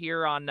do out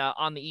here on the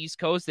East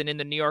Coast and in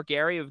the New York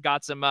area. We've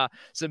got some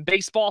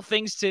baseball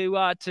things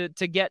to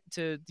get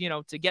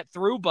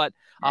through, but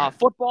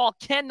football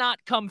cannot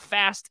come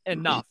fast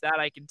enough. That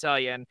I can tell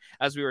you. And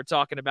as we were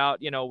talking about,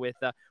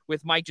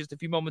 with Mike just a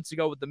few moments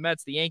ago with the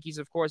Mets, the Yankees,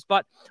 of course.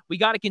 But we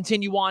got to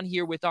continue on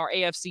here with our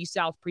AFC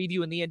South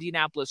preview and the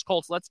Indianapolis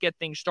Colts. Let's get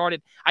things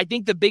started. I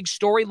think the big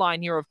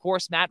storyline here, of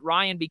course, Matt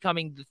Ryan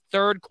becoming the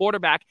 3rd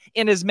quarterback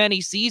in as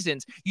many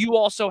seasons. You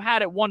also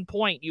had at one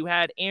point, you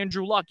had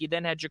Andrew Luck, you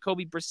then had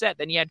Jacoby Brissett,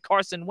 then you had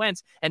Carson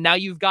Wentz, and now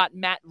you've got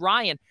Matt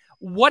Ryan.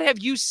 What have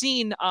you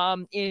seen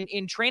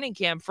in training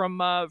camp from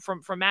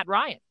Matt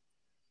Ryan?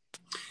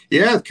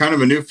 Yeah, kind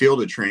of a new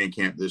field at training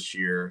camp this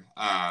year.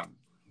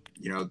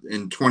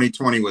 In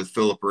 2020 with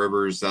Phillip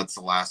Rivers, that's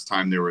the last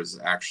time there was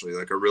actually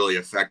like a really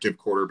effective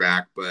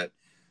quarterback, but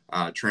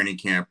training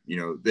camp,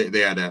 they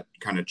had to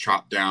kind of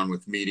chop down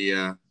with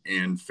media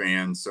and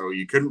fans, so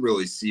you couldn't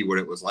really see what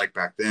it was like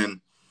back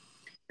then.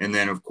 And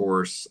then, of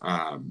course,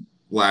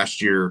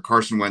 last year,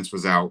 Carson Wentz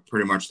was out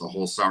pretty much the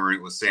whole summer.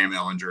 It was Sam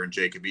Ehlinger and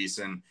Jacob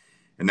Eason,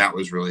 and that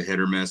was really hit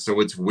or miss. So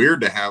it's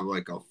weird to have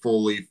like a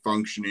fully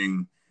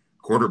functioning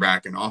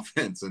quarterback and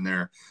offense in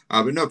there.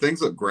 But no,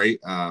 things look great.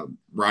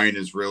 Ryan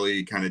is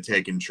really kind of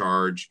taking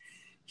charge.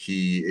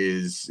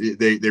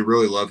 They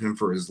really love him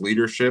for his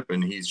leadership,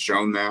 and he's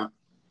shown that.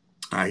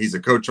 He's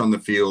a coach on the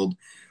field,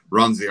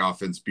 runs the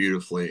offense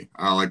beautifully.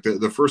 Like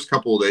the first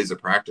couple of days of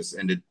practice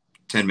ended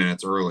 10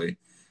 minutes early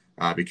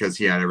because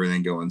he had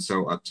everything going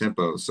so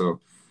up-tempo. So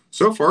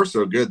far,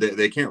 so good.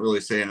 They can't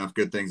really say enough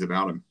good things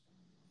about him.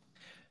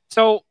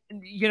 So,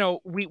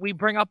 we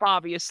bring up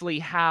obviously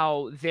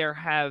how there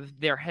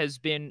has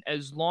been,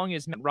 as long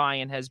as Matt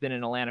Ryan has been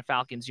in Atlanta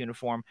Falcons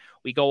uniform,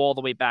 we go all the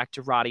way back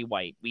to Roddy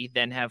White. We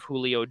then have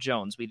Julio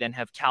Jones. We then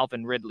have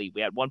Calvin Ridley.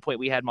 At one point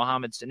we had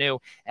Mohamed Sanu,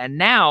 and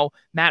now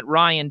Matt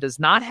Ryan does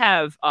not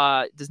have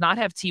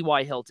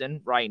T.Y.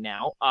 Hilton right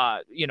now.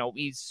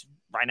 He's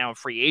right now a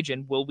free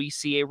agent. Will we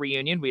see a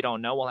reunion? We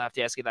don't know. We'll have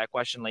to ask you that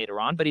question later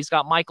on. But he's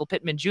got Michael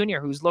Pittman Jr.,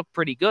 who's looked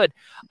pretty good.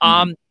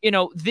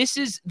 This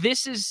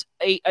is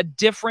a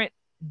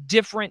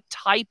different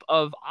type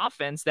of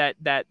offense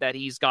that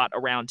he's got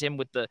around him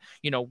with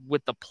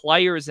the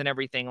players and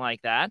everything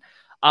like that.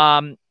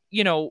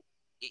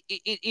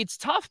 It's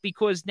tough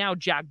because now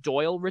Jack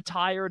Doyle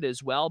retired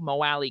as well.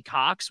 Mo Alley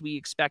Cox, we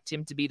expect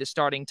him to be the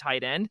starting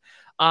tight end.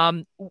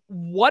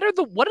 What are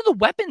the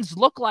weapons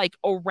look like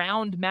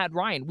around Matt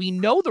Ryan? We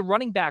know the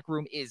running back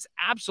room is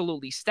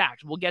absolutely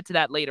stacked. We'll get to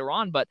that later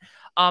on, but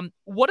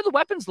what do the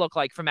weapons look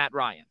like for Matt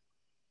Ryan?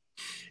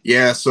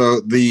 Yeah, so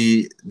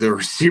the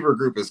receiver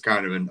group is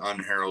kind of an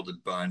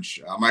unheralded bunch.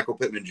 Michael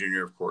Pittman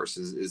Jr., of course,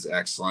 is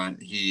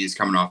excellent. He's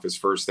coming off his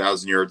first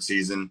 1,000-yard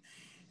season,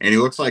 and he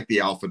looks like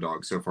the alpha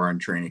dog so far in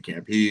training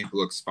camp. He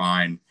looks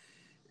fine.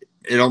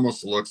 It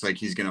almost looks like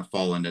he's going to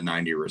fall into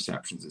 90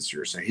 receptions this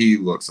year, so he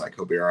looks like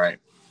he'll be all right.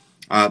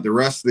 The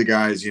rest of the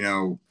guys,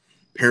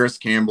 Paris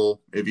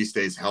Campbell, if he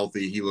stays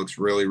healthy, he looks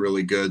really,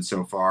 really good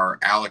so far.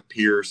 Alec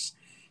Pierce,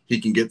 he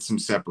can get some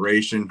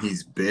separation.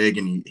 He's big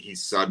and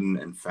he's sudden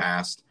and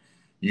fast.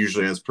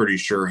 Usually has pretty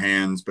sure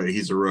hands, but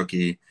he's a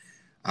rookie.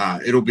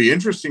 It'll be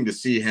interesting to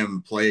see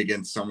him play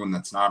against someone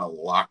that's not a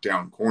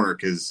lockdown corner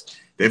because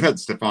they've had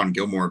Stephon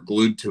Gilmore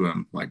glued to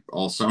him like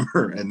all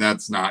summer, and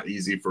that's not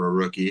easy for a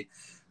rookie.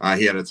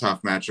 He had a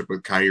tough matchup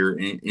with Kyer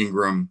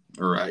Elam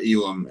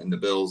and the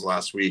Bills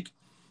last week.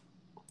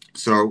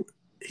 So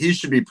he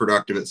should be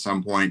productive at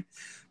some point.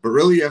 But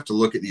really, you have to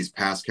look at these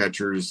pass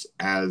catchers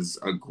as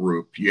a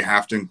group. You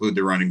have to include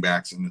the running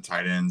backs and the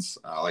tight ends,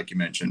 like you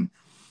mentioned.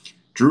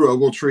 Drew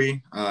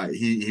Ogletree,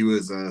 he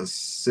was a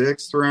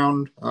 6th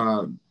round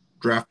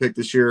draft pick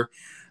this year.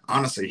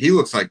 Honestly, he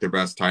looks like their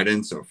best tight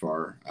end so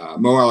far.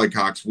 Mo Alley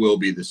Cox will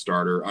be the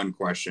starter,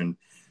 unquestioned.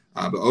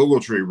 But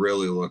Ogletree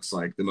really looks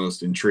like the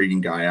most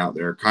intriguing guy out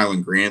there.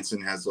 Kylan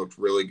Granson has looked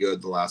really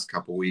good the last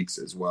couple weeks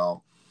as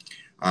well.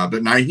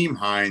 But Nyheim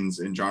Hines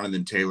and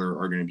Jonathan Taylor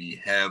are going to be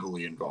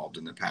heavily involved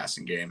in the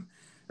passing game,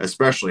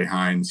 especially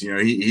Hines.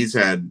 He's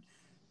had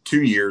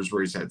 2 years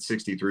where he's had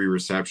 63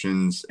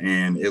 receptions,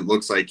 and it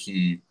looks like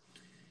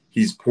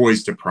he's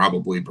poised to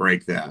probably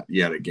break that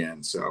yet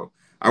again. So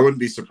I wouldn't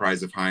be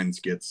surprised if Hines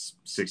gets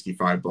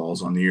 65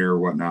 balls on the year or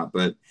whatnot.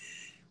 But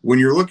when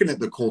you're looking at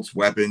the Colts'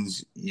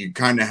 weapons, you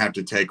kind of have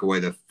to take away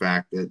the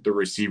fact that the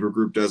receiver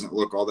group doesn't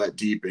look all that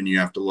deep, and you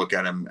have to look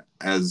at them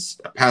as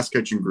a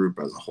pass-catching group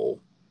as a whole.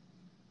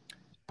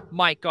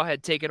 Mike, go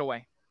ahead. Take it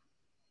away.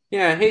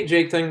 Yeah. Hey,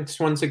 Jake, thanks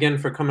once again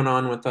for coming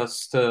on with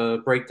us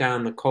to break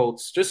down the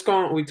Colts.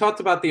 We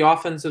talked about the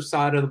offensive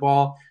side of the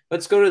ball.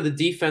 Let's go to the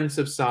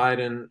defensive side.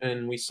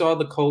 And we saw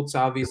the Colts,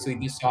 obviously,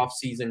 this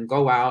offseason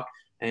go out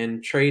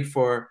and trade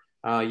for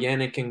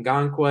Yannick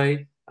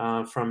Ngakoue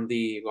from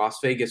the Las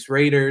Vegas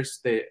Raiders.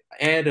 They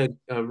add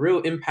a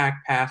real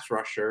impact pass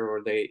rusher,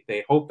 or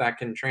they hope that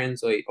can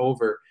translate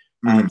over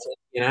to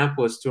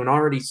Indianapolis to an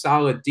already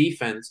solid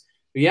defense.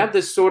 We have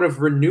this sort of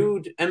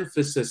renewed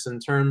emphasis on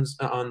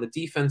the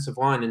defensive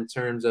line in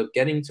terms of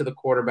getting to the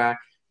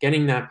quarterback,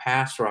 getting that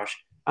pass rush.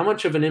 How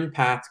much of an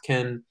impact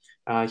can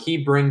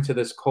he bring to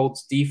this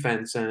Colts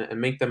defense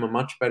and make them a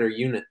much better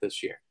unit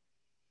this year?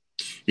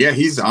 Yeah,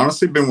 he's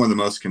honestly been one of the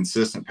most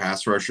consistent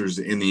pass rushers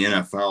in the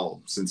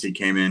NFL since he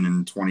came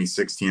in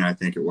 2016, I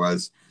think it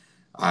was.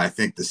 I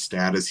think the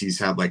stat is he's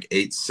had like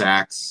 8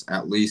 sacks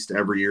at least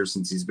every year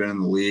since he's been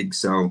in the league.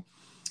 So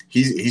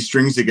he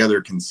strings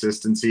together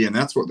consistency, and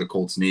that's what the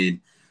Colts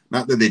need.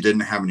 Not that they didn't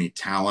have any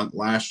talent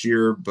last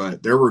year,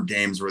 but there were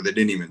games where they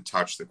didn't even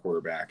touch the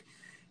quarterback.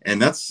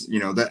 And that's,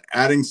 that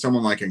adding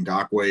someone like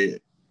Ngakoue,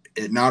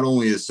 it not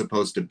only is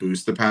supposed to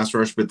boost the pass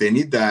rush, but they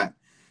need that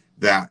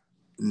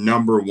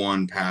number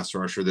one pass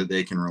rusher that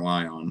they can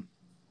rely on.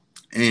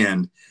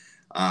 And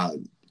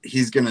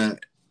he's gonna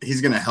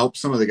help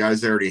some of the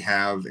guys they already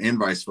have, and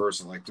vice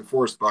versa. Like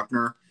DeForest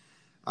Buckner,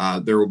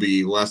 there will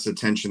be less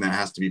attention that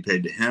has to be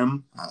paid to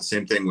him.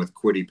 Same thing with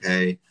Kwity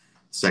Paye,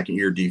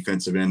 second-year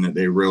defensive end that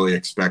they really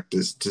expect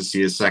to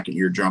see a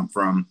second-year jump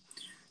from.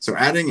 So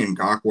adding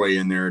Ngakoue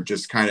in there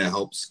just kind of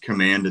helps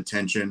command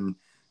attention,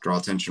 draw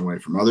attention away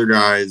from other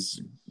guys.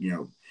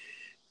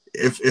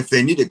 If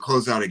they need to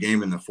close out a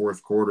game in the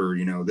fourth quarter,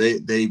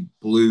 they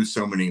blew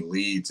so many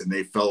leads and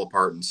they fell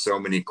apart in so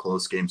many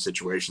close game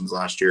situations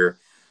last year.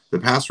 The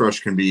pass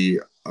rush can be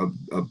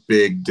a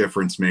big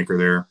difference maker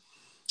there.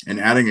 And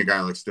adding a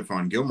guy like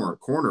Stephon Gilmore at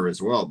corner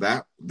as well,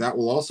 that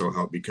will also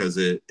help because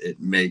it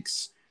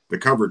makes the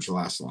coverage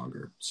last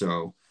longer.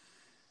 So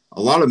a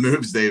lot of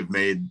moves they've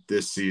made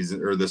this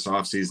season or this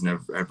offseason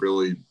have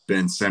really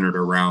been centered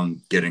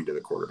around getting to the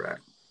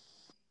quarterback.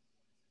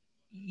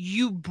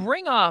 You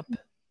bring up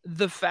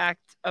the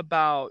fact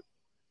about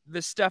the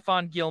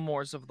Stephon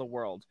Gilmores of the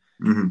world.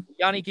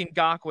 Yannick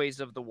Ngakwe's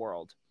of the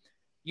world.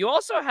 You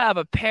also have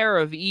a pair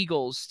of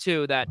Eagles,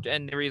 too,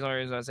 and the reason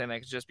I'm saying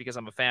that is just because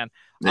I'm a fan.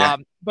 Yeah.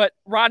 But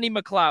Rodney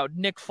McLeod,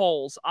 Nick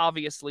Foles,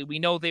 obviously, we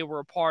know they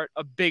were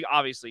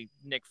obviously,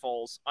 Nick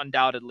Foles,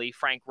 undoubtedly,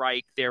 Frank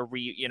Reich, they're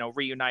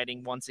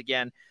reuniting once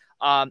again.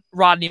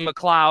 Rodney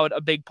McLeod,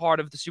 a big part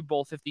of the Super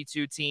Bowl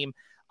 52 team.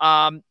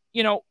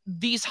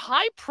 These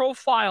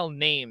high-profile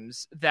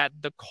names that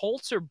the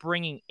Colts are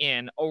bringing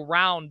in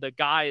around the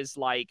guys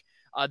like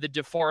the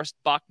DeForest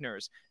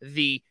Buckners,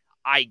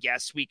 I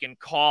guess we can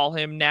call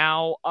him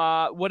now.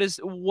 What does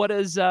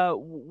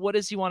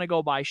he want to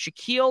go by?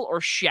 Shaquille or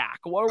Shaq?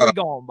 What are we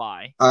going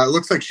by? It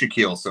looks like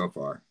Shaquille so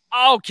far.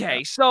 Okay,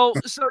 yeah. So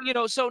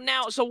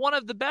one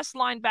of the best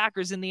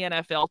linebackers in the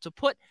NFL to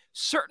put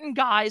certain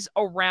guys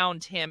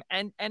around him,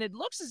 and it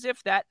looks as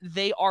if that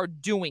they are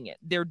doing it.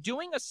 They're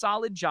doing a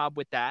solid job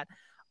with that.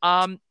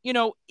 Now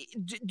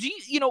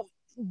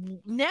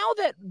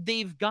that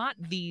they've got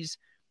these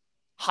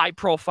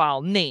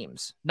high-profile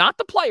names, not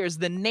the players,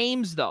 the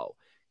names, though,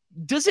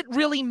 does it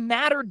really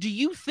matter? Do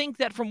you think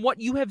that from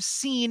what you have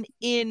seen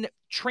in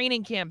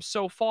training camp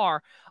so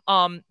far,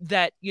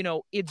 that,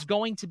 it's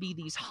going to be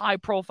these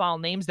high-profile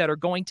names that are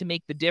going to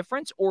make the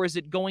difference, or is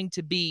it going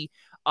to be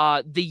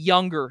the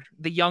younger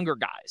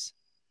guys?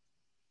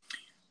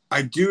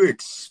 I do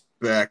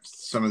expect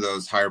some of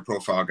those higher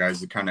profile guys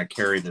to kind of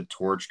carry the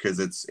torch because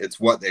it's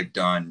what they've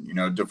done.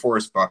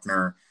 DeForest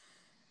Buckner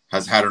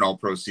has had an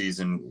all-pro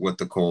season with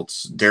the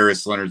Colts.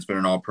 Darius Leonard's been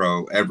an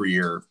all-pro every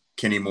year.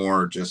 Kenny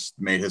Moore just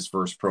made his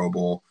first Pro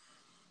Bowl.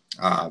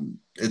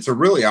 It's a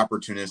really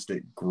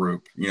opportunistic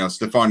group.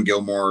 Stephon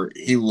Gilmore,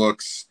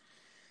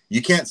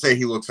 you can't say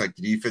he looks like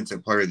the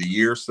defensive player of the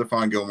year,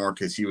 Stephon Gilmore,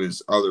 because he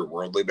was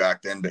otherworldly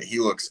back then, but he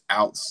looks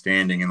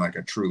outstanding in like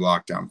a true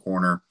lockdown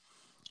corner.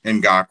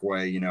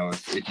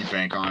 Ngakoue, if you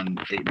bank on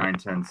 8, 9,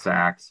 10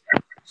 sacks.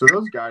 So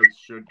those guys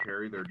should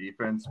carry their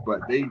defense,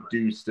 but they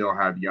do still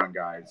have young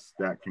guys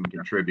that can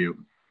contribute.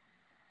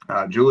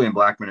 Julian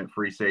Blackmon at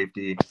free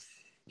safety.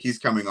 He's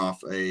coming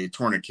off a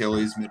torn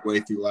Achilles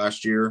midway through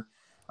last year.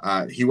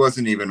 He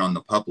wasn't even on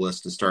the PUP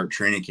list to start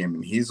training camp,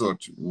 and he's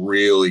looked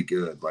really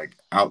good, like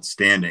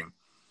outstanding.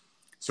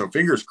 So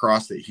fingers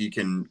crossed that he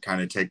can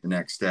kind of take the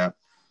next step.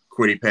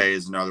 Kwity Paye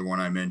is another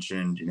one I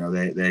mentioned.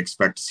 They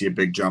expect to see a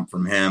big jump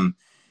from him,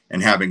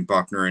 and having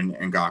Buckner and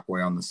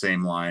Ngakoue on the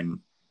same line,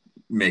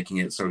 making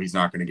it so he's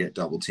not going to get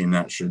double teamed,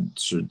 that should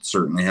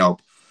certainly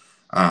help.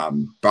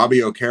 Bobby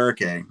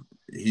Okereke,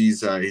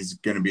 he's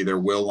going to be their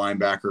will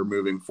linebacker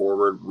moving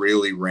forward,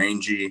 really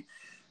rangy.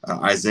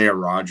 Isaiah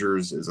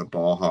Rodgers is a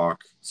ball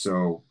hawk.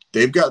 So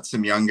they've got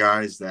some young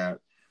guys that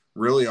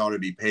really ought to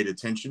be paid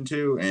attention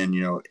to. And,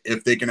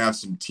 if they can have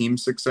some team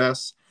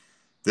success,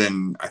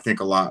 then I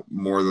think a lot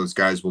more of those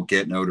guys will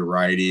get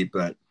notoriety.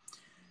 But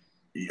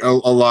a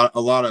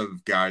lot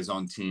of guys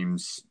on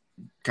teams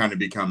kind of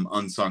become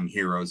unsung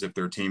heroes if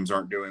their teams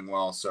aren't doing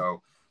well.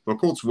 So the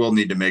Colts will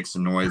need to make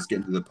some noise, get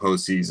into the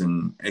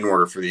postseason in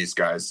order for these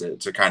guys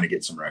to kind of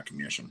get some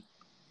recognition.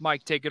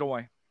 Mike, take it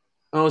away.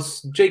 Oh,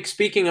 Jake,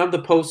 speaking of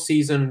the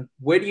postseason,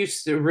 where do you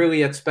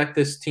really expect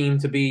this team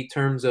to be in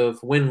terms of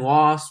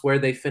win-loss, where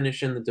they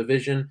finish in the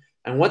division?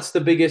 And what's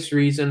the biggest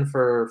reason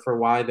for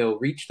why they'll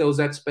reach those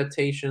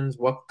expectations?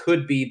 What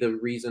could be the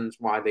reasons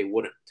why they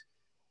wouldn't?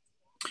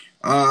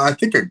 I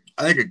think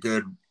a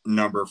good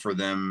number for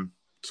them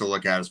to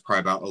look at is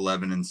probably about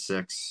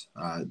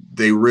 11-6.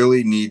 They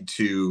really need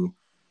to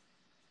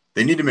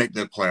make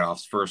the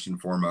playoffs first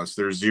and foremost.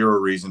 There's zero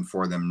reason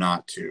for them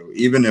not to.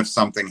 Even if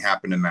something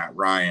happened to Matt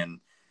Ryan,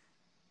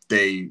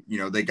 they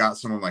got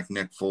someone like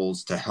Nick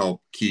Foles to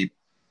help keep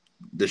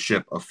the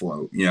ship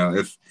afloat.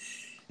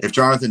 If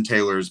Jonathan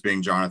Taylor is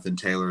being Jonathan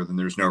Taylor, then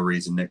there's no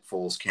reason Nick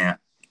Foles can't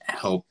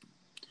help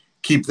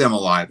keep them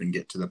alive and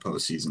get to the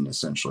postseason,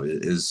 essentially,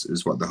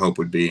 is what the hope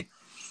would be.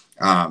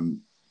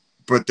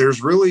 But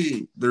there's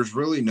really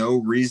no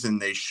reason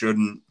they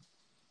shouldn't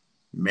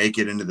make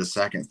it into the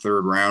second,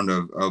 third round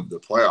of the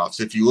playoffs.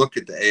 If you look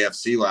at the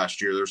AFC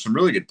last year, there's some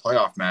really good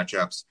playoff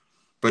matchups,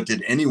 but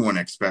did anyone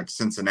expect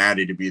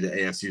Cincinnati to be the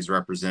AFC's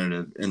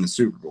representative in the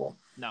Super Bowl?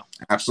 No,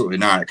 absolutely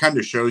not. It kind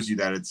of shows you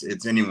that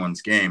it's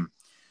anyone's game.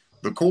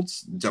 The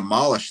Colts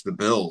demolished the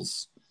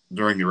Bills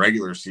during the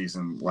regular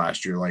season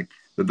last year. Like,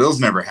 the Bills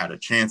never had a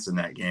chance in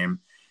that game,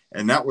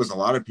 and that was a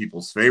lot of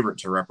people's favorite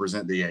to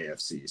represent the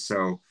AFC.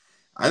 So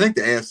I think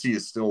the AFC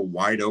is still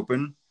wide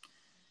open.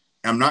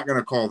 I'm not going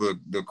to call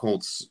the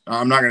Colts –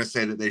 I'm not going to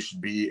say that they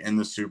should be in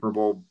the Super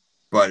Bowl,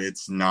 but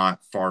it's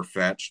not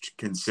far-fetched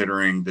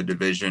considering the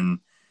division.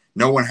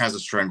 No one has a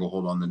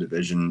stranglehold on the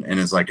division and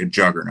is like a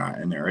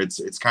juggernaut in there.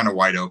 It's kind of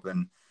wide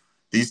open.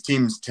 These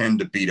teams tend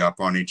to beat up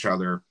on each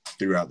other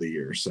throughout the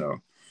year. So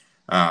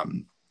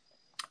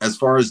as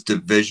far as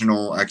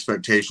divisional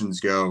expectations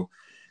go,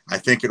 I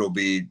think it'll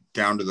be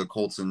down to the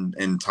Colts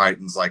and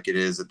Titans like it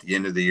is at the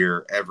end of the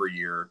year every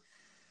year.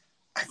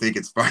 I think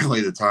it's finally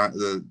the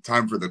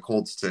time for the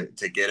Colts to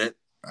get it.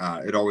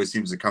 It always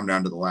seems to come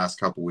down to the last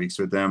couple weeks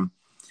with them.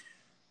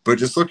 But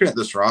just looking at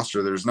this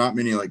roster, there's not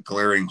many like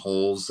glaring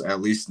holes,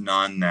 at least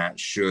none that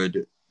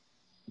should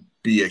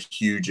be a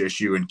huge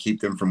issue and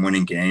keep them from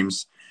winning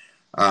games.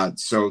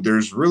 So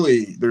there's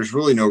really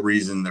no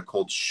reason the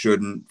Colts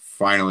shouldn't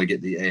finally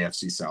get the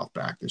AFC South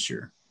back this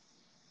year.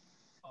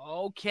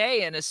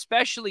 Okay, and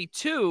especially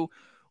too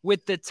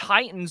with the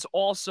Titans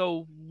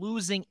also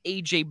losing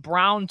A.J.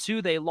 Brown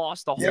too. They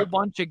lost a whole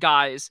bunch of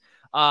guys,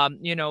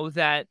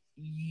 that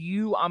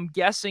I'm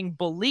guessing,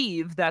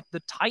 believe that the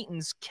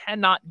Titans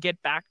cannot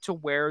get back to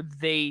where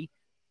they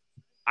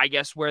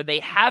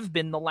have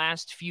been the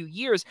last few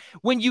years.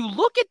 When you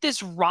look at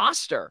this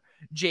roster,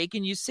 Jake,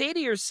 and you say to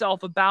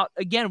yourself about,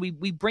 again,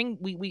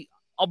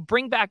 I'll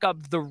bring back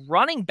up the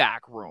running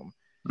back room.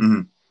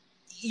 Mm-hmm.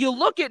 You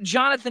look at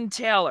Jonathan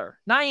Taylor,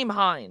 Nyheim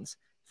Hines,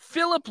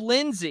 Phillip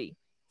Lindsay,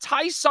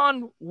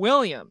 Tyson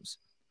Williams,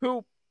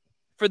 who,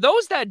 for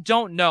those that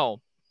don't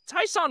know,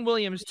 Tyson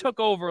Williams took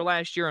over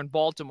last year in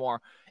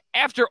Baltimore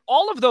after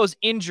all of those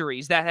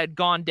injuries that had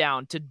gone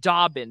down to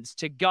Dobbins,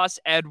 to Gus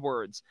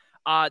Edwards.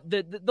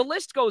 The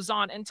list goes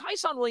on, and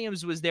Tyson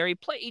Williams was there. He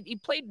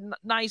played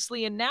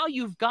nicely, and now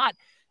you've got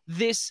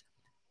this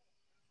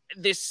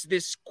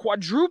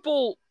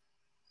quadruple.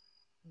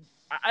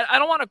 I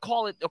don't want to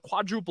call it a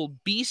quadruple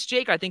beast,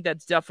 Jake. I think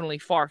that's definitely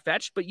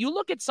far-fetched. But you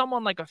look at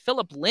someone like a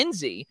Phillip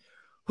Lindsay,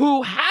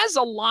 who has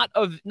a lot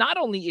of not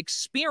only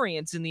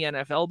experience in the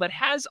NFL, but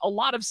has a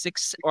lot of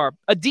success, or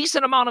a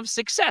decent amount of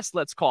success,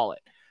 let's call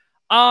it.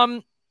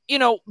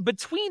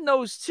 Between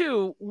those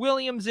two,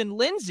 Williams and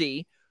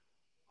Lindsay,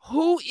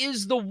 who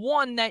is the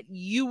one that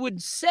you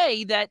would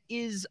say that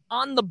is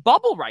on the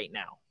bubble right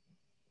now?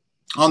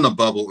 On the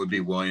bubble, it would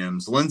be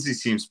Williams. Lindsay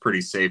seems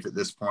pretty safe at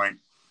this point.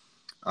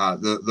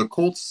 The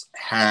Colts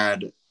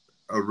had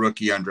a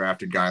rookie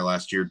undrafted guy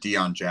last year,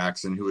 Deion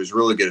Jackson, who was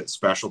really good at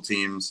special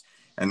teams,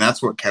 and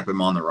that's what kept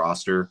him on the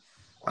roster.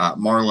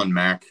 Marlon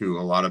Mack, who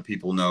a lot of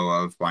people know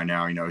of by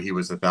now, he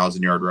was a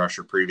 1,000-yard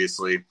rusher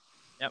previously.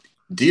 Yep.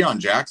 Deion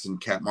Jackson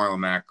kept Marlon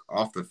Mack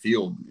off the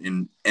field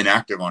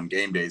inactive on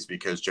game days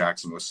because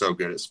Jackson was so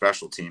good at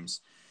special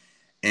teams.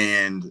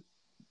 And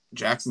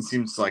Jackson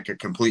seems like a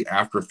complete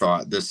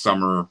afterthought this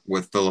summer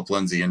with Phillip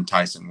Lindsay and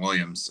Tyson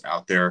Williams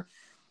out there.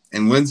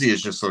 And Lindsay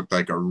has just looked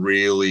like a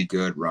really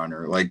good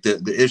runner. Like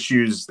the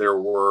issues there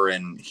were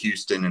in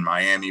Houston and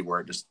Miami where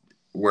it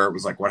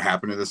was like, what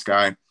happened to this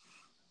guy?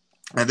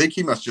 I think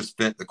he must just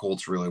fit the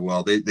Colts really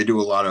well. They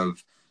do a lot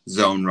of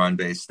zone run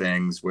based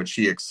things, which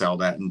he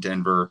excelled at in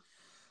Denver.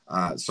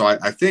 So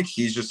I think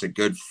he's just a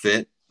good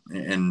fit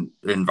and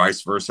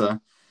vice versa.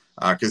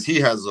 Because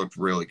he has looked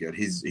really good.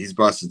 He's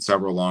busted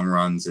several long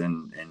runs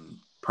in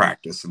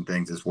practice and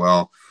things as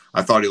well.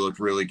 I thought he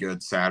looked really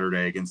good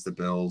Saturday against the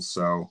Bills.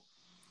 So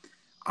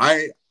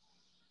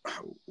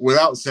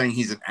without saying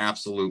he's an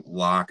absolute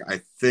lock,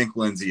 I think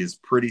Lindsay is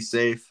pretty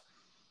safe.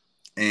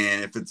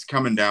 And if it's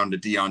coming down to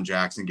Deion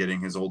Jackson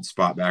getting his old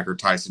spot back or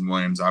Tyson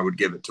Williams, I would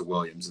give it to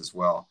Williams as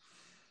well.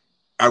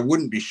 I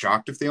wouldn't be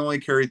shocked if they only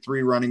carried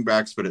 3 running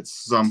backs, but at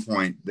some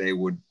point they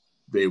would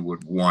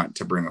want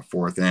to bring a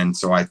fourth in.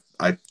 So I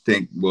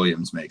think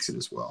Williams makes it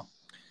as well.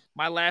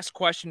 My last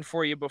question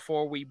for you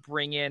before we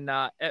bring in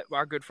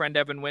our good friend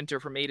Evan Winter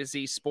from A to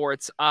Z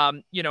Sports.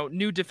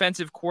 New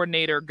defensive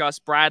coordinator Gus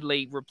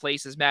Bradley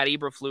replaces Matt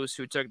Eberflus,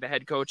 who took the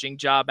head coaching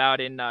job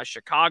out in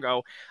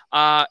Chicago.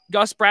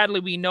 Gus Bradley,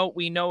 we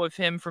know of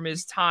him from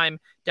his time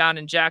down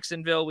in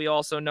Jacksonville. We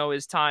also know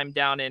his time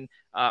down in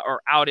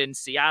out in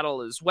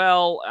Seattle as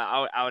well,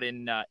 out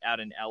in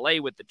LA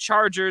with the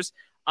Chargers.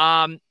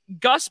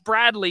 Gus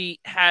Bradley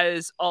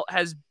has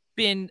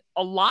been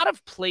a lot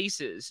of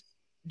places,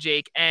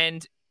 Jake,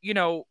 and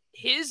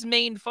his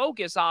main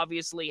focus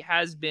obviously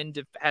has been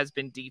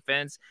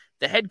defense.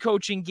 The head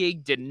coaching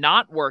gig did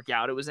not work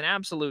out. It was an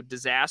absolute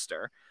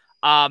disaster.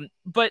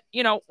 But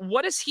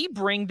what does he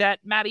bring that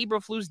Matt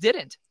Eberflus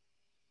didn't?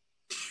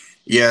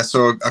 Yeah,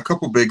 so a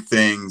couple big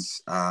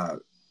things.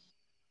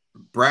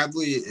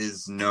 Bradley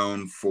is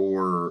known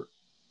for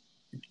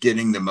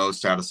getting the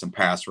most out of some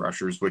pass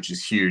rushers, which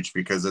is huge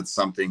because it's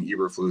something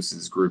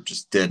Eberflus's group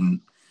just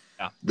didn't.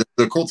 Yeah.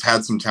 The Colts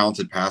had some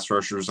talented pass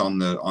rushers on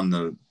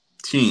the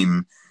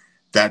team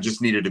that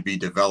just needed to be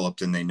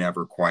developed, and they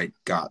never quite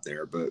got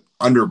there. But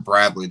under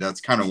Bradley, that's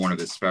kind of one of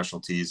his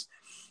specialties.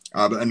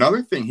 But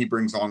another thing he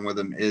brings along with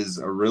him is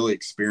a really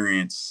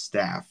experienced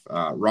staff.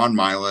 Ron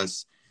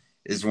Miles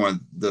is one of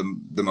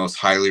the most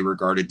highly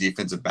regarded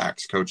defensive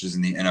backs coaches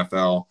in the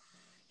NFL.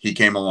 He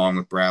came along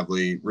with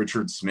Bradley.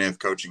 Richard Smith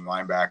coaching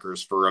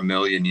linebackers for a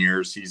million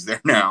years. He's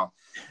there now.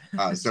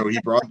 So he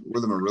brought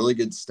with him a really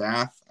good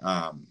staff.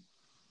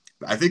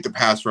 I think the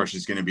pass rush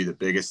is going to be the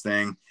biggest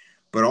thing,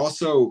 but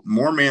also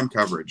more man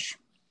coverage.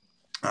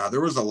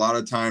 There was a lot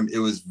of time. It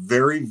was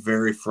very,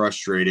 very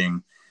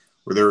frustrating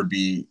where there would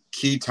be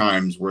key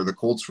times where the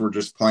Colts were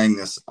just playing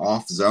this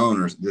off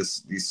zone or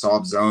these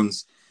soft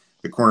zones,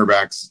 the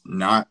cornerbacks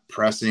not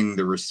pressing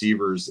the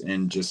receivers,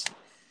 and just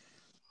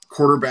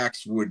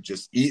quarterbacks would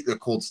just eat the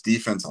Colts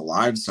defense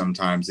alive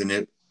sometimes.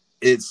 And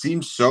it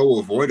seems so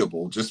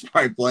avoidable just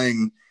by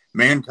playing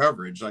man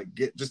coverage, like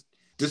just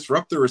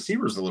disrupt the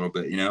receivers a little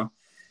bit,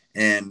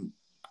 And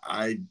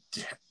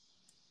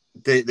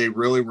they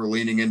really were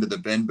leaning into the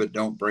bend but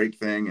don't break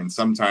thing, and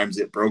sometimes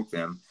it broke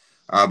them.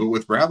 But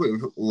with Bradley,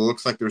 it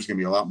looks like there's going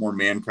to be a lot more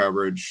man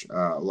coverage,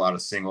 a lot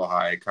of single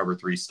high cover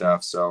 3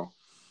 stuff. So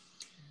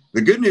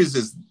the good news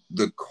is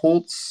the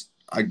Colts,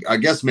 I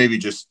guess maybe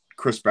just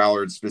Chris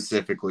Ballard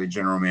specifically,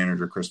 general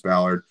manager Chris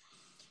Ballard,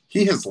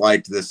 he has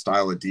liked this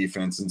style of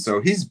defense. And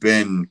so he's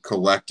been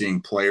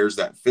collecting players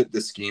that fit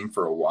the scheme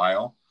for a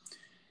while.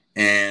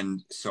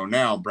 And so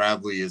now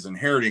Bradley is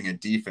inheriting a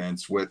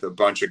defense with a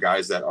bunch of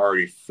guys that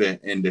already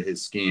fit into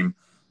his scheme.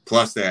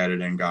 Plus they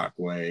added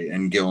Ngakoue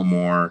and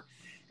Gilmore,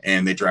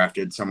 and they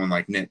drafted someone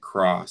like Nick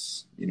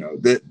Cross. You know,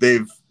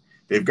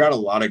 they've got a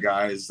lot of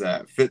guys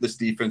that fit this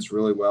defense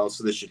really well.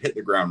 So they should hit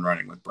the ground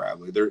running with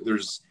Bradley.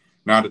 There's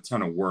not a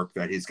ton of work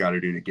that he's got to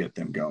do to get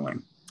them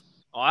going.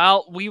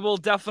 Well, we will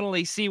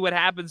definitely see what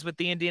happens with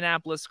the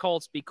Indianapolis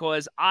Colts,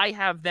 because I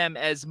have them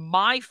as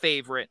my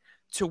favorite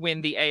to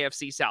win the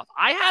AFC South.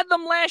 I had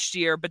them last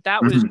year, but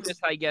that was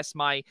just, I guess,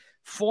 my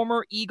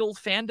former Eagle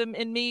fandom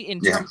in me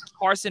in terms of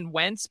Carson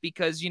Wentz,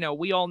 because, you know,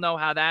 we all know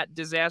how that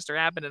disaster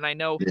happened. And I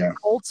know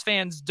Colts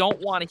fans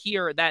don't want to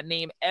hear that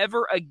name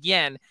ever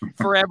again,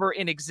 forever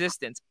in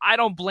existence. I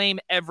don't blame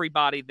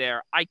everybody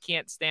there. I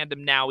can't stand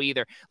him now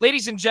either.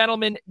 Ladies and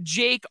gentlemen,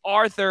 Jake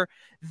Arthur,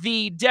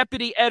 the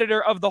deputy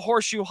editor of the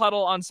Horseshoe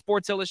Huddle on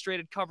Sports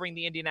Illustrated, covering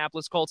the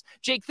Indianapolis Colts.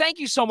 Jake, thank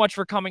you so much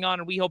for coming on,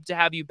 and we hope to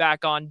have you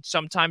back on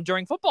sometime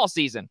during football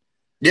season.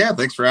 Yeah,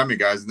 thanks for having me,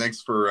 guys. And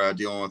thanks for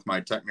dealing with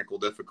my technical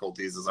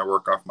difficulties as I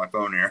work off my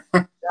phone here.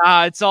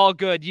 It's all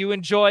good. You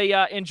enjoy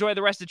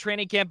the rest of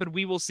training camp, and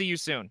we will see you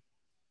soon.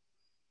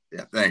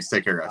 Yeah, thanks.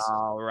 Take care, guys.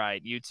 All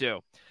right, you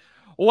too.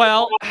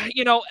 Well,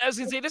 you know, as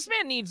I say, this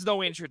man needs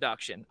no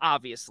introduction,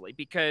 obviously,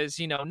 because,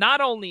 you know, not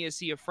only is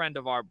he a friend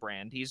of our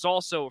brand, he's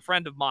also a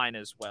friend of mine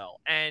as well.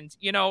 And,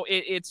 you know,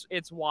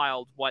 it's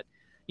wild what,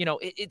 you know,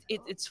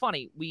 it's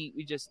funny. We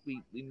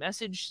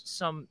message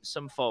some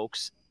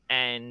folks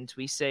and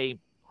we say,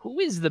 who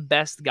is the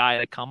best guy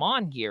to come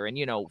on here? And,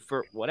 you know,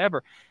 for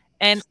whatever.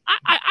 And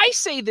I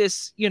say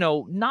this, you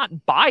know, not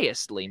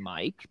biasedly,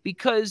 Mike,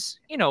 because,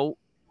 you know,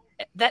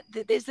 that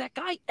there's that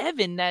guy,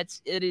 Evan,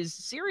 it is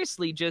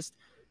seriously just,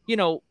 you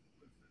know,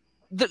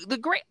 the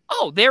great.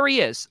 Oh, there he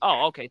is.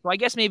 Oh, okay. So I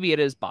guess maybe it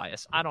is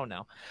bias. I don't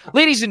know.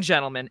 Ladies and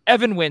gentlemen,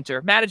 Evan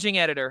Winter, managing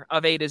editor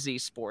of A to Z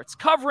Sports,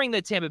 covering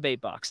the Tampa Bay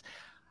Bucks.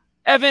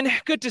 Evan,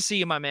 good to see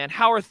you, my man.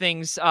 How are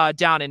things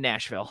down in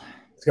Nashville?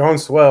 It's going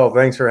swell.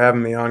 Thanks for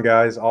having me on,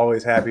 guys.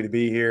 Always happy to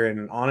be here.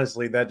 And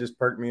honestly, that just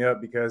perked me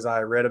up because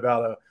I read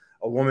about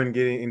a woman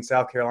in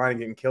South Carolina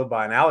getting killed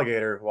by an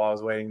alligator while I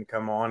was waiting to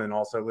come on and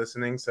also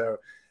listening. So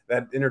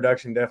that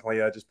introduction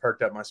definitely just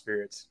perked up my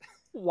spirits.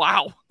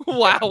 Wow.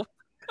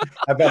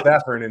 How about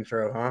that for an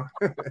intro,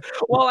 huh?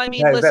 Well, I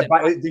mean, listen.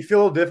 Do you feel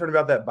a little different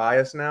about that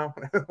bias now?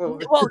 Well,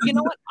 you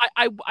know what?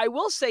 I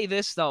will say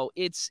this, though.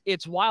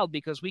 It's wild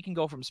because we can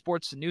go from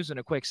sports to news in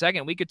a quick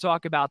second. We could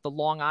talk about the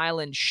Long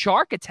Island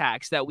shark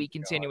attacks that we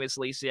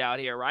continuously see out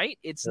here, right?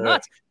 It's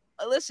nuts.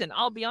 Listen,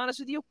 I'll be honest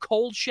with you.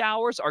 Cold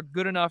showers are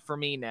good enough for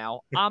me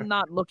now. I'm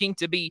not looking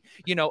to be,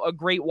 you know, a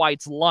Great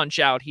White's lunch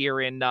out here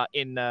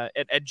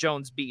at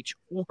Jones Beach.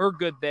 We're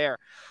good there.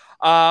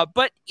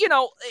 But you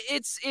know,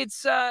 it's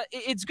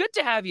good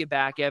to have you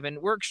back, Evan.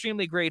 We're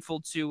extremely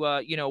grateful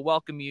to you know,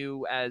 welcome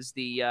you as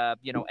the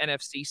you know,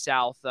 NFC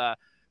South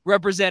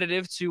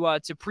representative to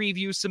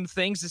preview some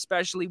things,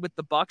 especially with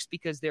the Bucks,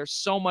 because there's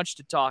so much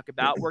to talk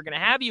about. We're gonna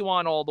have you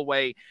on all the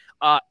way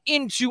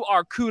into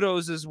our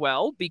kudos as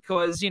well,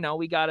 because, you know,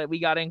 we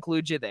gotta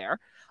include you there.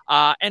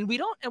 And we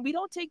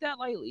don't take that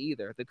lightly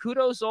either. The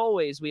kudos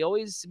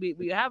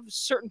we have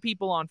certain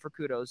people on for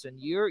kudos, and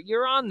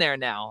you're on there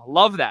now.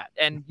 Love that.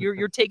 And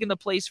you're taking the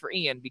place for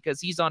Ian because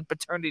he's on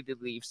paternity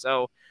leave.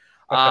 So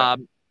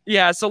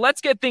yeah, so let's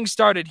get things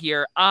started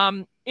here.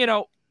 You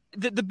know,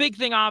 the big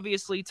thing,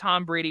 obviously,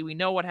 Tom Brady, we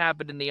know what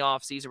happened in the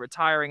offseason,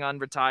 retiring,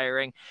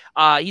 unretiring.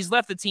 He's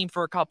left the team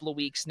for a couple of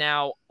weeks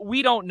now.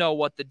 We don't know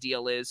what the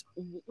deal is.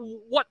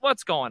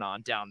 What's going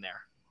on down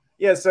there?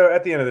 Yeah, so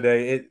at the end of the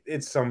day,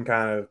 it's some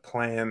kind of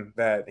plan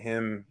that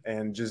him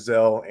and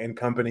Giselle and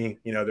company,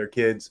 you know, their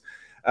kids,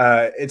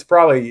 it's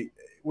probably,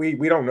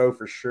 we don't know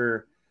for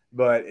sure,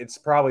 but it's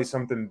probably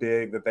something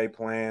big that they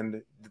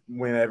planned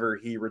whenever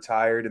he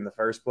retired in the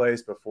first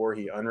place, before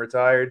he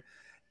unretired.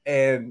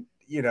 And,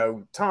 you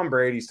know, Tom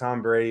Brady's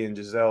Tom Brady and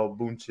Giselle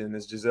Bündchen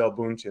is Giselle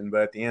Bündchen.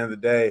 But at the end of the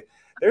day,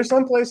 there's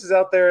some places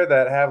out there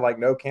that have like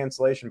no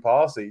cancellation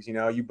policies. You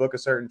know, you book a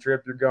certain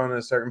trip, you're going to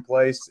a certain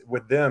place.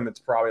 With them, it's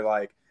probably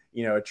like,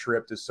 you know, a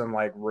trip to some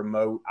like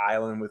remote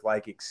island with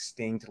like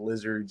extinct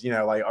lizards, you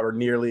know, like, or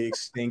nearly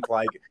extinct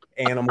like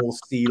animal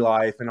sea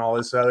life and all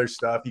this other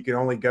stuff. You can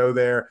only go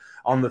there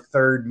on the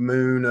third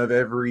moon of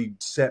every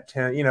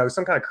September, you know,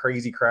 some kind of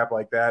crazy crap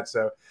like that.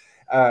 So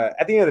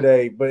at the end of the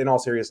day, but in all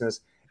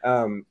seriousness,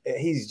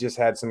 he's just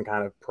had some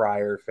kind of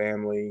prior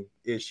family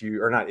issue,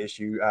 or not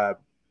issue,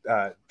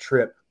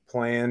 trip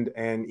planned.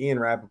 And Ian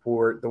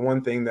Rappaport, the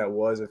one thing that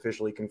was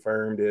officially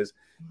confirmed is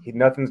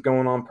nothing's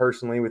going on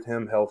personally with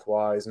him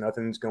health-wise.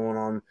 Nothing's going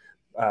on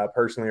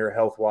personally or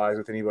health-wise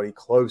with anybody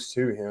close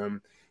to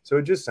him. So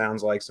it just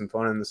sounds like some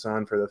fun in the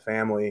sun for the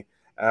family.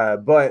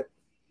 But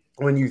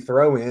when you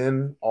throw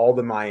in all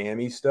the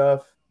Miami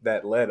stuff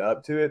that led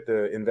up to it,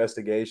 the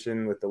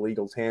investigation with the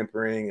legal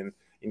tampering and,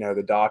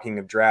 the docking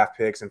of draft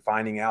picks and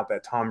finding out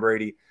that Tom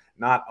Brady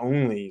not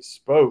only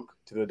spoke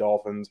to the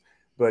Dolphins,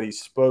 but he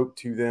spoke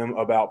to them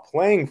about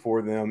playing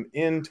for them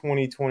in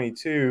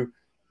 2022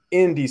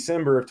 in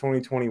December of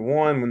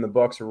 2021 when the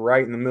Bucs were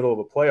right in the middle of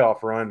a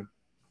playoff run.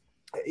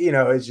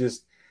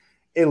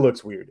 It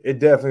looks weird. It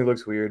definitely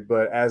looks weird,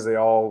 but as they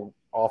all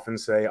often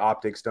say,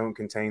 optics don't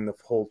contain the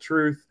whole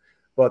truth,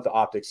 but the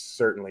optics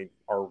certainly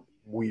are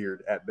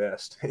weird at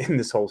best in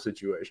this whole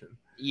situation.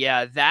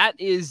 Yeah, that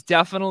is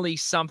definitely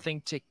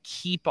something to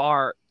keep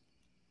our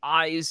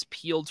eyes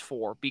peeled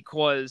for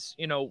because,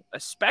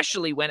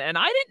 especially when, and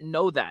I didn't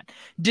know that,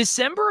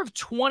 December of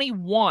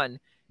 21,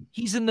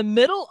 he's in the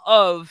middle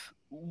of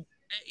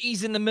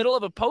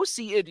a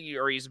postseason,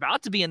 or he's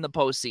about to be in the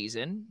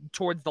postseason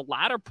towards the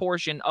latter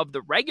portion of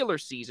the regular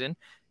season.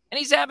 And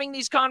he's having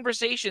these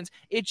conversations.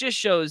 It just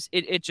shows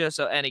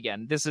and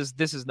again, this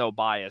is no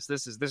bias.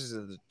 This is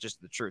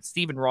just the truth.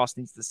 Stephen Ross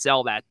needs to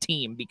sell that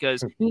team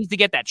because he needs to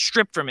get that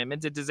stripped from him.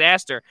 It's a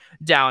disaster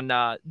down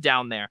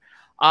there.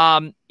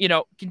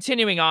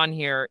 Continuing on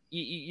here,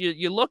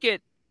 you look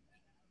at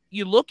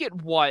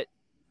what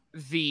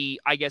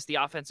the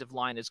offensive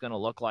line is going to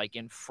look like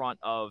in front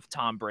of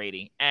Tom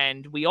Brady.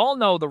 And we all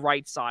know the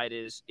right side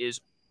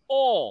is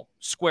all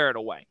squared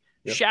away.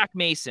 Yep. Shaq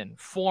Mason,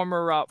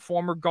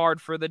 former guard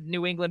for the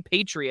New England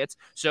Patriots.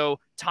 So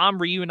Tom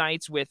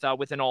reunites with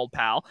an old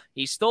pal.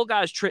 He still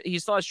has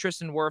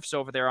Tristan Wirfs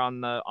over there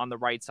on the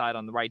right side,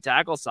 on the right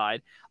tackle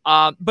side.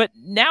 But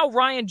now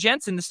Ryan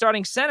Jensen, the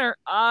starting center,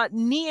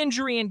 knee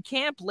injury in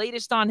camp.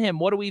 Latest on him.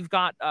 What do we've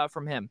got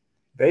from him?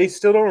 They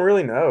still don't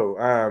really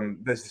know.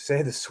 They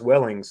say the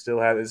swelling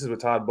still has. This is what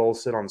Todd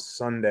Bowles said on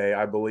Sunday,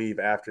 I believe,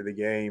 after the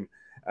game,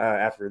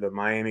 after the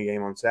Miami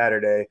game on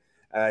Saturday.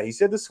 He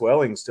said the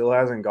swelling still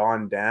hasn't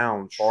gone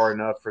down far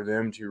enough for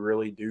them to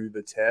really do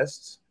the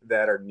tests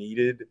that are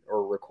needed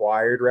or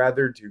required,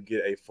 rather, to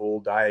get a full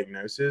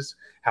diagnosis.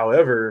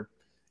 However,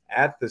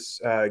 at this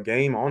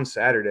game on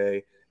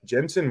Saturday,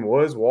 Jensen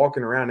was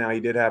walking around. Now, he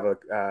did have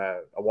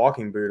a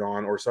walking boot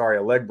on,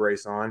 a leg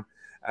brace on,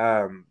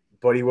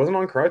 but he wasn't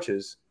on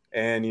crutches.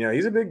 And,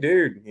 he's a big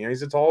dude.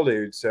 He's a tall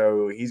dude.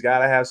 So he's got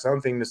to have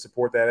something to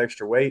support that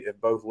extra weight if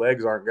both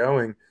legs aren't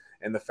going.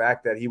 And the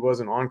fact that he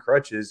wasn't on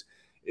crutches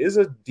is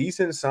a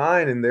decent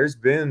sign. And there's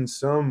been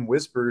some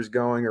whispers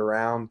going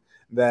around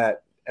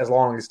that as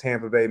long as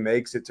Tampa Bay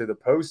makes it to the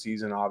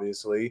postseason,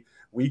 obviously,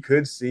 we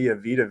could see a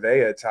Vita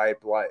Vea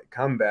type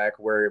comeback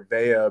where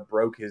Vea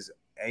broke his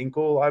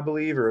ankle, I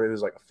believe, or it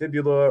was like a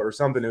fibula or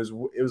something.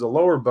 It was a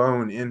lower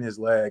bone in his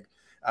leg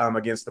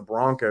against the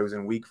Broncos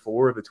in week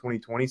 4 of the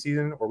 2020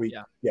 season, or week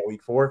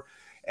 4.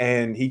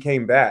 And he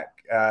came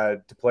back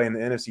to play in the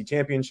NFC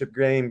Championship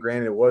game.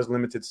 Granted, it was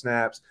limited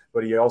snaps,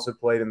 but he also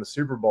played in the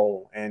Super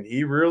Bowl. And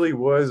he really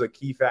was a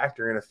key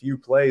factor in a few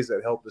plays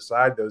that helped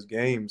decide those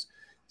games.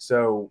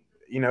 So,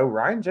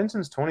 Ryan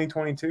Jensen's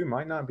 2022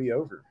 might not be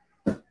over.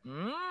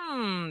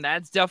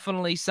 That's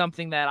definitely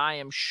something that I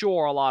am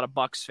sure a lot of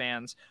Bucs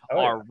fans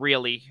are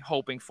really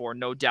hoping for,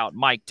 no doubt.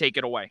 Mike, take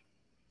it away.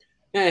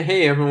 Yeah,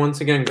 hey, everyone. Once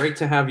again, great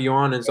to have you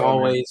on as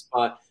always.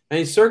 But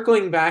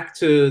circling back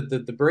to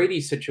the Brady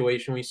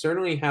situation, we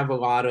certainly have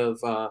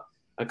a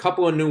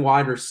couple of new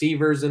wide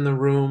receivers in the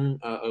room.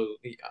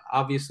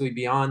 Obviously,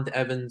 beyond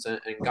Evans and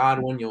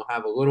Godwin, you'll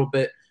have a little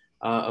bit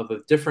of a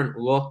different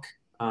look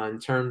in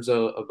terms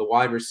of the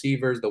wide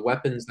receivers, the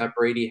weapons that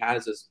Brady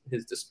has at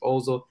his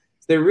disposal.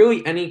 Is there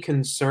really any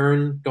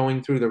concern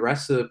going through the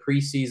rest of the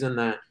preseason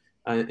that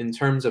in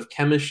terms of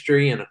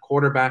chemistry and a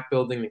quarterback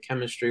building the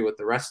chemistry with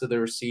the rest of the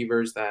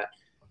receivers that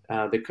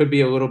there could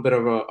be a little bit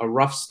of a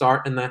rough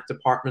start in that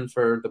department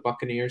for the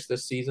Buccaneers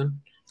this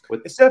season?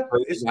 It's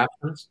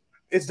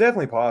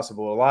definitely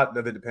possible. A lot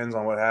of it depends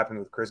on what happened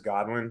with Chris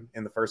Godwin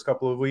in the first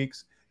couple of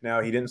weeks. Now,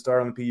 he didn't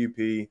start on the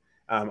PUP.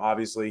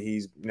 Obviously,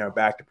 he's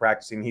back to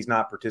practicing. He's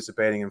not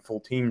participating in full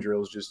team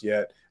drills just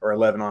yet, or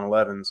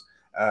 11-on-11s.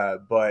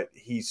 But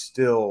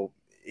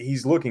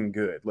he's looking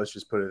good. Let's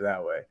just put it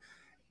that way.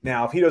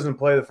 Now, if he doesn't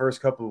play the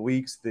first couple of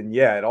weeks, then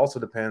it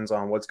also depends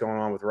on what's going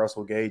on with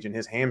Russell Gage and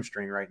his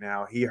hamstring right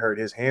now. He hurt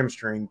his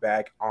hamstring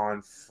back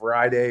on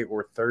Friday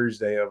or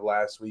Thursday of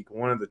last week,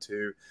 one of the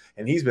two,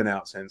 and he's been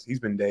out since. He's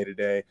been day to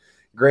day.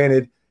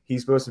 Granted,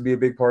 he's supposed to be a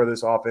big part of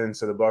this offense,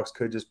 so the Bucs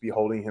could just be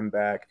holding him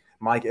back.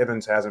 Mike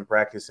Evans hasn't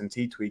practiced since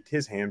he tweaked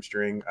his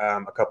hamstring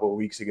a couple of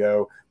weeks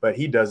ago, but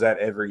he does that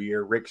every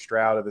year. Rick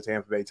Stroud of the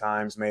Tampa Bay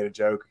Times made a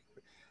joke.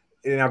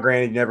 Now,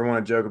 granted, you never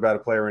want to joke about a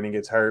player when he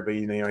gets hurt, but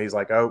he's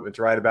like, "Oh, it's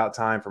right about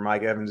time for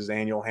Mike Evans'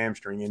 annual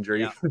hamstring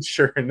injury." Yeah.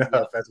 Sure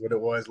enough, that's what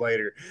it was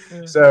later.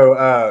 Yeah.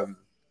 So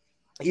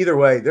either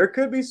way, there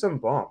could be some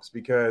bumps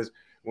because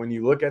when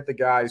you look at the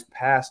guys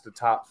past the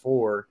top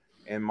 4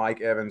 and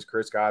Mike Evans,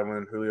 Chris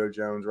Godwin, Julio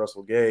Jones,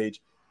 Russell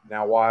Gage,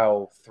 now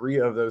while 3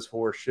 of those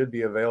 4 should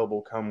be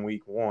available come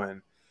week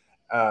 1,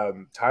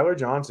 Tyler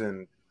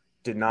Johnson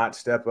did not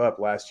step up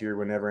last year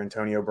whenever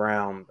Antonio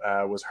Brown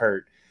was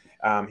hurt.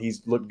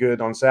 He's looked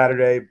good on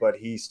Saturday, but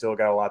he's still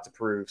got a lot to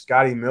prove.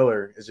 Scotty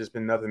Miller has just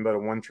been nothing but a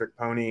one-trick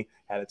pony.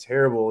 Had a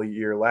terrible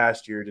year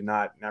last year.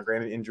 Now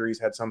granted, injuries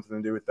had something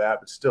to do with that,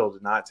 but still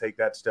did not take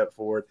that step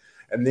forward.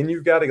 And then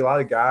you've got a lot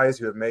of guys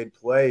who have made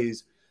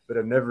plays but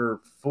have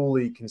never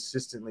fully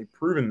consistently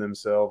proven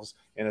themselves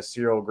in a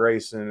Cyril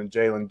Grayson, a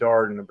Jalen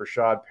Darden, a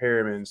Brashad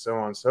Perriman, and so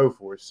on and so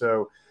forth.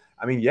 So,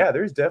 I mean, yeah,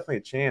 there's definitely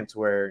a chance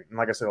where, and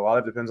like I said, a lot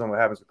of it depends on what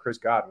happens with Chris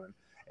Godwin.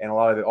 And a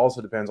lot of it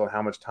also depends on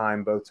how much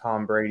time both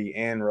Tom Brady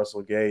and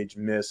Russell Gage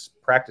miss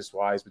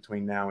practice-wise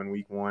between now and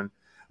week 1.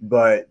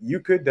 But you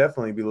could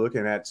definitely be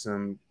looking at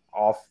some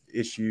off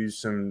issues,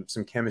 some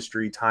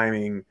chemistry,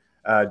 timing,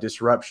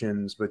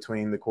 disruptions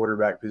between the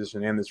quarterback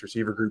position and this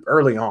receiver group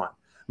early on.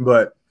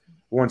 But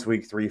once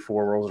week 3,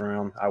 4 rolls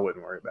around, I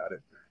wouldn't worry about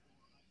it.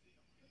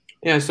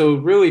 Yeah, so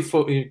really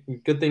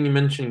good thing you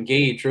mentioned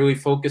Gage, really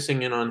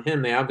focusing in on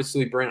him. They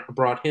obviously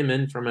brought him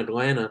in from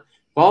Atlanta.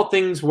 If all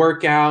things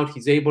work out,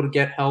 he's able to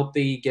get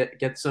healthy,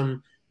 get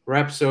some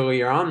reps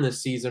earlier on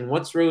this season.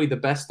 What's really the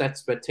best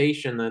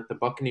expectation that the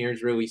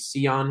Buccaneers really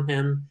see on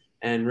him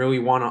and really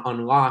want to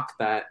unlock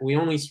that we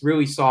only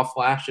really saw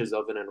flashes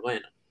of in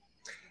Atlanta?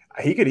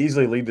 He could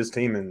easily lead this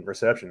team in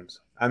receptions.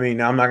 I mean,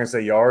 now I'm not going to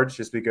say yards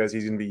just because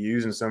he's going to be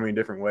used in so many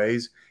different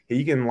ways.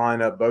 He can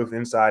line up both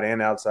inside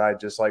and outside,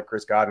 just like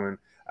Chris Godwin.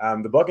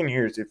 The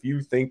Buccaneers, if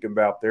you think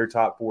about their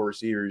top 4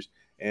 receivers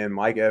and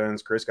Mike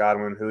Evans, Chris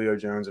Godwin, Julio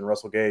Jones, and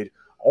Russell Gage,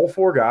 all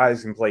 4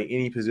 guys can play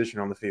any position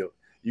on the field.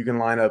 You can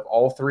line up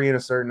all 3 in a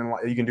certain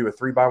 – you can do a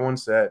 3-by-1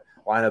 set,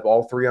 line up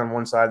all 3 on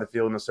one side of the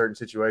field in a certain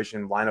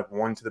situation, line up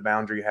 1 to the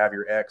boundary, have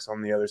your X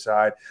on the other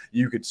side.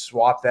 You could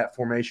swap that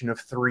formation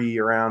of 3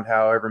 around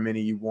however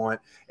many you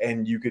want,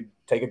 and you could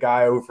take a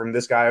guy over from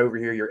this guy over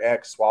here, your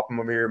X, swap him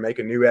over here, make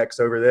a new X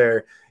over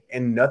there,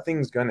 and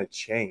nothing's going to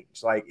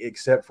change, like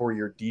except for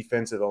your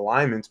defensive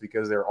alignments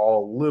because they're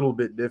all a little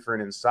bit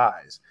different in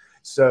size.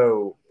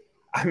 So,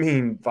 I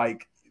mean,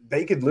 like –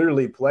 they could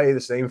literally play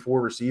the same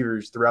 4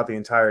 receivers throughout the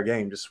entire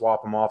game, just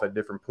swap them off at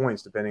different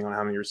points depending on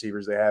how many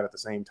receivers they have at the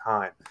same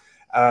time.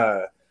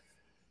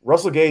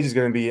 Russell Gage is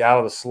going to be out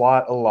of the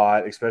slot a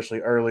lot,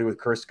 especially early with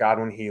Chris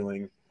Godwin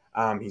healing.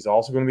 He's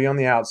also going to be on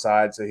the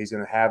outside, so he's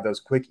going to have those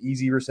quick,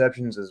 easy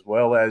receptions as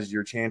well as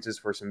your chances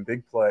for some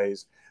big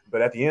plays.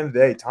 But at the end of the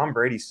day, Tom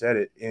Brady said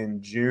it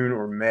in June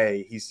or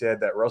May. He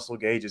said that Russell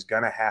Gage is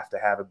going to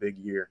have a big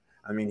year.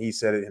 I mean, he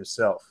said it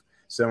himself.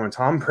 So when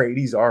Tom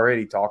Brady's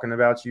already talking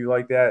about you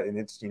like that, and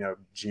it's,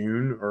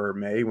 June or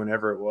May,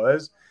 whenever it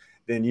was,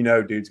 then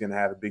dude's going to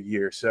have a big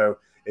year. So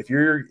if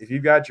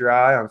you've got your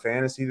eye on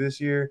fantasy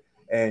this year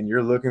and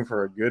you're looking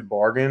for a good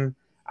bargain,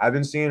 I've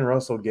been seeing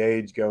Russell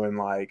Gage go in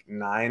like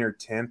 9th or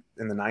 10th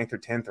in the 9th or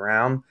 10th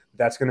round.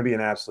 That's going to be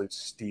an absolute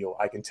steal.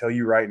 I can tell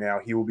you right now,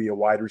 he will be a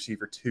wide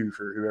receiver 2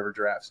 for whoever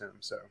drafts him.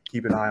 So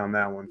keep an eye on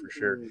that one for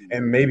sure,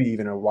 and maybe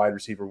even a wide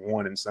receiver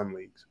 1 in some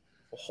leagues.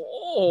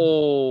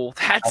 Oh,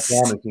 that's I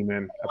promise you,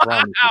 man. I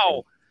promise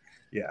you.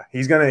 Yeah,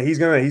 he's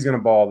gonna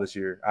ball this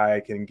year. I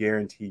can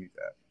guarantee you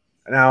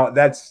that. Now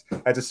that's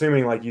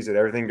assuming, like you said,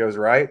 everything goes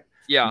right.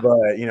 Yeah.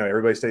 But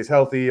everybody stays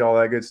healthy, all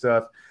that good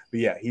stuff.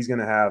 But yeah, he's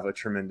gonna have a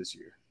tremendous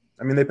year.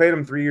 I mean, they paid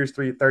him 3 years,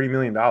 $30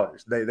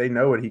 million. They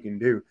know what he can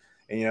do,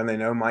 and they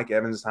know Mike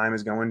Evans' time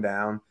is going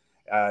down.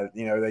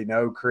 They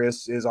know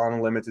Chris is on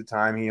a limited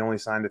time. He only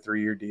signed a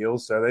 3-year deal,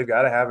 so they've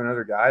got to have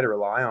another guy to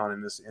rely on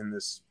in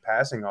this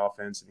passing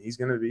offense, and he's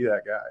going to be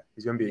that guy.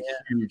 He's going to be a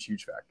huge,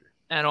 huge factor.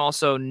 And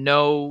also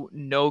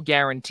no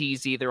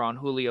guarantees either on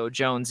Julio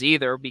Jones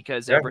either,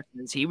 because ever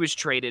since he was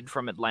traded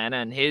from Atlanta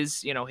and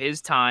his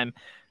time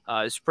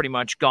is pretty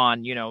much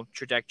gone,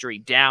 trajectory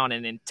down.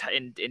 And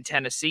in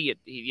Tennessee,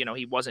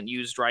 he wasn't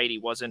used right. He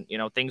wasn't,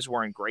 things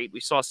weren't great.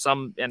 We saw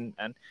some, and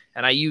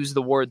I use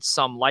the word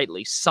some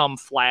lightly, some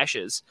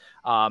flashes,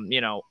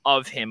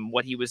 of him,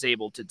 what he was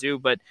able to do.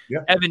 But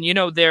Evan,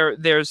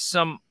 there's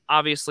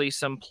obviously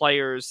some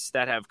players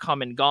that have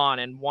come and gone.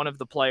 And one of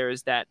the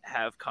players that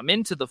have come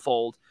into the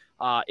fold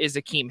is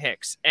Akeem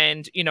Hicks.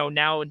 And,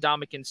 now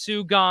Ndamukong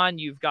Suh gone,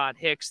 you've got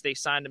Hicks. They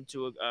signed him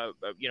to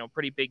a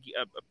pretty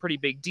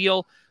big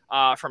deal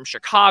from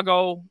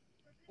Chicago.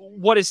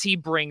 What does he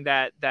bring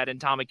that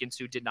Ndamukong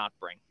Suh did not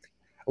bring?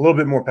 A little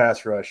bit more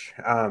pass rush.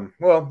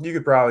 Well, you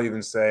could probably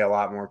even say a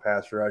lot more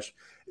pass rush.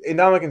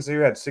 Ndamukong Suh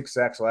had 6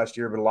 sacks last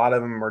year, but a lot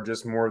of them are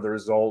just more the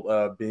result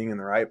of being in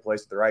the right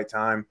place at the right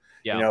time.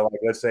 Yeah. Like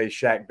let's say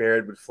Shaq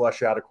Barrett would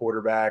flush out a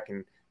quarterback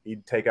and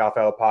he'd take off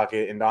out of the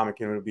pocket, and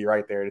Ndamukong would be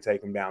right there to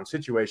take him down.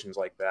 Situations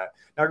like that.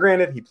 Now,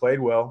 granted, he played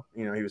well.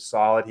 He was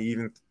solid. He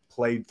even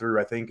played through,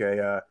 I think,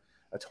 a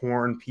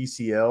torn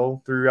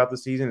PCL throughout the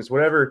season. It's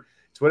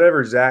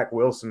whatever Zach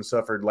Wilson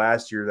suffered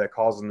last year that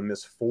caused him to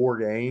miss 4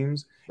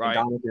 games. Right.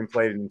 And Ndamukong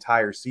played an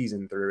entire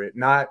season through it.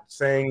 Not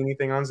saying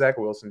anything on Zach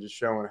Wilson, just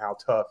showing how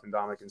tough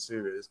Ndamukong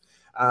Suh is.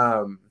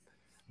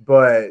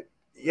 But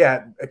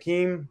yeah,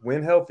 Akeem,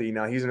 when healthy,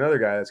 now he's another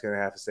guy that's going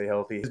to have to stay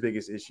healthy. His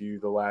biggest issue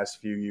the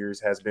last few years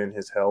has been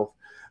his health.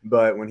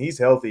 But when he's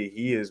healthy,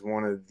 he is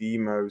one of the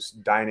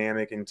most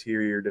dynamic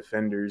interior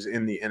defenders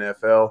in the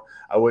NFL.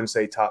 I wouldn't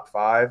say top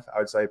 5. I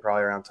would say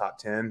probably around top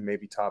 10,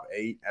 maybe top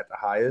 8 at the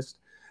highest.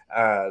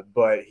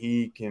 But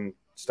he can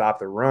stop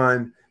the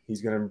run.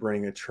 He's going to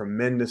bring a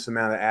tremendous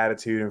amount of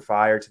attitude and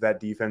fire to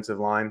that defensive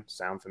line.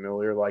 Sound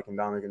familiar, like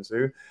Ndamukong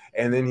Suh.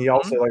 And then he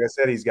also, like I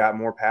said, he's got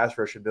more pass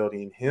rush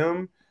ability in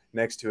him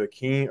next to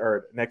Akeem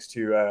or next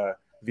to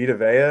Vita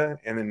Vea,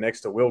 and then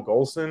next to Will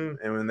Golson.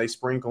 And when they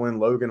sprinkle in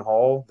Logan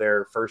Hall,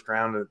 their first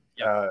round,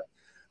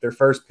 their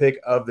first pick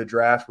of the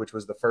draft, which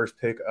was the first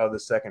pick of the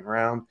second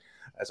round,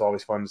 that's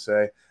always fun to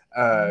say.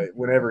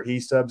 Whenever he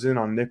subs in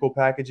on nickel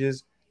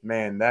packages,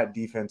 man, that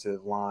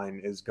defensive line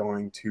is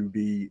going to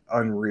be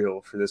unreal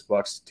for this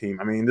Bucs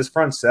team. I mean, this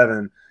front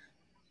seven,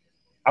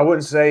 I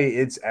wouldn't say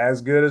it's as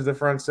good as the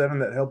front seven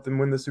that helped them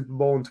win the Super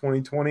Bowl in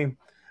 2020.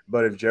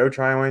 But if Joe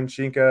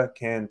Jarzynka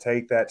can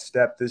take that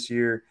step this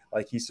year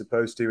like he's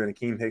supposed to, and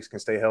Akeem Hicks can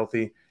stay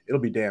healthy, it'll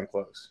be damn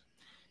close.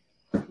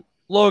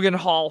 Logan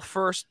Hall,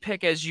 first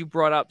pick, as you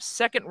brought up,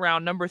 second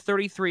round, number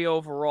 33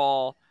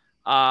 overall,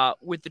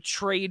 with the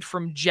trade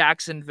from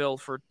Jacksonville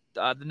for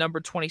the number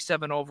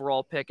 27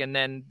 overall pick, and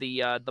then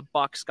the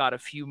Bucs got a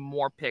few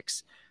more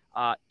picks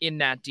in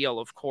that deal,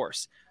 of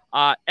course.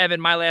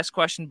 Evan, my last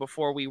question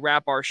before we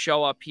wrap our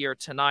show up here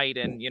tonight,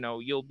 and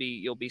you'll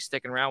be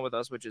sticking around with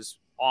us, which is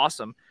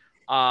awesome.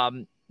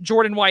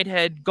 Jordan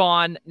Whitehead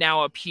gone,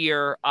 now up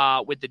here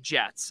with the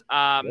Jets.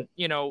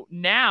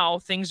 Now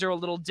things are a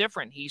little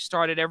different. He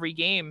started every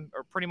game,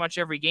 or pretty much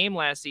every game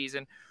last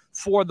season,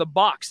 for the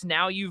Bucs.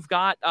 Now you've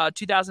got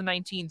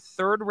 2019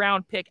 third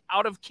round pick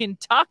out of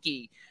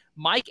Kentucky,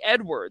 Mike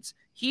Edwards.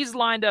 He's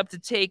lined up to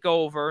take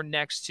over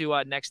next to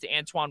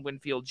Antoine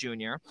Winfield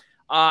Jr.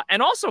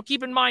 And also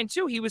keep in mind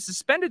too, he was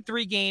suspended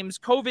 3 games,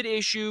 COVID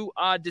issue,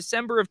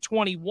 December of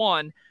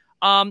 21.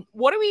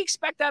 What do we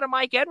expect out of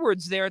Mike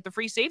Edwards there at the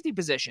free safety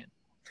position?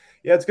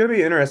 Yeah, it's going to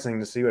be interesting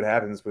to see what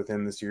happens with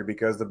him this year,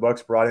 because the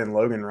Bucs brought in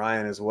Logan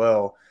Ryan as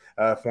well,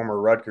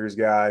 former Rutgers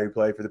guy who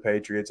played for the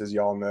Patriots, as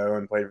y'all know,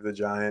 and played for the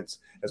Giants,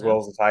 as well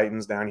as the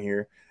Titans down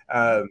here.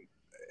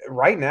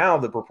 Right now,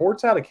 the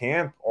reports out of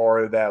camp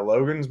are that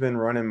Logan's been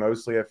running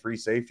mostly at free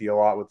safety a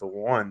lot with the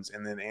ones,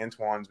 and then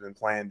Antoine's been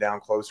playing down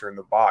closer in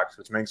the box,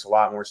 which makes a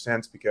lot more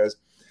sense because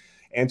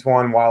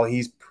Antoine, while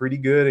he's pretty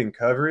good in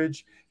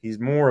coverage, he's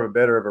more of a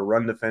better of a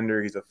run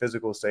defender. He's a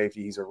physical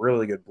safety. He's a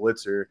really good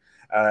blitzer,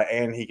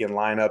 and he can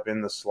line up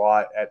in the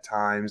slot at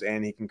times,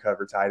 and he can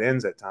cover tight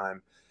ends at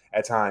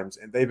times.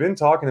 And they've been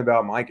talking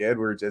about Mike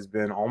Edwards as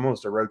been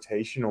almost a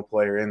rotational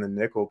player in the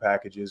nickel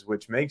packages,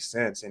 which makes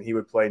sense. And he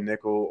would play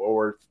nickel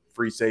or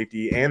free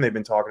safety. And they've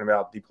been talking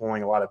about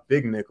deploying a lot of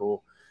big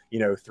nickel,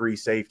 3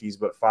 safeties,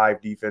 but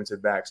 5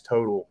 defensive backs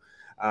total.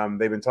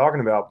 They've been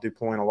talking about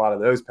deploying a lot of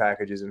those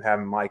packages and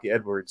having Mike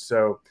Edwards.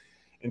 So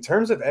in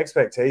terms of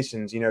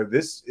expectations,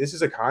 this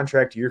is a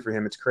contract year for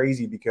him. It's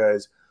crazy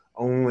because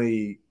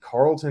only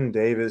Carlton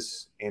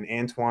Davis and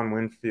Antoine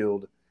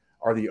Winfield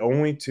are the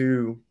only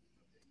 2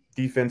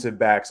 defensive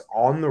backs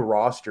on the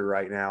roster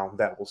right now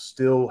that will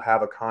still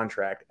have a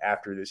contract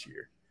after this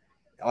year.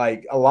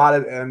 Like a lot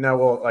of, and now,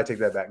 well, I take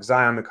that back.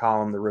 Zion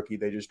McCollum, the rookie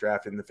they just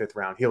drafted in the 5th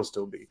round, he'll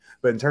still be.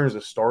 But in terms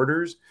of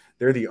starters,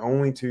 they're the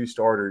only 2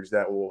 starters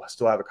that will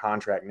still have a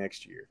contract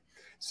next year.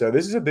 So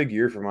this is a big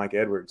year for Mike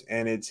Edwards,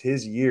 and it's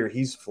his year.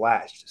 He's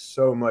flashed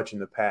so much in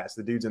the past.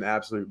 The dude's an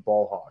absolute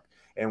ball hawk.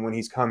 And when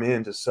he's come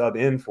in to sub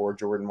in for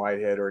Jordan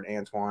Whitehead or an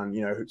Antoine,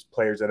 who's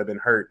players that have been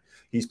hurt,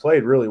 he's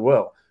played really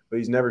well. But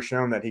he's never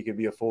shown that he could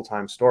be a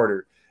full-time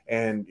starter.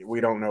 And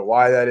we don't know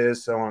why that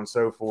is, so on and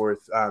so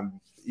forth.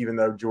 Even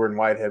though Jordan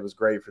Whitehead was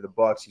great for the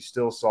Bucs, you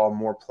still saw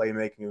more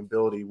playmaking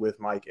ability with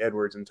Mike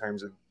Edwards in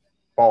terms of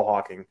ball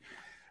hawking.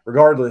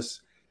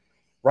 Regardless,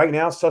 right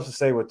now it's tough to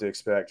say what to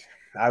expect.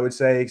 I would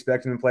say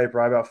expect him to play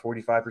probably about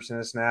 45%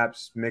 of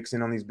snaps, mix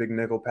in on these big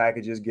nickel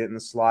packages, get in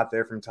the slot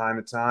there from time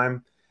to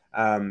time.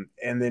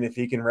 And then if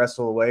he can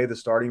wrestle away the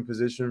starting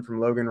position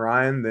from Logan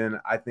Ryan, then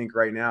I think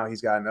right now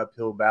he's got an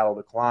uphill battle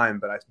to climb.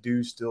 But I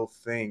do still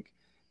think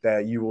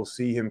that you will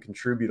see him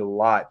contribute a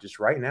lot. Just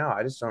right now,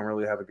 I just don't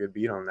really have a good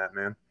beat on that,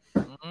 man.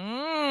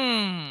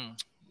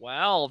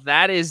 Well,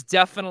 that is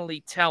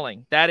definitely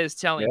telling. That is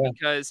telling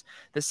because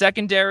the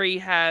secondary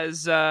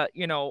has,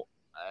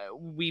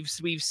 we've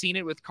seen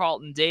it with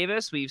Carlton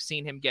Davis. We've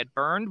seen him get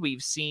burned.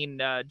 We've seen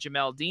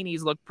Jamel Dean.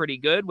 He's looked pretty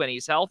good when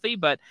he's healthy,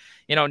 but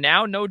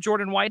now no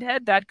Jordan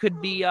Whitehead. That could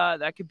be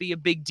a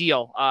big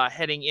deal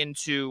heading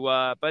into.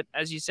 But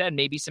as you said,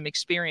 maybe some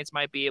experience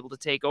might be able to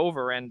take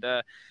over, and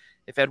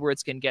if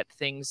Edwards can get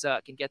things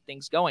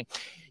going,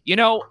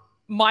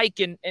 Mike,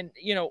 and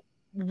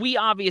we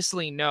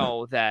obviously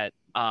know that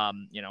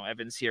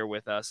Evan's here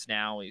with us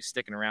now. He's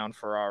sticking around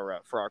for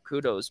our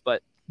kudos,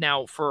 but.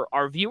 Now, for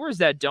our viewers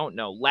that don't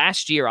know,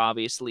 last year,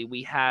 obviously,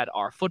 we had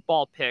our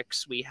football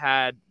picks.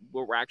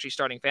 We're actually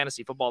starting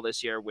fantasy football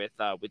this year with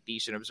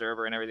Decent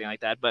Observer and everything like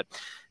that. But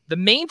the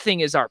main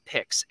thing is our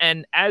picks.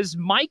 And as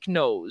Mike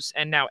knows,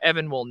 and now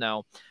Evan will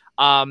know,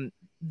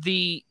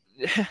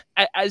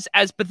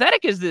 as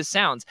pathetic as this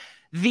sounds,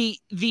 the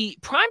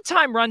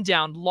primetime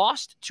rundown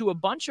lost to a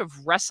bunch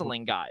of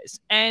wrestling guys,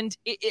 and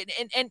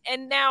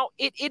now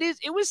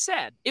it was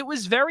sad. It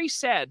was very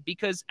sad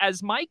because,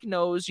 as Mike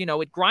knows,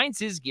 it grinds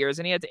his gears,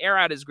 and he had to air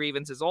out his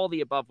grievances, all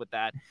the above with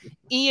that.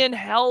 Ian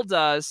held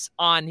us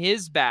on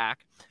his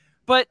back.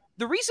 But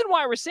the reason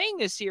why we're saying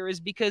this here is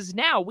because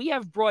now we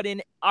have brought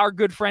in our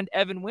good friend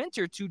Evan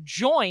Winter to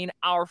join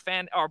our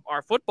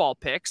football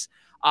picks.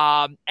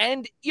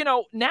 And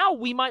now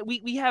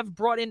we have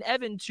brought in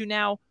Evan to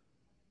now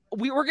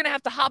we're going to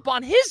have to hop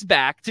on his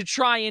back to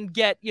try and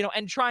get,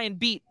 and try and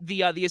beat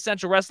the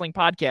Essential Wrestling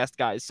Podcast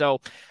guys. So,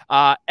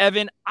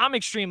 Evan, I'm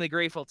extremely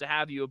grateful to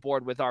have you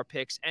aboard with our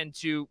picks and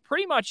to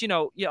pretty much,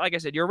 like I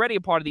said, you're already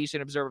a part of the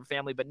Eastern Observer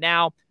family, but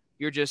now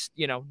you're just,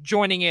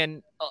 joining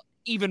in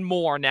even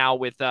more now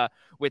with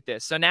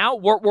this. So now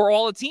we're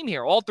all a team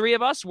here. All three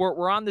of us,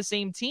 we're on the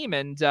same team.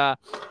 And,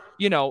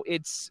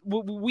 it's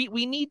we're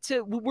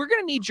going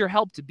to need your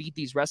help to beat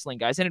these wrestling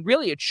guys. And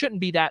it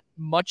shouldn't be that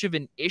much of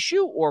an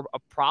issue or a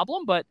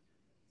problem, but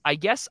I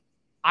guess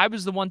I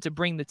was the one to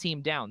bring the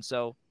team down.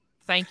 So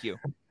thank you.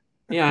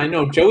 Yeah, I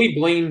know. Joey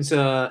blames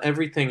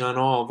everything on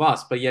all of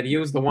us, but yet he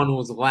was the one who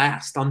was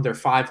last under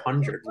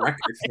 500 record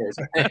for his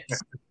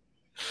picks.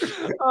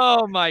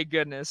 Oh my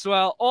goodness.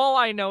 Well, all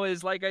I know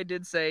is, like I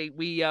did say,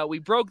 we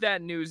broke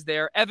that news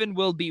there. Evan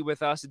will be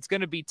with us. It's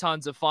going to be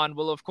tons of fun.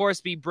 We'll of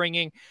course be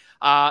bringing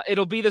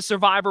it'll be the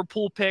survivor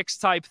pool picks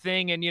type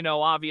thing, and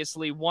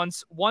obviously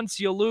once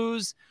you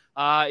lose,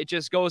 it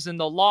just goes in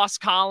the loss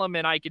column.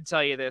 And I can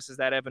tell you this is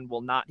that Evan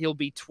will not. He'll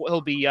be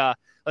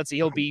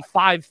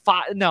 5.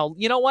 No,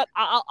 you know what?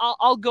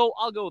 I'll go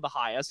the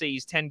high. I'll say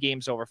he's 10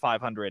 games over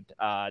 500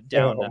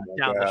 down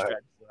the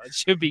stretch. It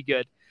should be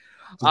good.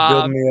 Just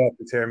building me up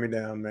to tear me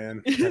down,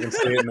 man. I can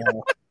see it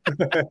now.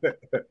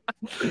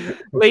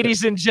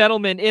 Ladies and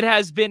gentlemen, it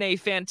has been a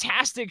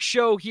fantastic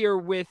show here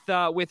with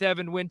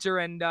Evan Winter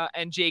and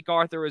Jake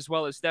Arthur, as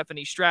well as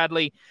Stephanie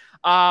Stradley.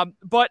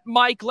 But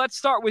Mike, let's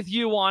start with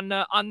you on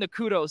the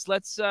kudos.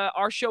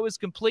 Our show is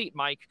complete.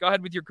 Mike, go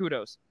ahead with your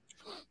kudos.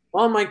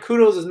 Well, my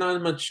kudos is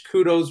not much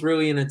kudos,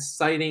 really, an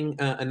exciting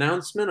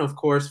announcement, of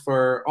course,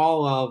 for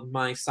all of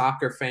my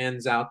soccer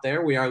fans out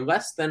there. We are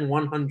less than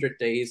 100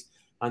 days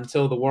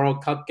until the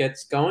World Cup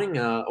gets going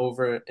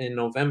over in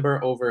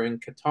November over in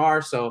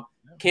Qatar. So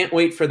can't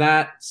wait for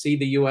that. See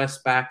the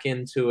U.S. back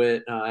into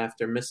it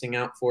after missing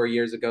out 4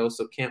 years ago.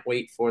 So can't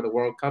wait for the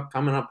World Cup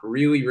coming up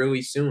really,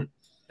 really soon.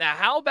 Now,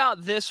 how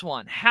about this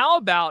one? How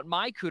about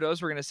my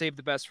kudos? We're going to save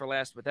the best for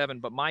last with Evan,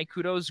 but my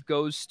kudos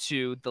goes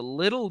to the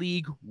Little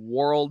League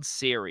World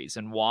Series.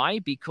 And why?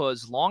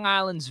 Because Long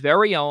Island's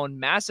very own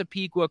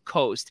Massapequa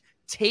Coast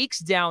takes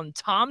down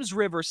Toms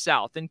River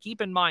South. And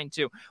keep in mind,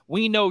 too,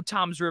 we know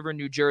Toms River,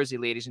 New Jersey,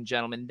 ladies and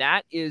gentlemen.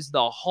 That is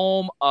the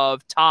home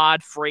of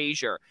Todd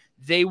Frazier.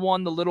 They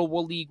won the Little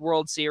League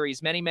World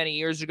Series many, many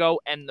years ago.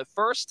 And the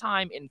first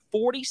time in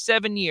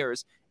 47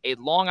 years, a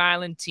Long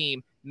Island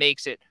team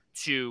makes it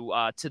to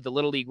the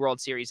Little League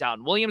World Series out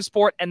in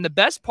Williamsport. And the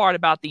best part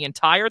about the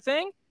entire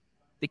thing,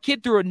 the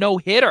kid threw a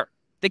no-hitter.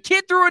 The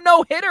kid threw a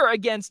no-hitter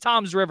against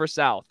Toms River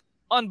South.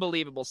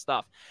 Unbelievable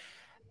stuff.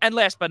 And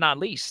last but not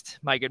least,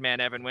 my good man,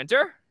 Evan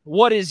Winter,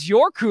 what is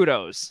your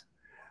kudos?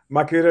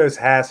 My kudos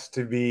has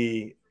to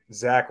be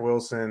Zach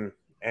Wilson.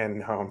 And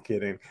no, I'm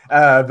kidding.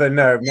 But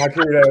no, my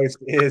kudos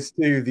is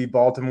to the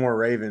Baltimore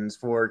Ravens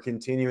for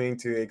continuing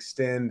to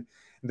extend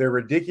their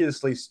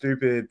ridiculously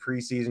stupid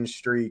preseason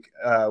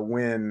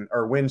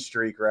win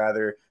streak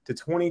to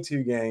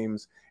 22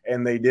 games.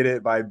 And they did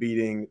it by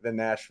beating the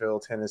Nashville,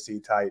 Tennessee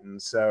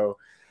Titans. So,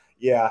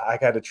 yeah, I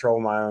had to troll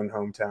my own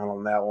hometown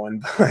on that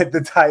one. But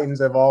the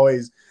Titans have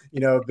always,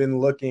 been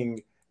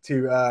looking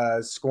to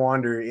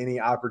squander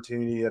any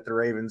opportunity that the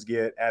Ravens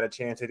get at a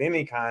chance at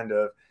any kind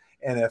of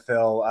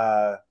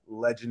NFL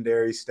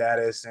legendary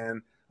status.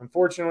 And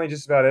unfortunately,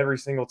 just about every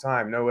single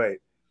time, no wait.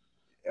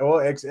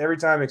 Well, every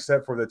time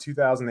except for the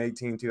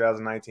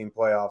 2018-2019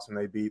 playoffs when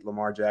they beat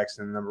Lamar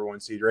Jackson, the number 1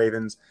 seed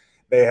Ravens,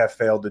 they have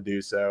failed to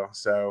do so.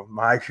 So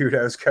my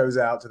kudos goes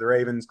out to the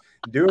Ravens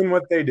doing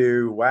what they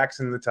do,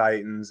 waxing the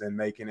Titans and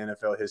making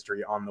NFL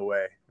history on the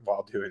way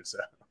while doing so.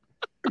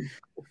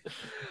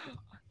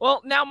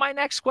 Well, now my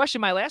last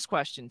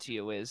question to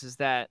you is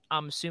that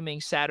I'm assuming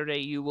Saturday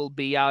you will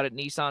be out at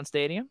Nissan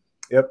Stadium?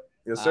 Yep.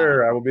 Yes,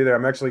 sir. I will be there.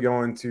 I'm actually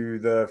going to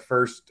the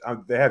first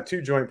they have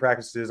 2 joint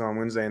practices on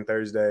Wednesday and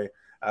Thursday.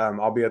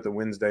 I'll be at the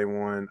Wednesday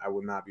one. I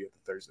will not be at the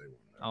Thursday one.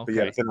 Okay. But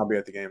yeah, then I'll be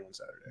at the game on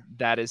Saturday.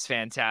 That is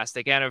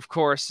fantastic. And of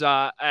course,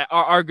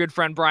 our good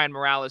friend Brian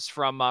Morales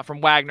from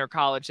Wagner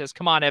College says,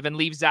 "Come on, Evan,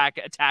 leave Zach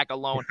Attack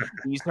alone.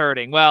 He's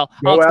hurting." Well,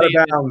 go out of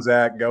bounds,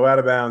 Zach. Go out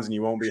of bounds, and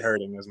you won't be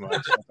hurting as much.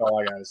 That's all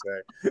I gotta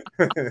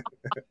say.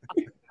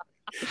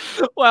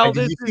 Well,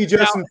 did you see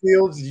Justin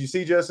Fields? Did you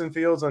see Justin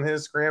Fields on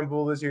his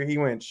scramble this year? He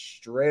went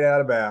straight out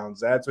of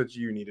bounds. That's what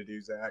you need to do,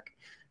 Zach.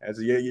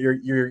 As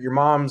your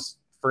mom's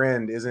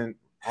friend isn't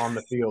on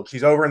the field;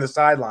 she's over in the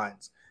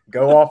sidelines.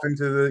 Go off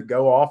into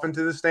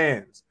the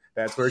stands.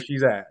 That's where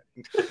she's at.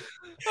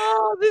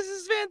 Oh, this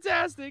is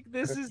fantastic.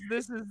 This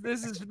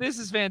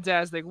is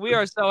fantastic. We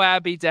are so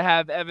happy to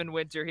have Evan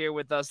Winter here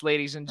with us,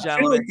 ladies and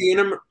gentlemen.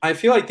 I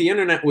feel like the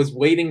internet was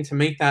waiting to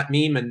make that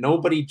meme and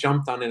nobody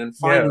jumped on it, and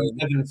finally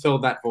Evan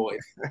filled that void.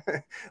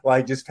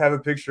 Like, just have a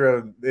picture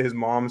of his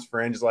mom's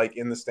friends like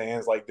in the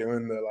stands, like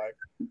doing the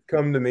like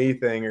come to me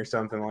thing or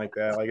something like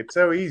that. Like, it's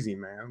so easy,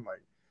 man.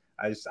 Like,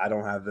 I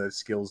don't have the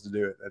skills to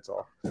do it. That's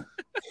all.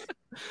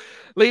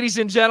 Ladies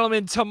and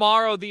gentlemen,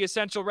 tomorrow the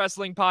Essential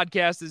Wrestling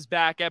Podcast is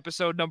back.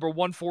 Episode number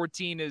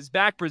 114 is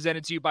back,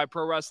 presented to you by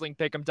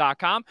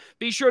ProWrestlingPick'em.com.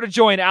 Be sure to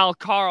join Al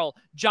Carl,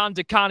 John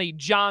DeConnie,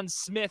 John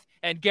Smith,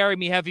 and Gary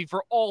Meheavy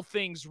for all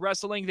things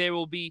wrestling. They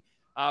will be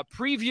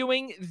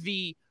previewing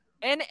the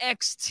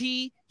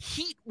NXT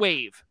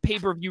Heatwave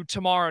pay-per-view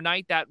tomorrow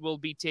night. That will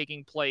be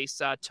taking place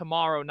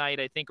tomorrow night,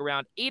 I think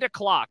around 8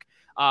 o'clock.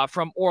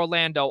 From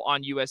Orlando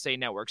on USA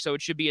Network. So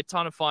it should be a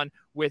ton of fun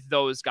with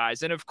those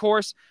guys. And of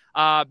course,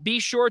 be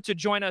sure to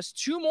join us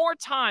 2 more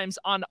times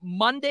on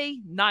Monday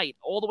night,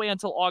 all the way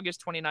until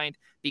August 29th,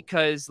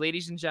 because,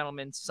 ladies and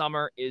gentlemen,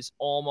 summer is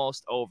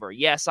almost over.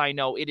 Yes, I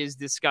know, it is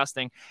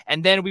disgusting.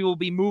 And then we will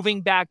be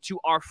moving back to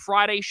our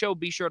Friday show.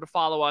 Be sure to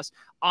follow us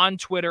on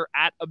Twitter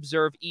at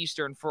Observe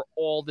Eastern for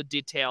all the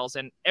details,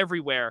 and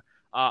everywhere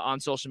on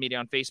social media,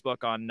 on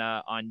Facebook,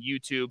 on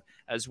YouTube,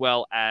 as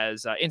well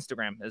as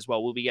Instagram as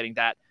well. We'll be getting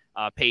that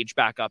page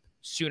back up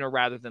sooner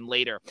rather than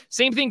later.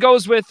 Same thing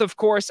goes with, of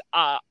course,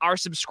 our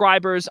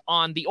subscribers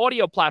on the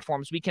audio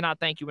platforms. We cannot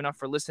thank you enough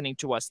for listening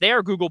to us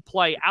there. Google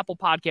Play, Apple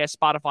Podcasts,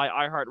 Spotify,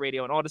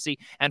 iHeartRadio, and Odyssey.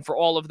 And for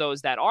all of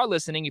those that are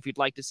listening, if you'd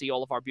like to see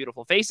all of our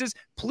beautiful faces,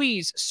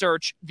 please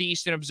search The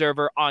Eastern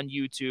Observer on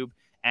YouTube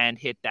and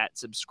hit that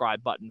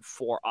subscribe button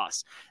for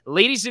us.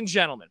 Ladies and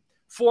gentlemen,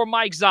 for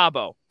Mike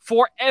Szabo,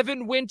 for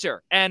Evan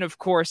Winter, and of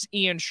course,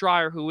 Ian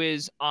Schraier, who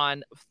is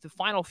on the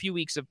final few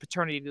weeks of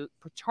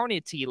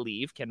paternity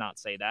leave, cannot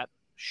say that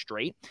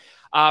straight.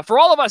 For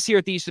all of us here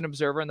at the Eastern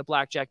Observer and the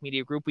Blackjack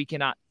Media Group, we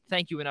cannot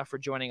thank you enough for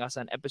joining us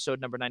on episode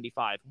number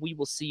 95. We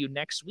will see you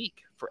next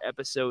week for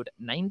episode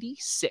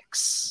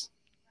 96.